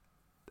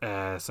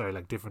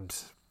like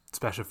different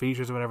special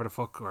features or whatever the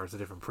fuck, or it's a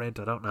different print.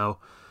 I don't know,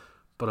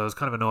 but I was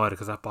kind of annoyed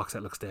because that box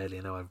set looks deadly.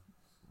 You know,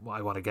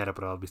 I want to get it,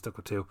 but I'll be stuck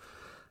with 2.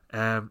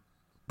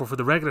 But for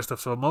the regular stuff,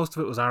 so most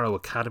of it was Arrow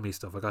Academy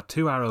stuff. I got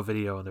 2 Arrow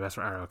Video and the rest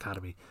were Arrow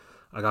Academy.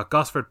 I got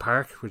Gosford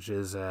Park, which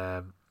is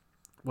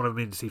one I've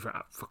been to see for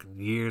fucking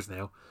years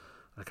now.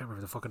 I can't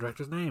remember the fucking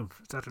director's name.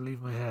 It's after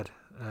leaving my head.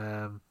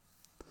 I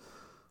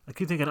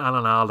keep thinking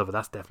Alan Alda, but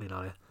that's definitely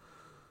not it.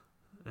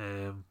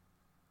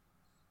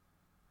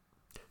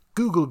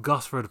 Google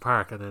Gosford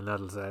Park, and then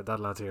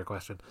that'll answer your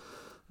question.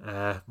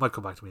 Might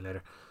come back to me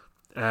later.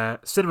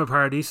 Cinema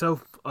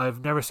Paradiso.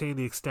 I've never seen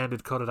the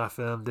extended cut of that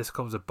film. This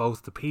comes with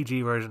both the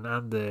PG version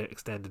and the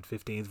extended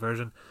 15s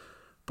version,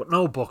 but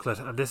no booklet.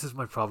 And this is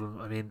my problem.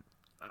 I mean,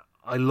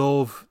 I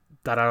love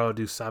that Arrow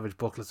do savage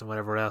booklets and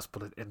whatever else,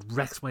 but it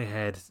wrecks my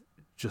head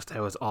just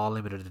how it's all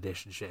limited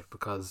edition shit,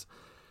 because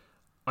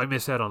I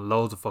miss out on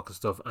loads of fucking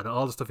stuff, and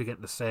all the stuff you get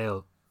in the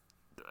sale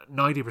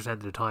 90%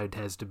 of the time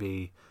tends to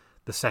be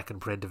the second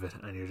print of it,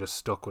 and you're just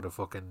stuck with a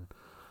fucking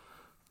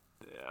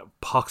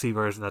poxy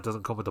version that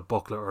doesn't come with a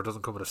booklet or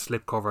doesn't come with a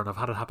slip cover, and I've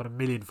had it happen a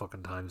million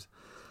fucking times.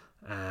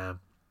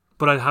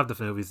 But I have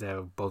the movies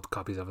now, both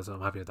copies of it, so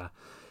I'm happy with that.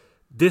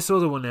 This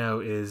other one now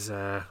is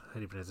how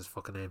do you pronounce his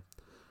fucking name?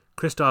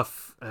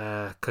 Krzysztof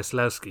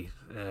Kieslowski,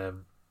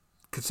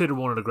 considered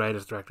one of the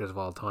greatest directors of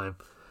all time.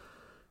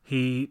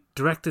 He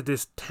directed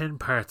this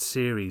 10-part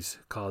series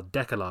called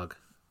Decalogue,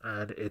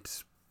 and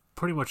it's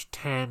pretty much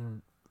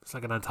 10, it's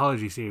like an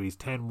anthology series,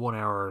 10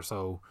 1-hour or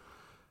so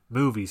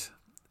movies,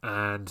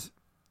 and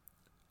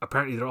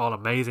apparently they're all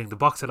amazing. The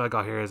box set I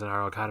got here is an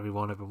Arrow Academy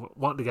one. I've been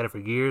wanting to get it for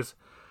years,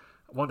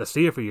 wanting to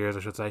see it for years, I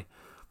should say.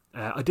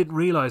 I didn't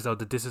realise though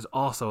that this is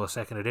also a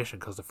second edition,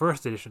 because the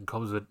first edition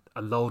comes with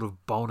a load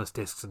of bonus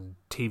discs and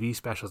TV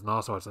specials and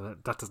all sorts, and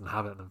that doesn't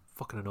have it, and I'm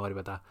fucking annoyed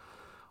about that.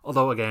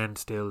 Although again,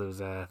 still it was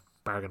a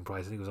bargain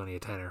price. I think it was only a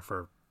tenner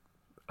for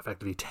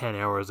effectively 10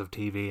 hours of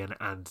TV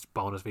and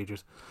bonus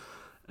features.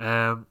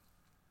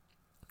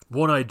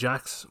 One-Eyed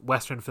Jack's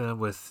Western film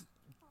with,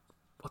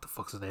 what the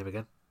fuck's his name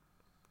again?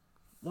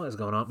 What is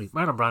going on with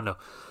me? Marlon Brando.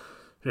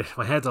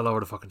 My head's all over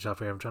the fucking shop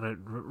here. I'm trying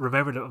to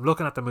remember. I'm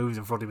looking at the movies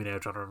in front of me now,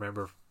 trying to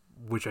remember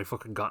which I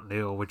fucking got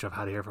new, which I've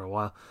had here for a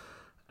while.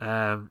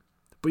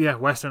 But yeah,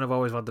 Western, I've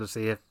always wanted to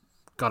see it.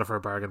 Got it for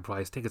a bargain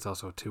price. I think it's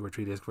also a 2 or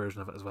 3 disc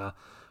version of it as well.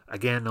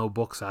 Again, no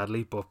book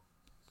sadly, but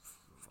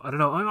I don't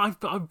know.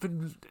 I've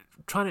been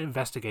trying to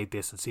investigate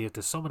this and see if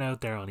there's someone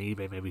out there on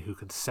eBay maybe who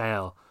can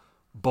sell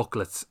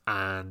booklets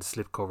and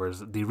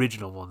slipcovers, the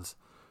original ones,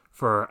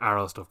 for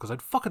Arrow stuff, because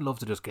I'd fucking love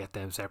to just get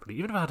them separately.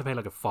 Even if I had to pay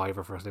like a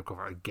 $5 for a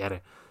slipcover, I'd get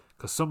it,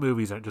 because some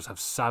movies just have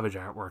savage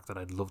artwork that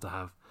I'd love to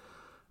have.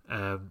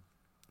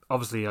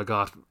 Obviously I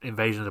got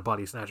Invasion of the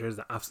Body Snatchers,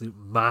 the absolute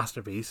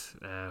masterpiece,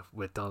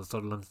 with Donald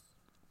Sutherland.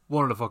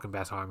 One of the fucking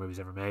best horror movies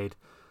ever made,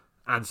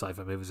 and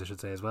sci-fi movies I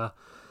should say as well.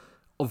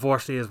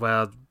 Unfortunately as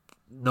well,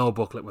 no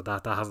booklet with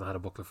that. That hasn't had a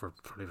booklet for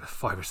probably about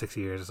 5 or 6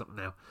 years or something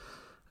now.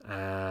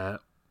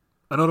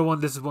 Another one,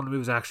 this is one of the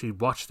movies I actually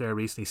watched there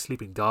recently,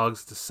 Sleeping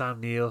Dogs, the Sam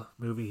Neill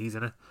movie, he's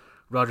in it.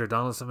 Roger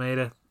Donaldson made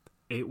it.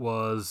 It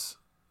was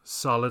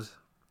solid.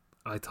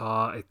 I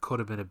thought it could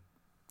have been a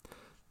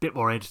bit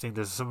more interesting.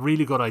 There's some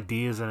really good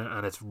ideas in it,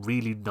 and it's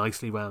really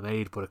nicely well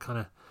made, but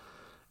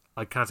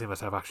I can't see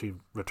myself actually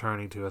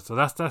returning to it. So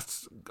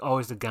that's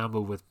always the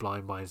gamble with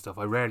blind buying stuff.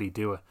 I rarely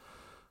do it.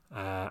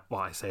 Well,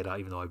 I say that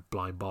even though I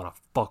blind bought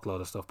a fuckload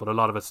of stuff, but a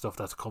lot of it's stuff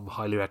that's come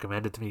highly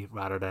recommended to me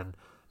rather than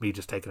me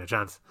just taking a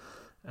chance.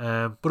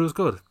 But it was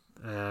good.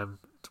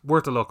 It's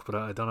worth a look, but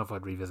I don't know if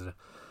I'd revisit it.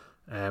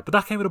 But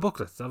that came with a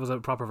booklet. That was a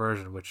proper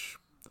version, which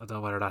I don't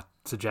know whether that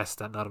suggests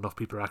that not enough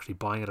people are actually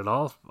buying it at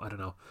all. I don't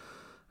know.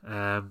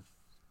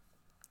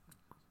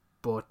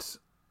 But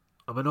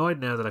I'm annoyed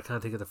now that I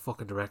can't think of the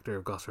fucking director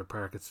of Gosford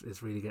Park.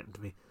 It's really getting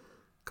to me,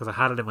 because I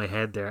had it in my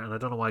head there, and I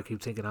don't know why I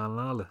keep thinking Alan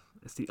Alda.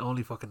 It's the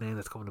only fucking name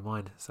that's coming to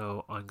mind.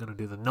 So I'm going to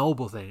do the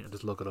noble thing and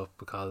just look it up,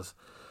 because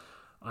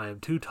I am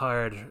too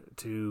tired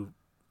to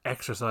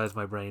exercise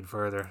my brain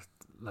further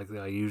like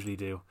I usually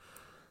do,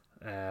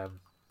 and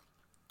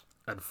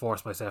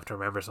force myself to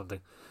remember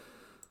something,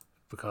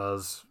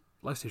 because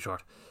life's too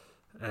short.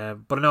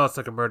 But I know it's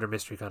like a murder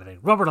mystery kind of thing.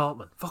 Robert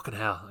Altman, fucking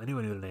hell, I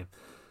knew the name.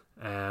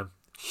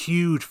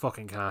 Huge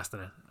fucking cast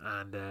in it,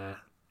 and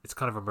it's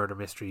kind of a murder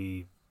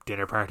mystery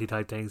dinner party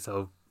type thing,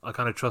 so I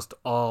kind of trust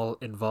all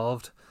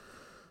involved.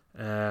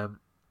 And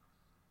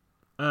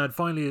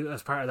finally,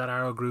 as part of that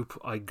Arrow group,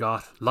 I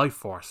got Life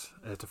Force.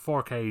 It's a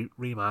 4K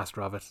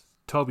remaster of it.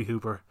 Toby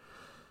Hooper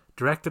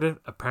directed it.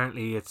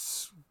 Apparently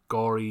it's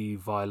gory,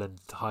 violent,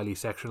 highly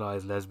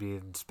sexualized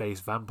lesbian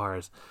space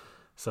vampires.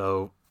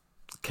 So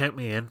count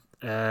me in.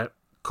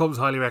 Comes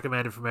highly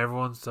recommended from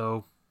everyone,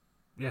 so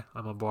yeah,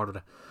 I'm on board with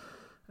it.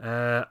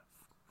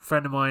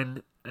 Friend of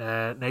mine,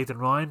 Nathan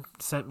Ryan,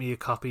 sent me a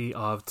copy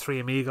of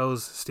Three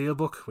Amigos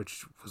Steelbook,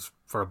 which was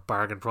for a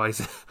bargain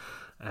price.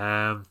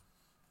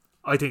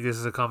 I think this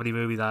is a comedy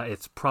movie that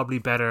it's probably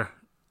better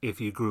if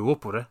you grew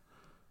up with it,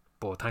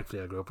 but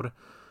thankfully I grew up with it,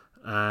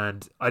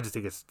 and I just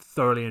think it's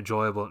thoroughly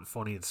enjoyable and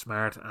funny and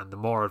smart, and the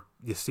more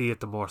you see it,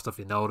 the more stuff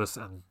you notice,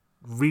 and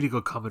really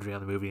good commentary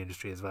on the movie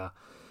industry as well.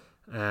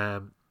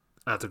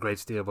 That's a great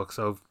steelbook,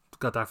 so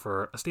got that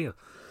for a steal.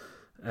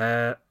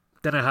 Then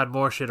I had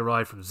more shit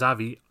arrive from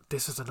Zavi.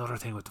 This is another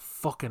thing with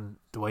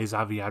the way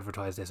Zavi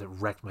advertised this, it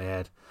wrecked my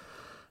head.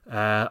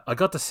 I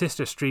got the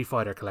Sister Street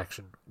Fighter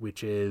collection,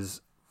 which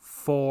is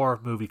 4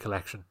 movie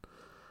collection,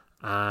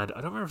 and I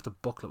don't remember if the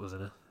booklet was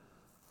in it.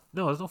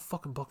 No, there's no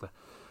fucking booklet.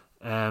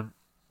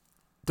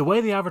 The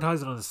way they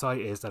advertise it on the site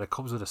is that it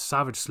comes with a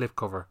savage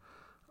slipcover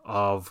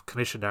of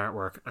commissioned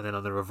artwork, and then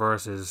on the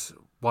reverse is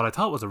what I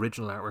thought was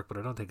original artwork, but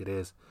I don't think it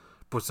is,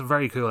 but some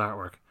very cool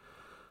artwork.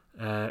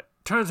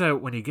 Turns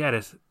out when you get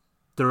it,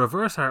 the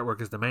reverse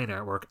artwork is the main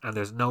artwork, and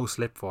there's no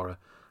slip for it,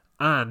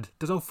 and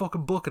there's no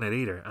fucking book in it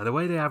either, and the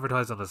way they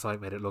advertised on the site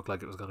made it look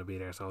like it was going to be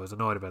there, so I was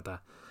annoyed about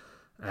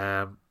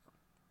that.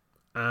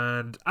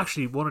 And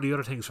actually one of the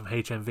other things from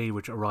HMV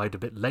which arrived a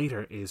bit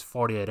later is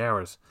 48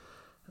 Hours.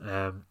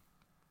 An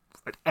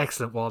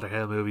excellent Walter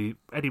Hill movie.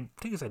 I think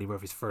it's Eddie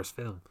Murphy's first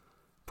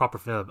proper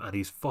film, and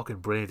he's fucking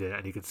brilliant in it,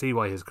 and you can see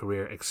why his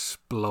career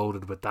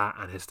exploded with that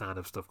and his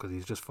stand-up stuff, because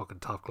he's just fucking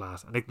top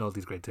class, and Nick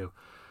Nolte's great too.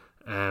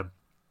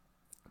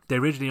 They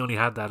originally only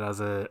had that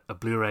as a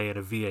Blu-ray and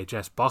a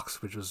VHS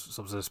box, which was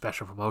some sort of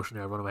special promotion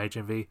they were running by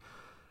HMV,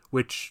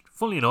 which,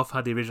 funnily enough,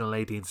 had the original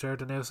 18 cert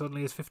and now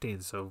suddenly is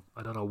 15. So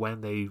I don't know when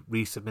they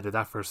resubmitted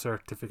that for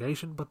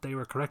certification, but they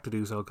were correct to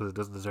do so because it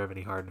doesn't deserve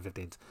any higher than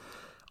 15s.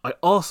 I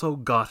also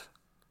got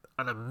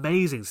an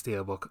amazing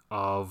steelbook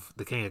of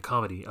The King of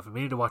Comedy. I've been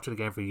meaning to watch it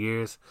again for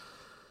years.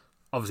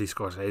 Obviously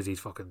Scorsese's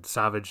fucking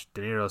savage,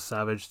 De Niro's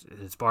savage. It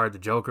inspired the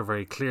Joker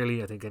very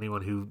clearly. I think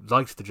anyone who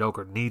likes the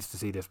Joker needs to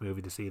see this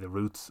movie to see the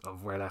roots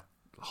of where that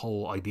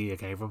whole idea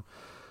came from.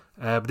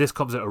 But this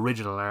comes with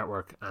original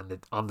artwork and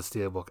on the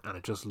steelbook, and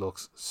it just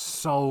looks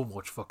so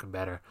much fucking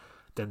better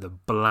than the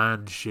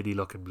bland, shitty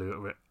looking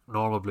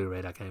normal Blu-ray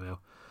that came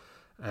out.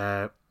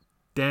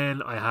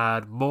 Then I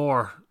had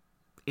more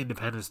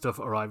independent stuff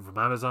arriving from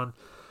Amazon.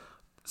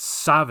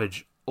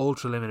 Savage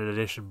ultra limited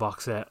edition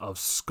box set of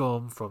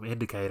Scum from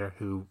Indicator,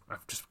 who are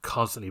just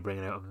constantly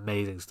bringing out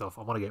amazing stuff.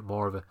 I want to get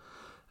more of it.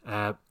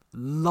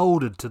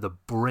 loaded to the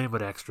brim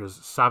with extras,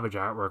 savage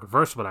artwork,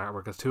 versatile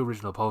artwork. There's 2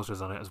 original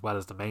posters on it as well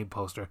as the main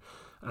poster,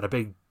 and a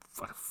big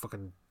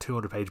fucking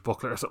 200-page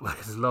booklet or something like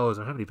this. Loads.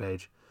 Or how many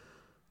page?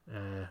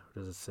 What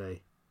does it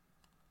say?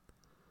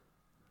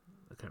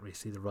 I can't really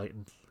see the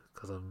writing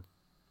because I'm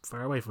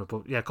far away from it.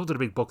 But yeah, it comes with a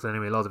big booklet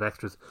anyway, loads of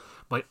extras.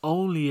 My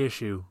only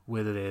issue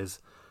with it is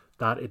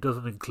that it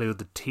doesn't include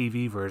the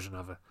TV version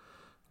of it.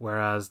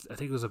 Whereas I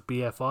think it was a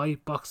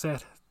BFI box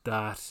set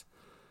that,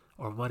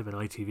 or it might have been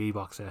ITV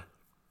box set.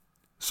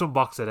 Some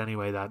box set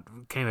anyway that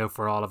came out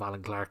for all of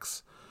Alan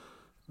Clark's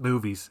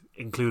movies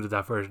included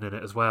that version in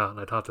it as well, and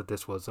I thought that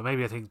this was. So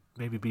maybe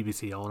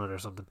BBC own it or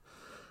something.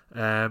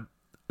 I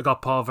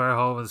got Paul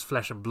Verhoeven's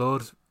Flesh and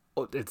Blood.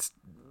 It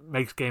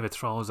makes Game of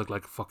Thrones look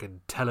like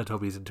fucking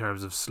Teletubbies in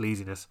terms of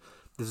sleaziness.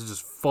 This is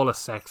just full of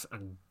sex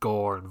and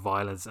gore and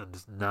violence and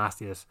just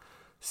nastiness,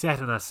 set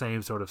in that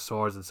same sort of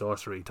swords and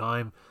sorcery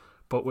time,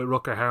 but with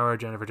Rutger Hauer,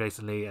 Jennifer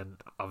Jason Leigh, and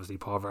obviously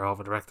Paul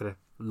Verhoeven directed it.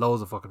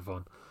 Loads of fucking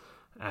fun.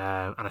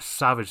 And a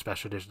savage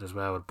special edition as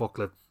well, with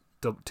booklet,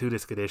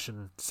 2-disc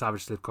edition,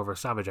 savage slipcover,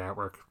 savage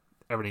artwork,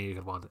 everything you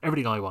could want,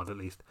 everything I want at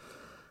least.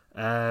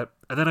 And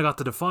then I got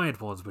the Defiant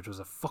ones, which was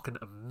a fucking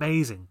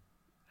amazing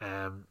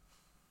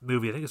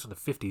movie. I think it's from the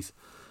 50s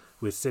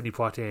with Sidney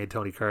Poitier and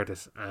Tony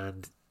Curtis,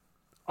 and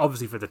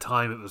obviously for the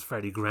time it was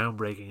fairly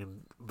groundbreaking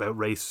and about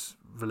race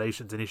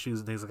relations and issues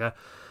and things like that.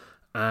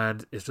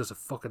 And it's just a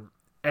fucking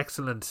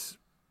excellent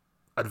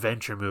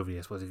adventure movie,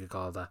 I suppose you could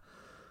call it that.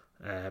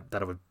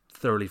 That I would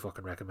thoroughly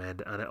fucking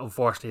recommend. And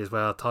unfortunately as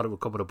well, I thought it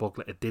would come with a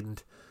booklet. It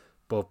didn't,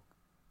 but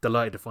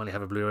delighted to finally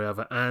have a Blu-ray of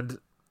it. And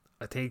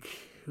I think,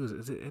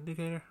 is it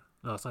Indicator?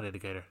 No, it's not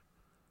Indicator.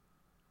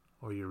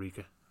 Or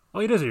Eureka. Oh,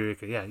 it is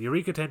Eureka. Yeah,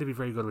 Eureka tend to be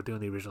very good with doing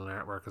the original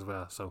artwork as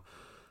well. So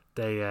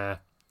they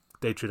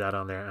threw that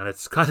on there, and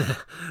it's kind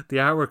of the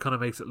artwork kind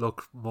of makes it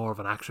look more of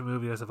an action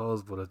movie, I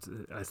suppose. But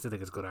I still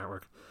think it's good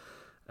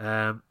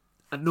artwork.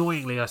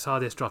 Annoyingly, I saw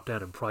this drop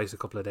down in price a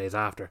couple of days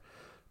after.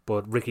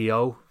 But Ricky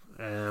O,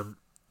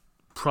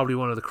 probably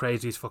one of the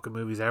craziest fucking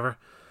movies ever.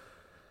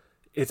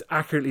 It's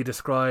accurately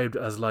described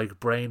as like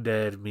Brain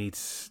Dead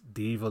meets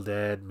The Evil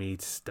Dead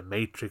meets The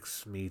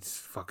Matrix meets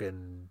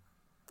fucking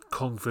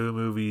kung fu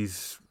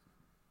movies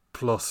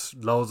plus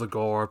loads of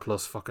gore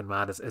plus fucking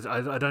madness.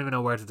 I don't even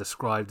know where to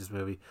describe this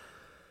movie.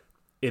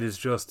 It is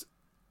just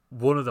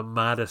one of the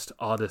maddest,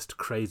 oddest,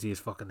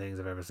 craziest fucking things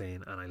I've ever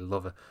seen, and I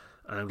love it.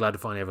 And I'm glad to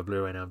finally have a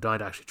Blu-ray now. I'm dying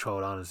to actually throw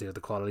it on and see what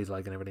the quality's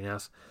like and everything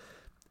else.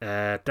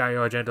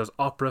 Dario Argento's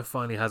Opera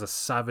finally has a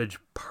savage,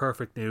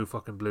 perfect new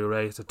fucking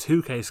Blu-ray. It's a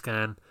 2K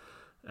scan,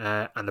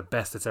 and the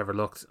best it's ever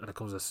looked. And it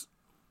comes with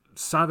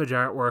savage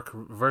artwork,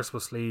 reversible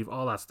sleeve,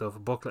 all that stuff, a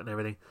booklet and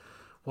everything.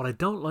 What I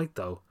don't like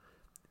though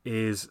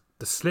is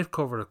the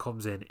slipcover that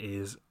comes in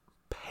is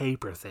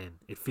paper thin.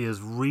 It feels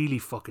really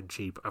fucking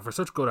cheap, and for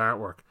such good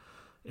artwork,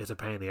 it's a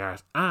pain in the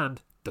arse.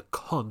 And the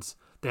cunts,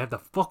 they have the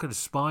fucking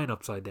spine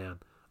upside down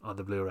on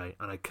the Blu-ray,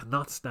 and I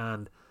cannot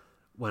stand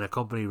when a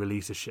company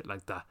releases shit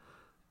like that.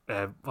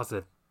 What's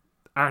it?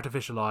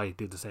 Artificial Eye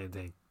do the same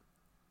thing.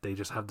 They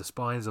just have the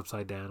spines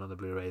upside down on the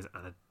Blu-rays,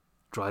 and it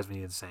drives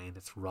me insane.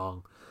 It's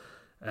wrong.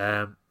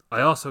 I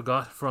also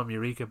got from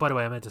Eureka, by the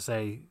way, I meant to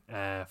say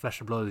Flesh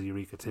and Blood is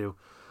Eureka too,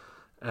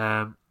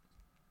 and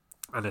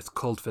it's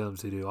Cult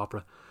Films who do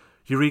Opera.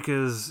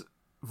 Eureka's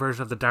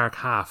version of The Dark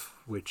Half,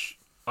 which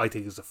I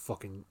think is a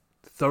fucking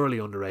thoroughly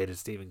underrated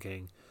Stephen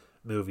King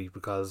movie,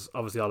 because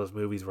obviously all his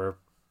movies were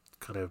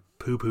kind of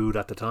poo-pooed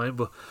at the time,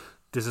 but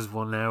this is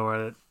one now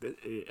where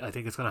I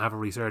think it's going to have a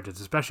resurgence,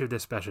 especially with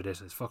this special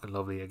edition. It's fucking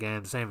lovely.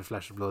 Again, the same as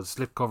Flesh and Blood.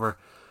 Slipcover,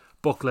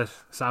 booklet,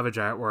 savage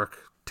artwork,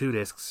 2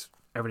 discs,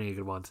 everything you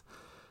could want.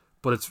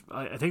 But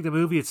I think the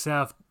movie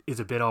itself is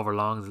a bit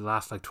overlong. The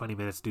last like 20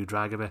 minutes do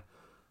drag a bit.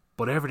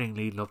 But everything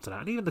leading up to that,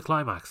 and even the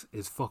climax,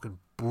 is fucking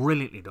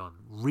brilliantly done.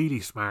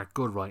 Really smart,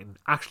 good writing,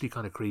 actually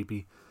kind of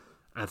creepy.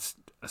 And it's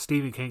a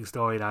Stephen King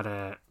story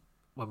that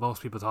when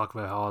most people talk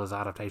about how all his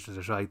adaptations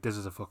are shite, this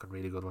is a fucking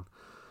really good one.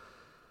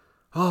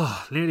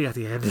 Oh, nearly at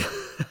the end.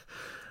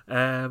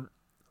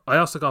 I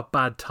also got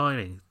Bad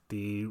Timing,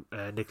 the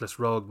Nicholas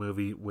Roeg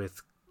movie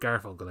with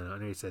Garfunkel in it. I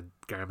know you said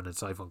Garmin and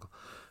Sifunkel.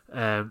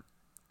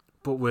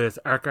 But with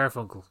Art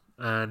Garfunkel.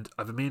 And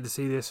I've been meaning to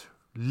see this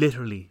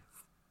literally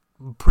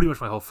pretty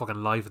much my whole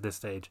fucking life at this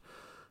stage.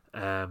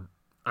 And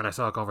I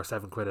saw it going for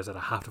 £7. I said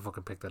I have to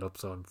fucking pick that up.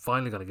 So I'm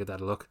finally going to give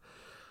that a look.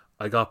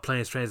 I got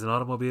Planes, Trains and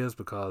Automobiles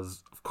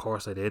because of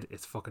course I did.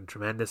 It's fucking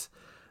tremendous.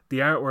 The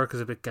artwork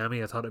is a bit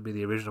gammy. I thought it'd be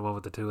the original one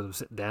with the two of them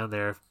sitting down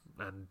there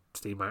and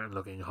Steve Martin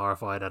looking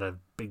horrified at a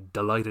big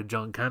delighted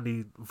John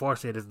Candy.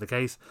 Unfortunately it isn't the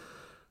case,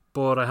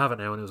 but I have it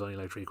now and it was only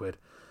like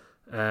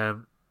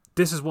 £3.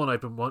 This is one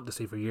I've been wanting to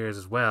see for years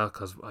as well,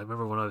 because I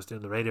remember when I was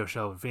doing the radio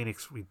show in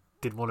Phoenix, we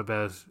did one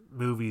about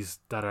movies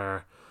that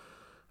are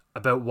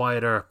about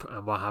Wyatt Earp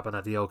and what happened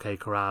at the OK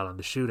Corral and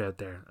the shootout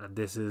there, and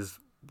this is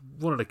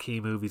one of the key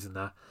movies in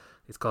that.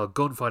 It's called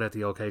Gunfight at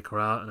the OK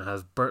Corral, and it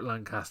has Burt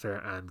Lancaster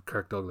and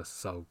Kirk Douglas.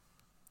 So,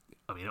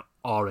 I mean,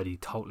 already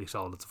totally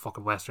sold. It's a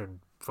fucking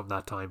western from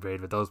that time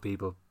period with those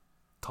people.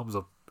 Thumbs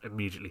up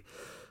immediately.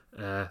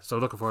 So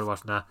looking forward to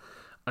watching that.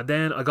 And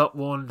then I got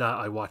one that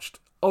I watched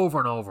over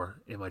and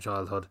over in my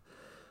childhood,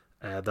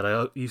 that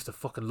I used to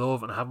fucking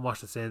love, and I haven't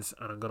watched it since,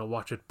 and I'm going to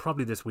watch it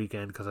probably this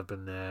weekend because I've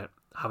been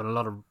having a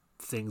lot of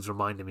things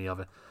reminding me of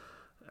it.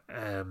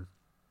 And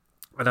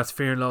that's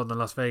Fear and Loathing in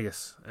Las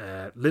Vegas.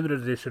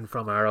 Limited edition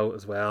from Arrow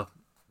as well.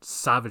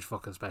 Savage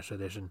fucking special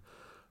edition.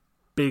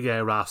 Big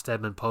Ralph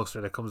Steadman poster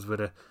that comes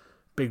with it.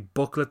 Big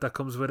booklet that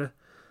comes with it.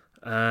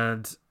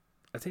 And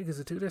I think it's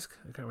a 2-disc.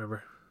 I can't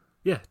remember.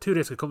 Yeah,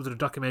 2-disc. It comes with a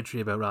documentary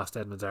about Ralph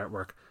Steadman's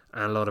artwork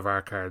and a lot of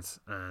art cards.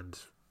 And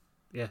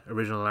yeah,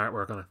 original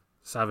artwork on it.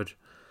 Savage.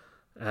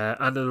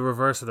 And the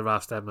reverse of the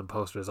Ralph Steadman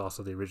poster is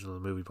also the original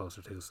movie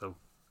poster too. So,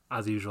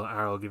 as usual,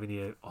 Arrow giving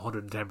you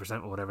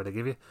 110% or whatever they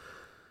give you.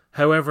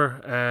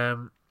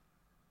 However,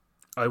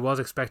 I was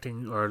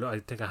expecting, or I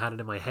think I had it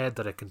in my head,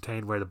 that it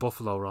contained Where the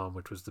Buffalo Roam,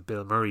 which was the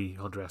Bill Murray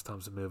Hunter S.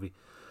 Thompson movie.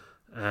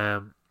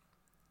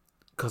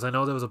 Because I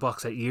know there was a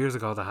box set years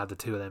ago that had the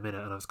two of them in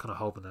it, and I was kind of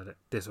hoping that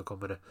this would come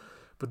with it.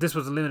 But this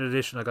was a limited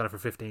edition. I got it for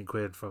 15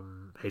 quid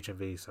from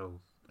HMV,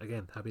 so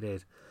again, happy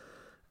days.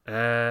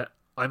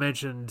 I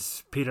mentioned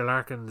Peter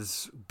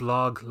Larkin's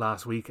blog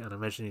last week, and I'm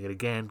mentioning it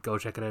again. Go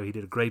check it out. He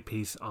did a great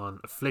piece on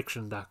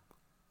Affliction, that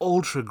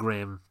ultra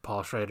grim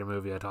Paul Schrader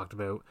movie I talked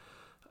about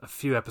a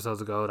few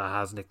episodes ago that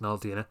has Nick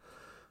Nolte in it.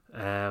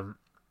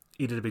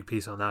 He did a big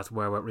piece on that. It's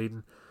well worth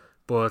reading.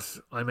 But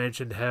I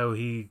mentioned how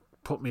he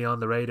put me on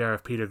the radar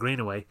of Peter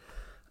Greenaway,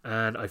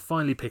 and I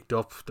finally picked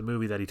up the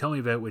movie that he told me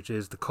about, which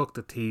is The Cook,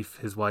 the Thief,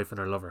 His Wife and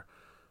Her Lover.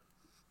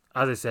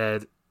 As I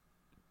said,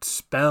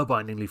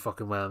 spellbindingly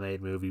fucking well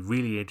made movie,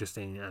 really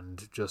interesting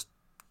and just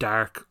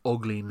dark,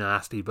 ugly,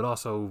 nasty, but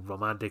also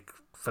romantic,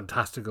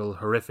 fantastical,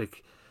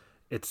 horrific.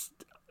 It's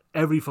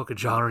every fucking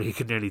genre you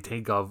can nearly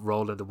think of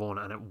rolled into one,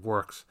 and it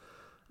works.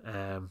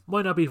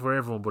 Might not be for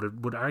everyone, but it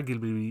would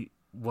arguably be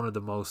one of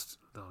the most,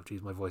 oh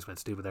jeez, my voice went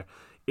stupid there.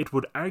 It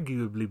would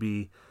arguably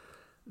be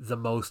the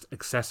most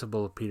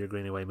accessible Peter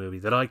Greenaway movie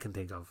that I can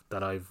think of,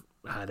 that I've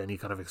had any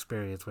kind of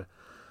experience with.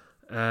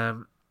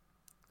 And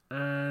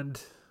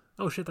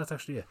oh shit, that's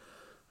actually it.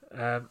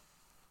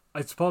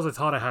 I suppose I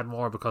thought I had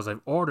more because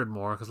I've ordered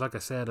more, because like I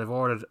said, I've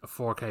ordered a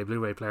 4K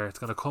Blu-ray player. It's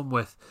going to come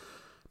with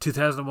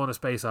 2001 A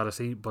Space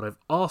Odyssey, but I've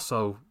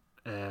also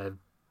gone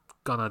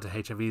onto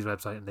HMV's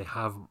website and they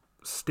have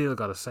still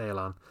got a sale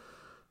on.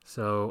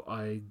 So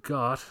I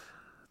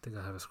think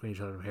I have a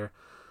screenshot of them here.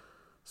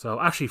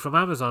 So actually from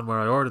Amazon, where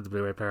I ordered the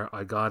Blu-ray player,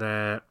 I got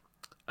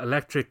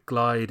Electric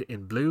Glide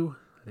in Blue.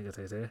 I think that's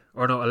how you say it.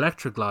 Or no,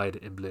 Electric Glide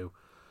in Blue,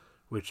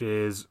 which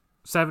is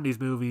 70s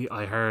movie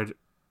I heard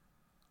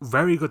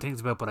very good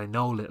things about, but I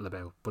know little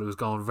about. But it was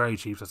going very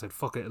cheap, so I said,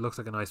 fuck it, it looks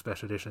like a nice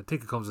special edition. I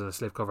think it comes in a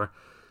slipcover.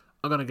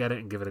 I'm going to get it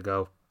and give it a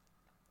go.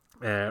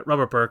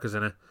 Robert Burke is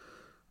in it,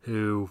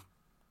 who,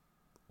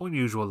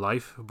 unusual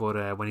life,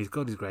 but when he's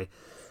good, he's great.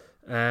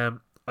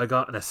 I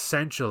got an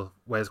essential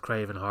Wes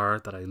Craven horror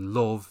that I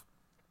love,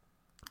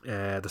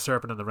 The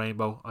Serpent and the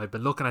Rainbow. I've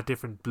been looking at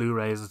different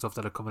Blu-rays and stuff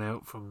that are coming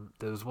out from,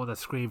 there was one that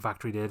Scream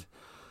Factory did,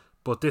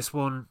 but this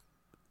one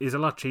is a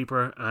lot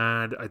cheaper,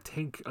 and I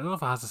don't know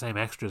if it has the same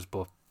extras,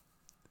 but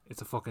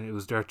it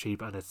was dirt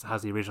cheap, and it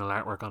has the original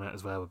artwork on it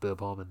as well, with Bill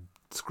Pullman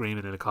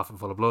screaming in a coffin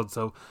full of blood,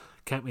 so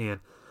kept me in.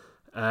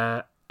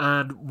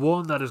 And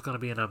one that is going to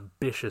be an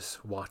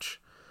ambitious watch.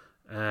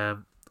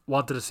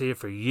 Wanted to see it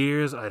for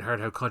years. I'd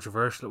heard how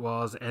controversial it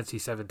was.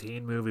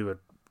 NC-17 movie with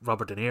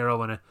Robert De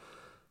Niro in it,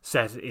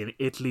 set in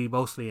Italy,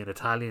 mostly in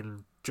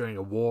Italian, during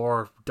a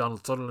war.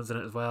 Donald Sutherland's in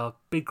it as well.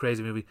 Big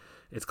crazy movie.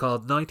 It's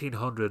called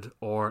 1900,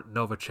 or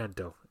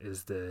Novecento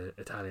is the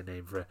Italian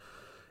name for it.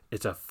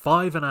 It's a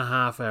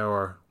 5.5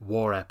 hour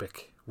war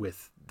epic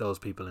with those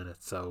people in it,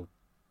 so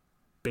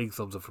big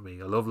thumbs up for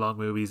me. I love long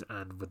movies,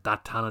 and with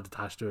that talent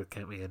attached to it,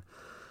 count me in.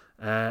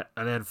 And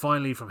then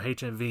finally from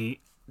HMV,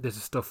 this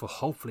is stuff will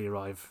hopefully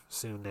arrive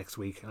soon next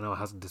week. I know it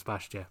hasn't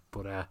dispatched yet,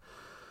 but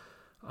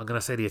I'm going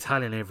to say the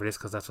Italian name for this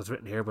because that's what's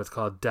written here, but it's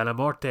called Della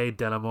Morte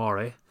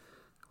dell'Amore,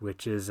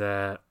 which is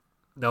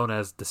known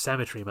as The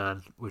Cemetery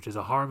Man, which is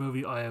a horror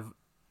movie I have,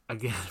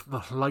 again,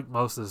 like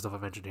most of the stuff I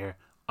mentioned here,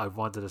 I've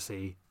wanted to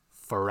see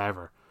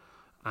forever,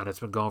 and it's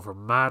been going for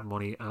mad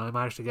money, and I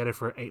managed to get it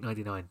for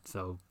 $8.99,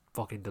 so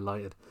fucking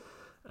delighted.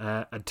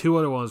 And two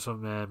other ones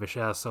from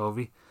Michel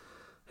Sauvi,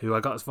 who I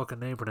got his fucking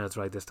name pronounced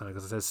right this time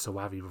because it says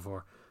Soavi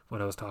before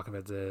when I was talking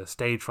about the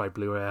stage fright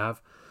Blu-ray I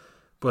have.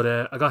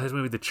 But I got his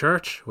movie The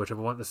Church, which I've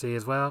been wanting to see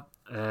as well.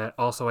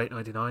 Also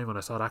 $8.99 when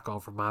I saw that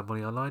going for mad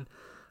money online.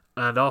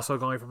 And also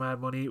going for mad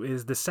money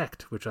is The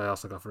Sect, which I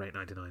also got for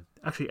 $8.99.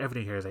 Actually,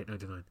 everything here is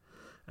 $8.99.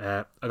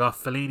 I got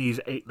Fellini's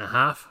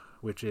 8.5,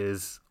 which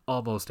is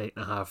almost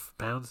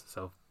 £8.5,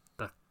 so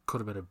that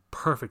could have been a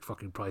perfect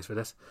fucking price for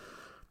this.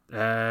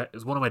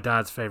 It's one of my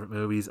dad's favourite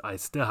movies. I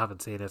still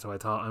haven't seen it, so I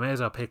thought I may as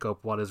well pick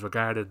up what is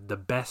regarded the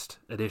best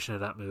edition of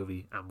that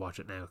movie and watch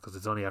it now, because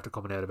it's only after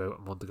coming out about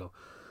a month ago.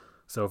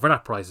 So for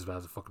that price as well,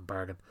 it's a fucking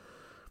bargain.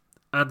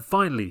 And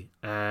finally,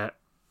 a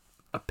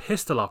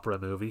pistol opera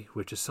movie,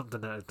 which is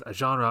something that, a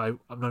genre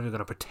I'm not even going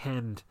to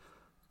pretend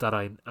that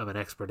I am an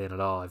expert in at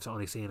all. I've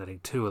only seen, I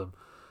think, 2 of them,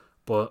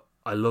 but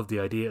I love the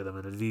idea of them,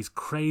 and they're these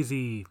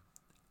crazy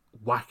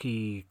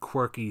wacky,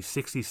 quirky,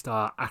 60s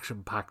style,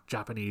 action-packed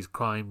Japanese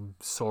crime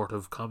sort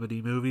of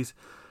comedy movies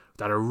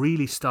that are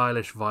really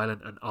stylish,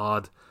 violent and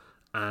odd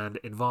and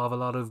involve a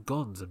lot of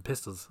guns and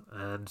pistols.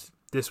 And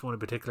this one in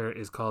particular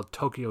is called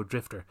Tokyo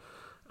Drifter,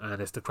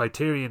 and it's the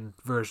Criterion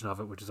version of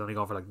it, which is only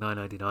going for like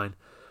 $9.99,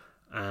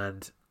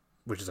 and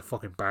which is a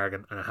fucking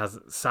bargain, and it has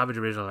savage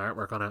original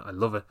artwork on it. I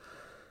love it.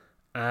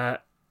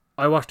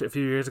 I watched it a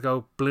few years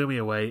ago, blew me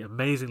away.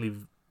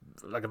 Amazing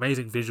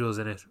visuals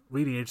in it,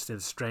 really interesting,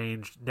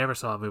 strange. Never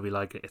saw a movie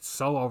like it. It's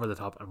so over the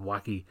top and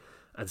wacky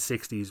and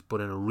 60s,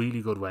 but in a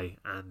really good way.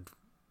 And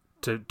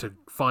to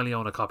finally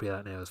own a copy of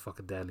that now is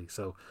fucking deadly.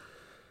 So,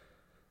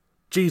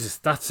 Jesus,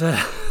 that's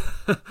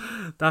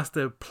that's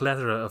the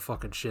plethora of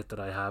fucking shit that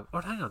I have.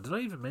 Or hang on, did I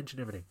even mention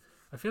everything?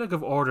 I feel like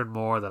I've ordered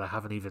more that I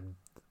haven't even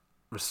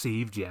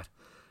received yet,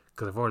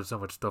 because I've ordered so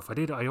much stuff.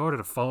 I ordered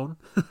a phone,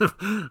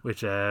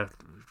 which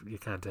you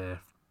can't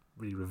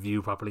really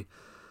review properly.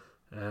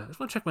 I just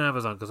want to check my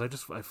Amazon,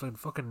 because I find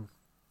fucking,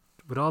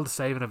 with all the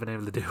saving I've been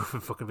able to do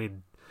and fucking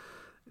being,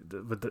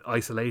 with the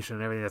isolation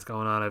and everything that's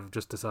going on, I've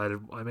just decided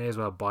I may as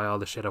well buy all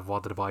the shit I've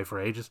wanted to buy for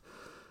ages.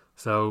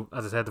 So,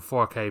 as I said, the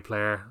 4K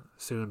player,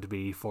 soon to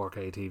be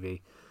 4K TV.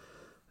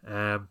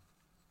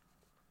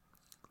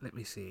 Let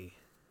me see.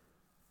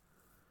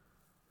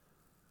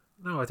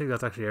 No, I think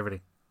that's actually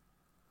everything.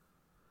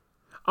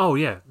 Oh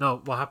yeah,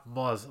 no, what happened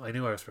was, I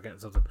knew I was forgetting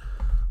something.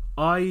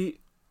 I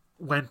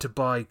went to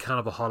buy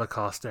Cannibal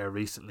Holocaust there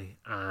recently,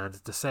 and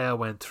the sale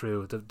went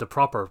through, the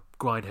proper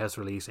Grindhouse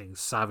releasing,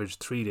 Savage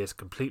 3-disc,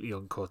 completely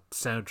uncut,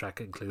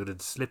 soundtrack included,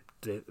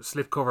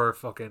 slipcover,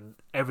 fucking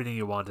everything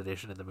you want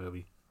edition in the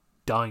movie.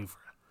 Dying for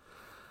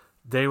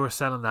it. They were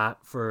selling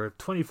that for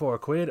 24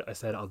 quid. I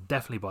said, I'll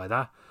definitely buy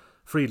that.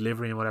 Free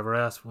delivery and whatever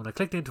else. When I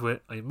clicked into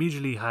it, I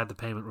immediately had the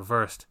payment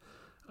reversed,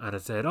 and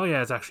it said, oh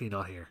yeah, it's actually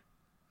not here.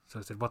 So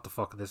I said, what the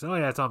fuck? And they said, oh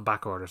yeah, it's on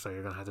back order, so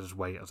you're going to have to just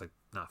wait. I was like,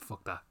 nah,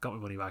 fuck that. Got my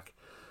money back.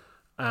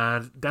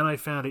 And then I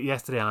found it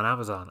yesterday on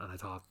Amazon, and I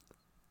thought,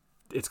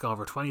 it's gone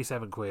for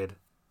 27 quid.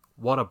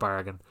 What a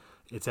bargain.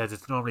 It says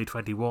it's normally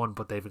 21,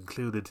 but they've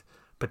included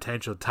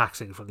potential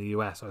taxing from the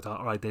US. So I thought,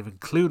 alright, they've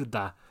included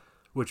that,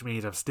 which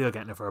means I'm still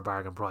getting it for a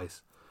bargain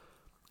price.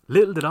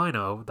 Little did I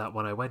know that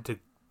when I went to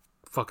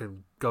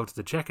fucking go to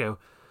the checkout,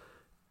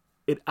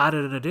 it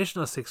added an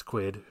additional 6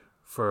 quid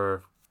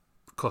for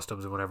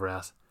customs and whatever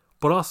else,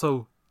 but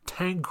also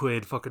 10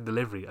 quid fucking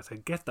delivery. I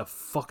said, get the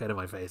fuck out of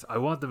my face. I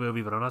want the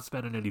movie, but I'm not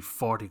spending nearly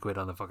 40 quid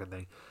on the fucking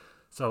thing.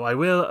 So I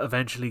will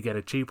eventually get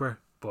it cheaper,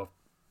 but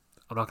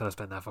I'm not going to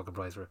spend that fucking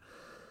price for it.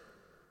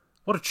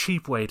 What a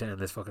cheap way to end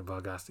this fucking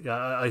podcast. Yeah,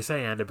 I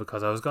say end it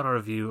because I was going to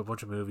review a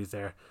bunch of movies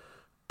there,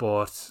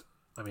 but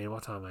I mean,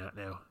 what time am I at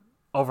now?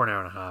 Over an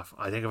hour and a half.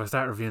 I think if I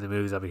start reviewing the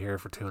movies, I'll be here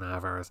for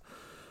 2.5 hours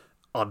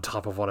on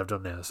top of what I've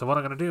done now. So what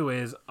I'm going to do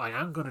is, I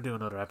am going to do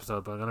another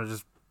episode, but I'm going to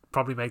just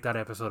probably make that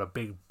episode a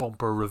big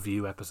bumper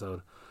review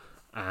episode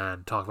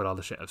and talk about all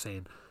the shit I've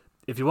seen.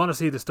 If you want to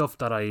see the stuff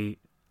that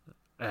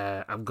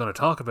I'm going to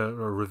talk about,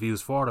 or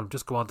reviews for them,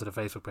 just go onto the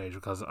Facebook page,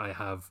 because I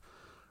have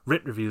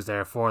written reviews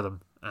there for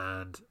them.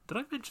 And did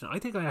I mention it? I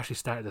think I actually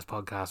started this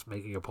podcast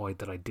making a point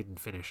that I didn't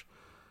finish,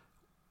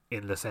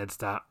 in the sense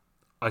that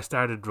I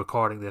started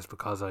recording this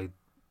because I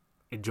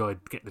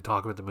enjoyed getting to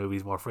talk about the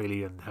movies more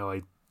freely, and how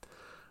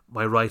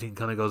my writing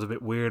kind of goes a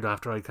bit weird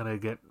after I kind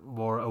of get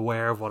more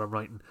aware of what I'm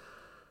writing.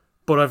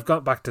 But I've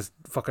got back to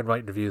fucking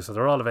writing reviews, so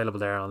they're all available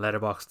there on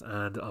Letterboxd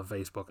and on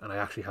Facebook, and I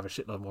actually have a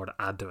shitload more to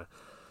add to it.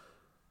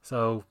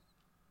 So,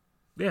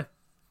 yeah,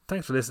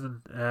 thanks for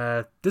listening.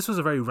 This was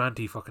a very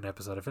ranty fucking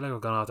episode. I feel like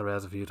I've gone off the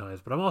rails a few times,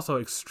 but I'm also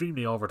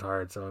extremely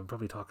overtired, so I'm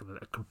probably talking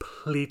a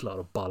complete lot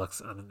of bollocks,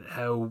 and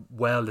how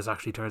well this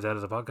actually turns out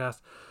as a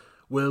podcast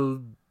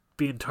will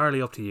be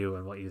entirely up to you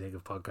and what you think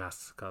of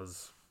podcasts,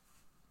 because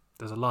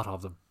there's a lot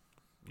of them.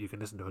 You can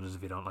listen to others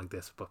if you don't like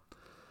this, but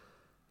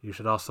you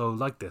should also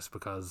like this,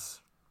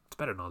 because it's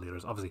better than all the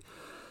others, obviously.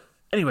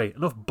 Anyway,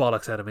 enough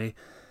bollocks out of me.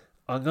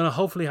 I'm going to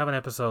hopefully have an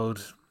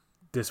episode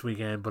this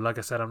weekend, but like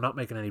I said, I'm not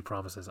making any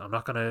promises. I'm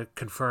not going to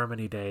confirm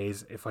any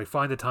days. If I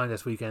find the time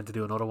this weekend to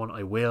do another one,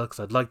 I will, because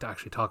I'd like to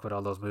actually talk about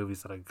all those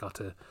movies that I got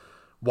to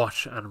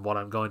watch and what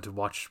I'm going to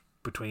watch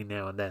between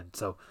now and then.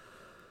 So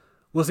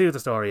we'll see what the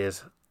story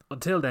is.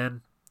 Until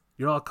then,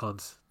 you're all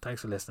cunts.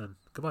 Thanks for listening.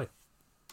 Goodbye.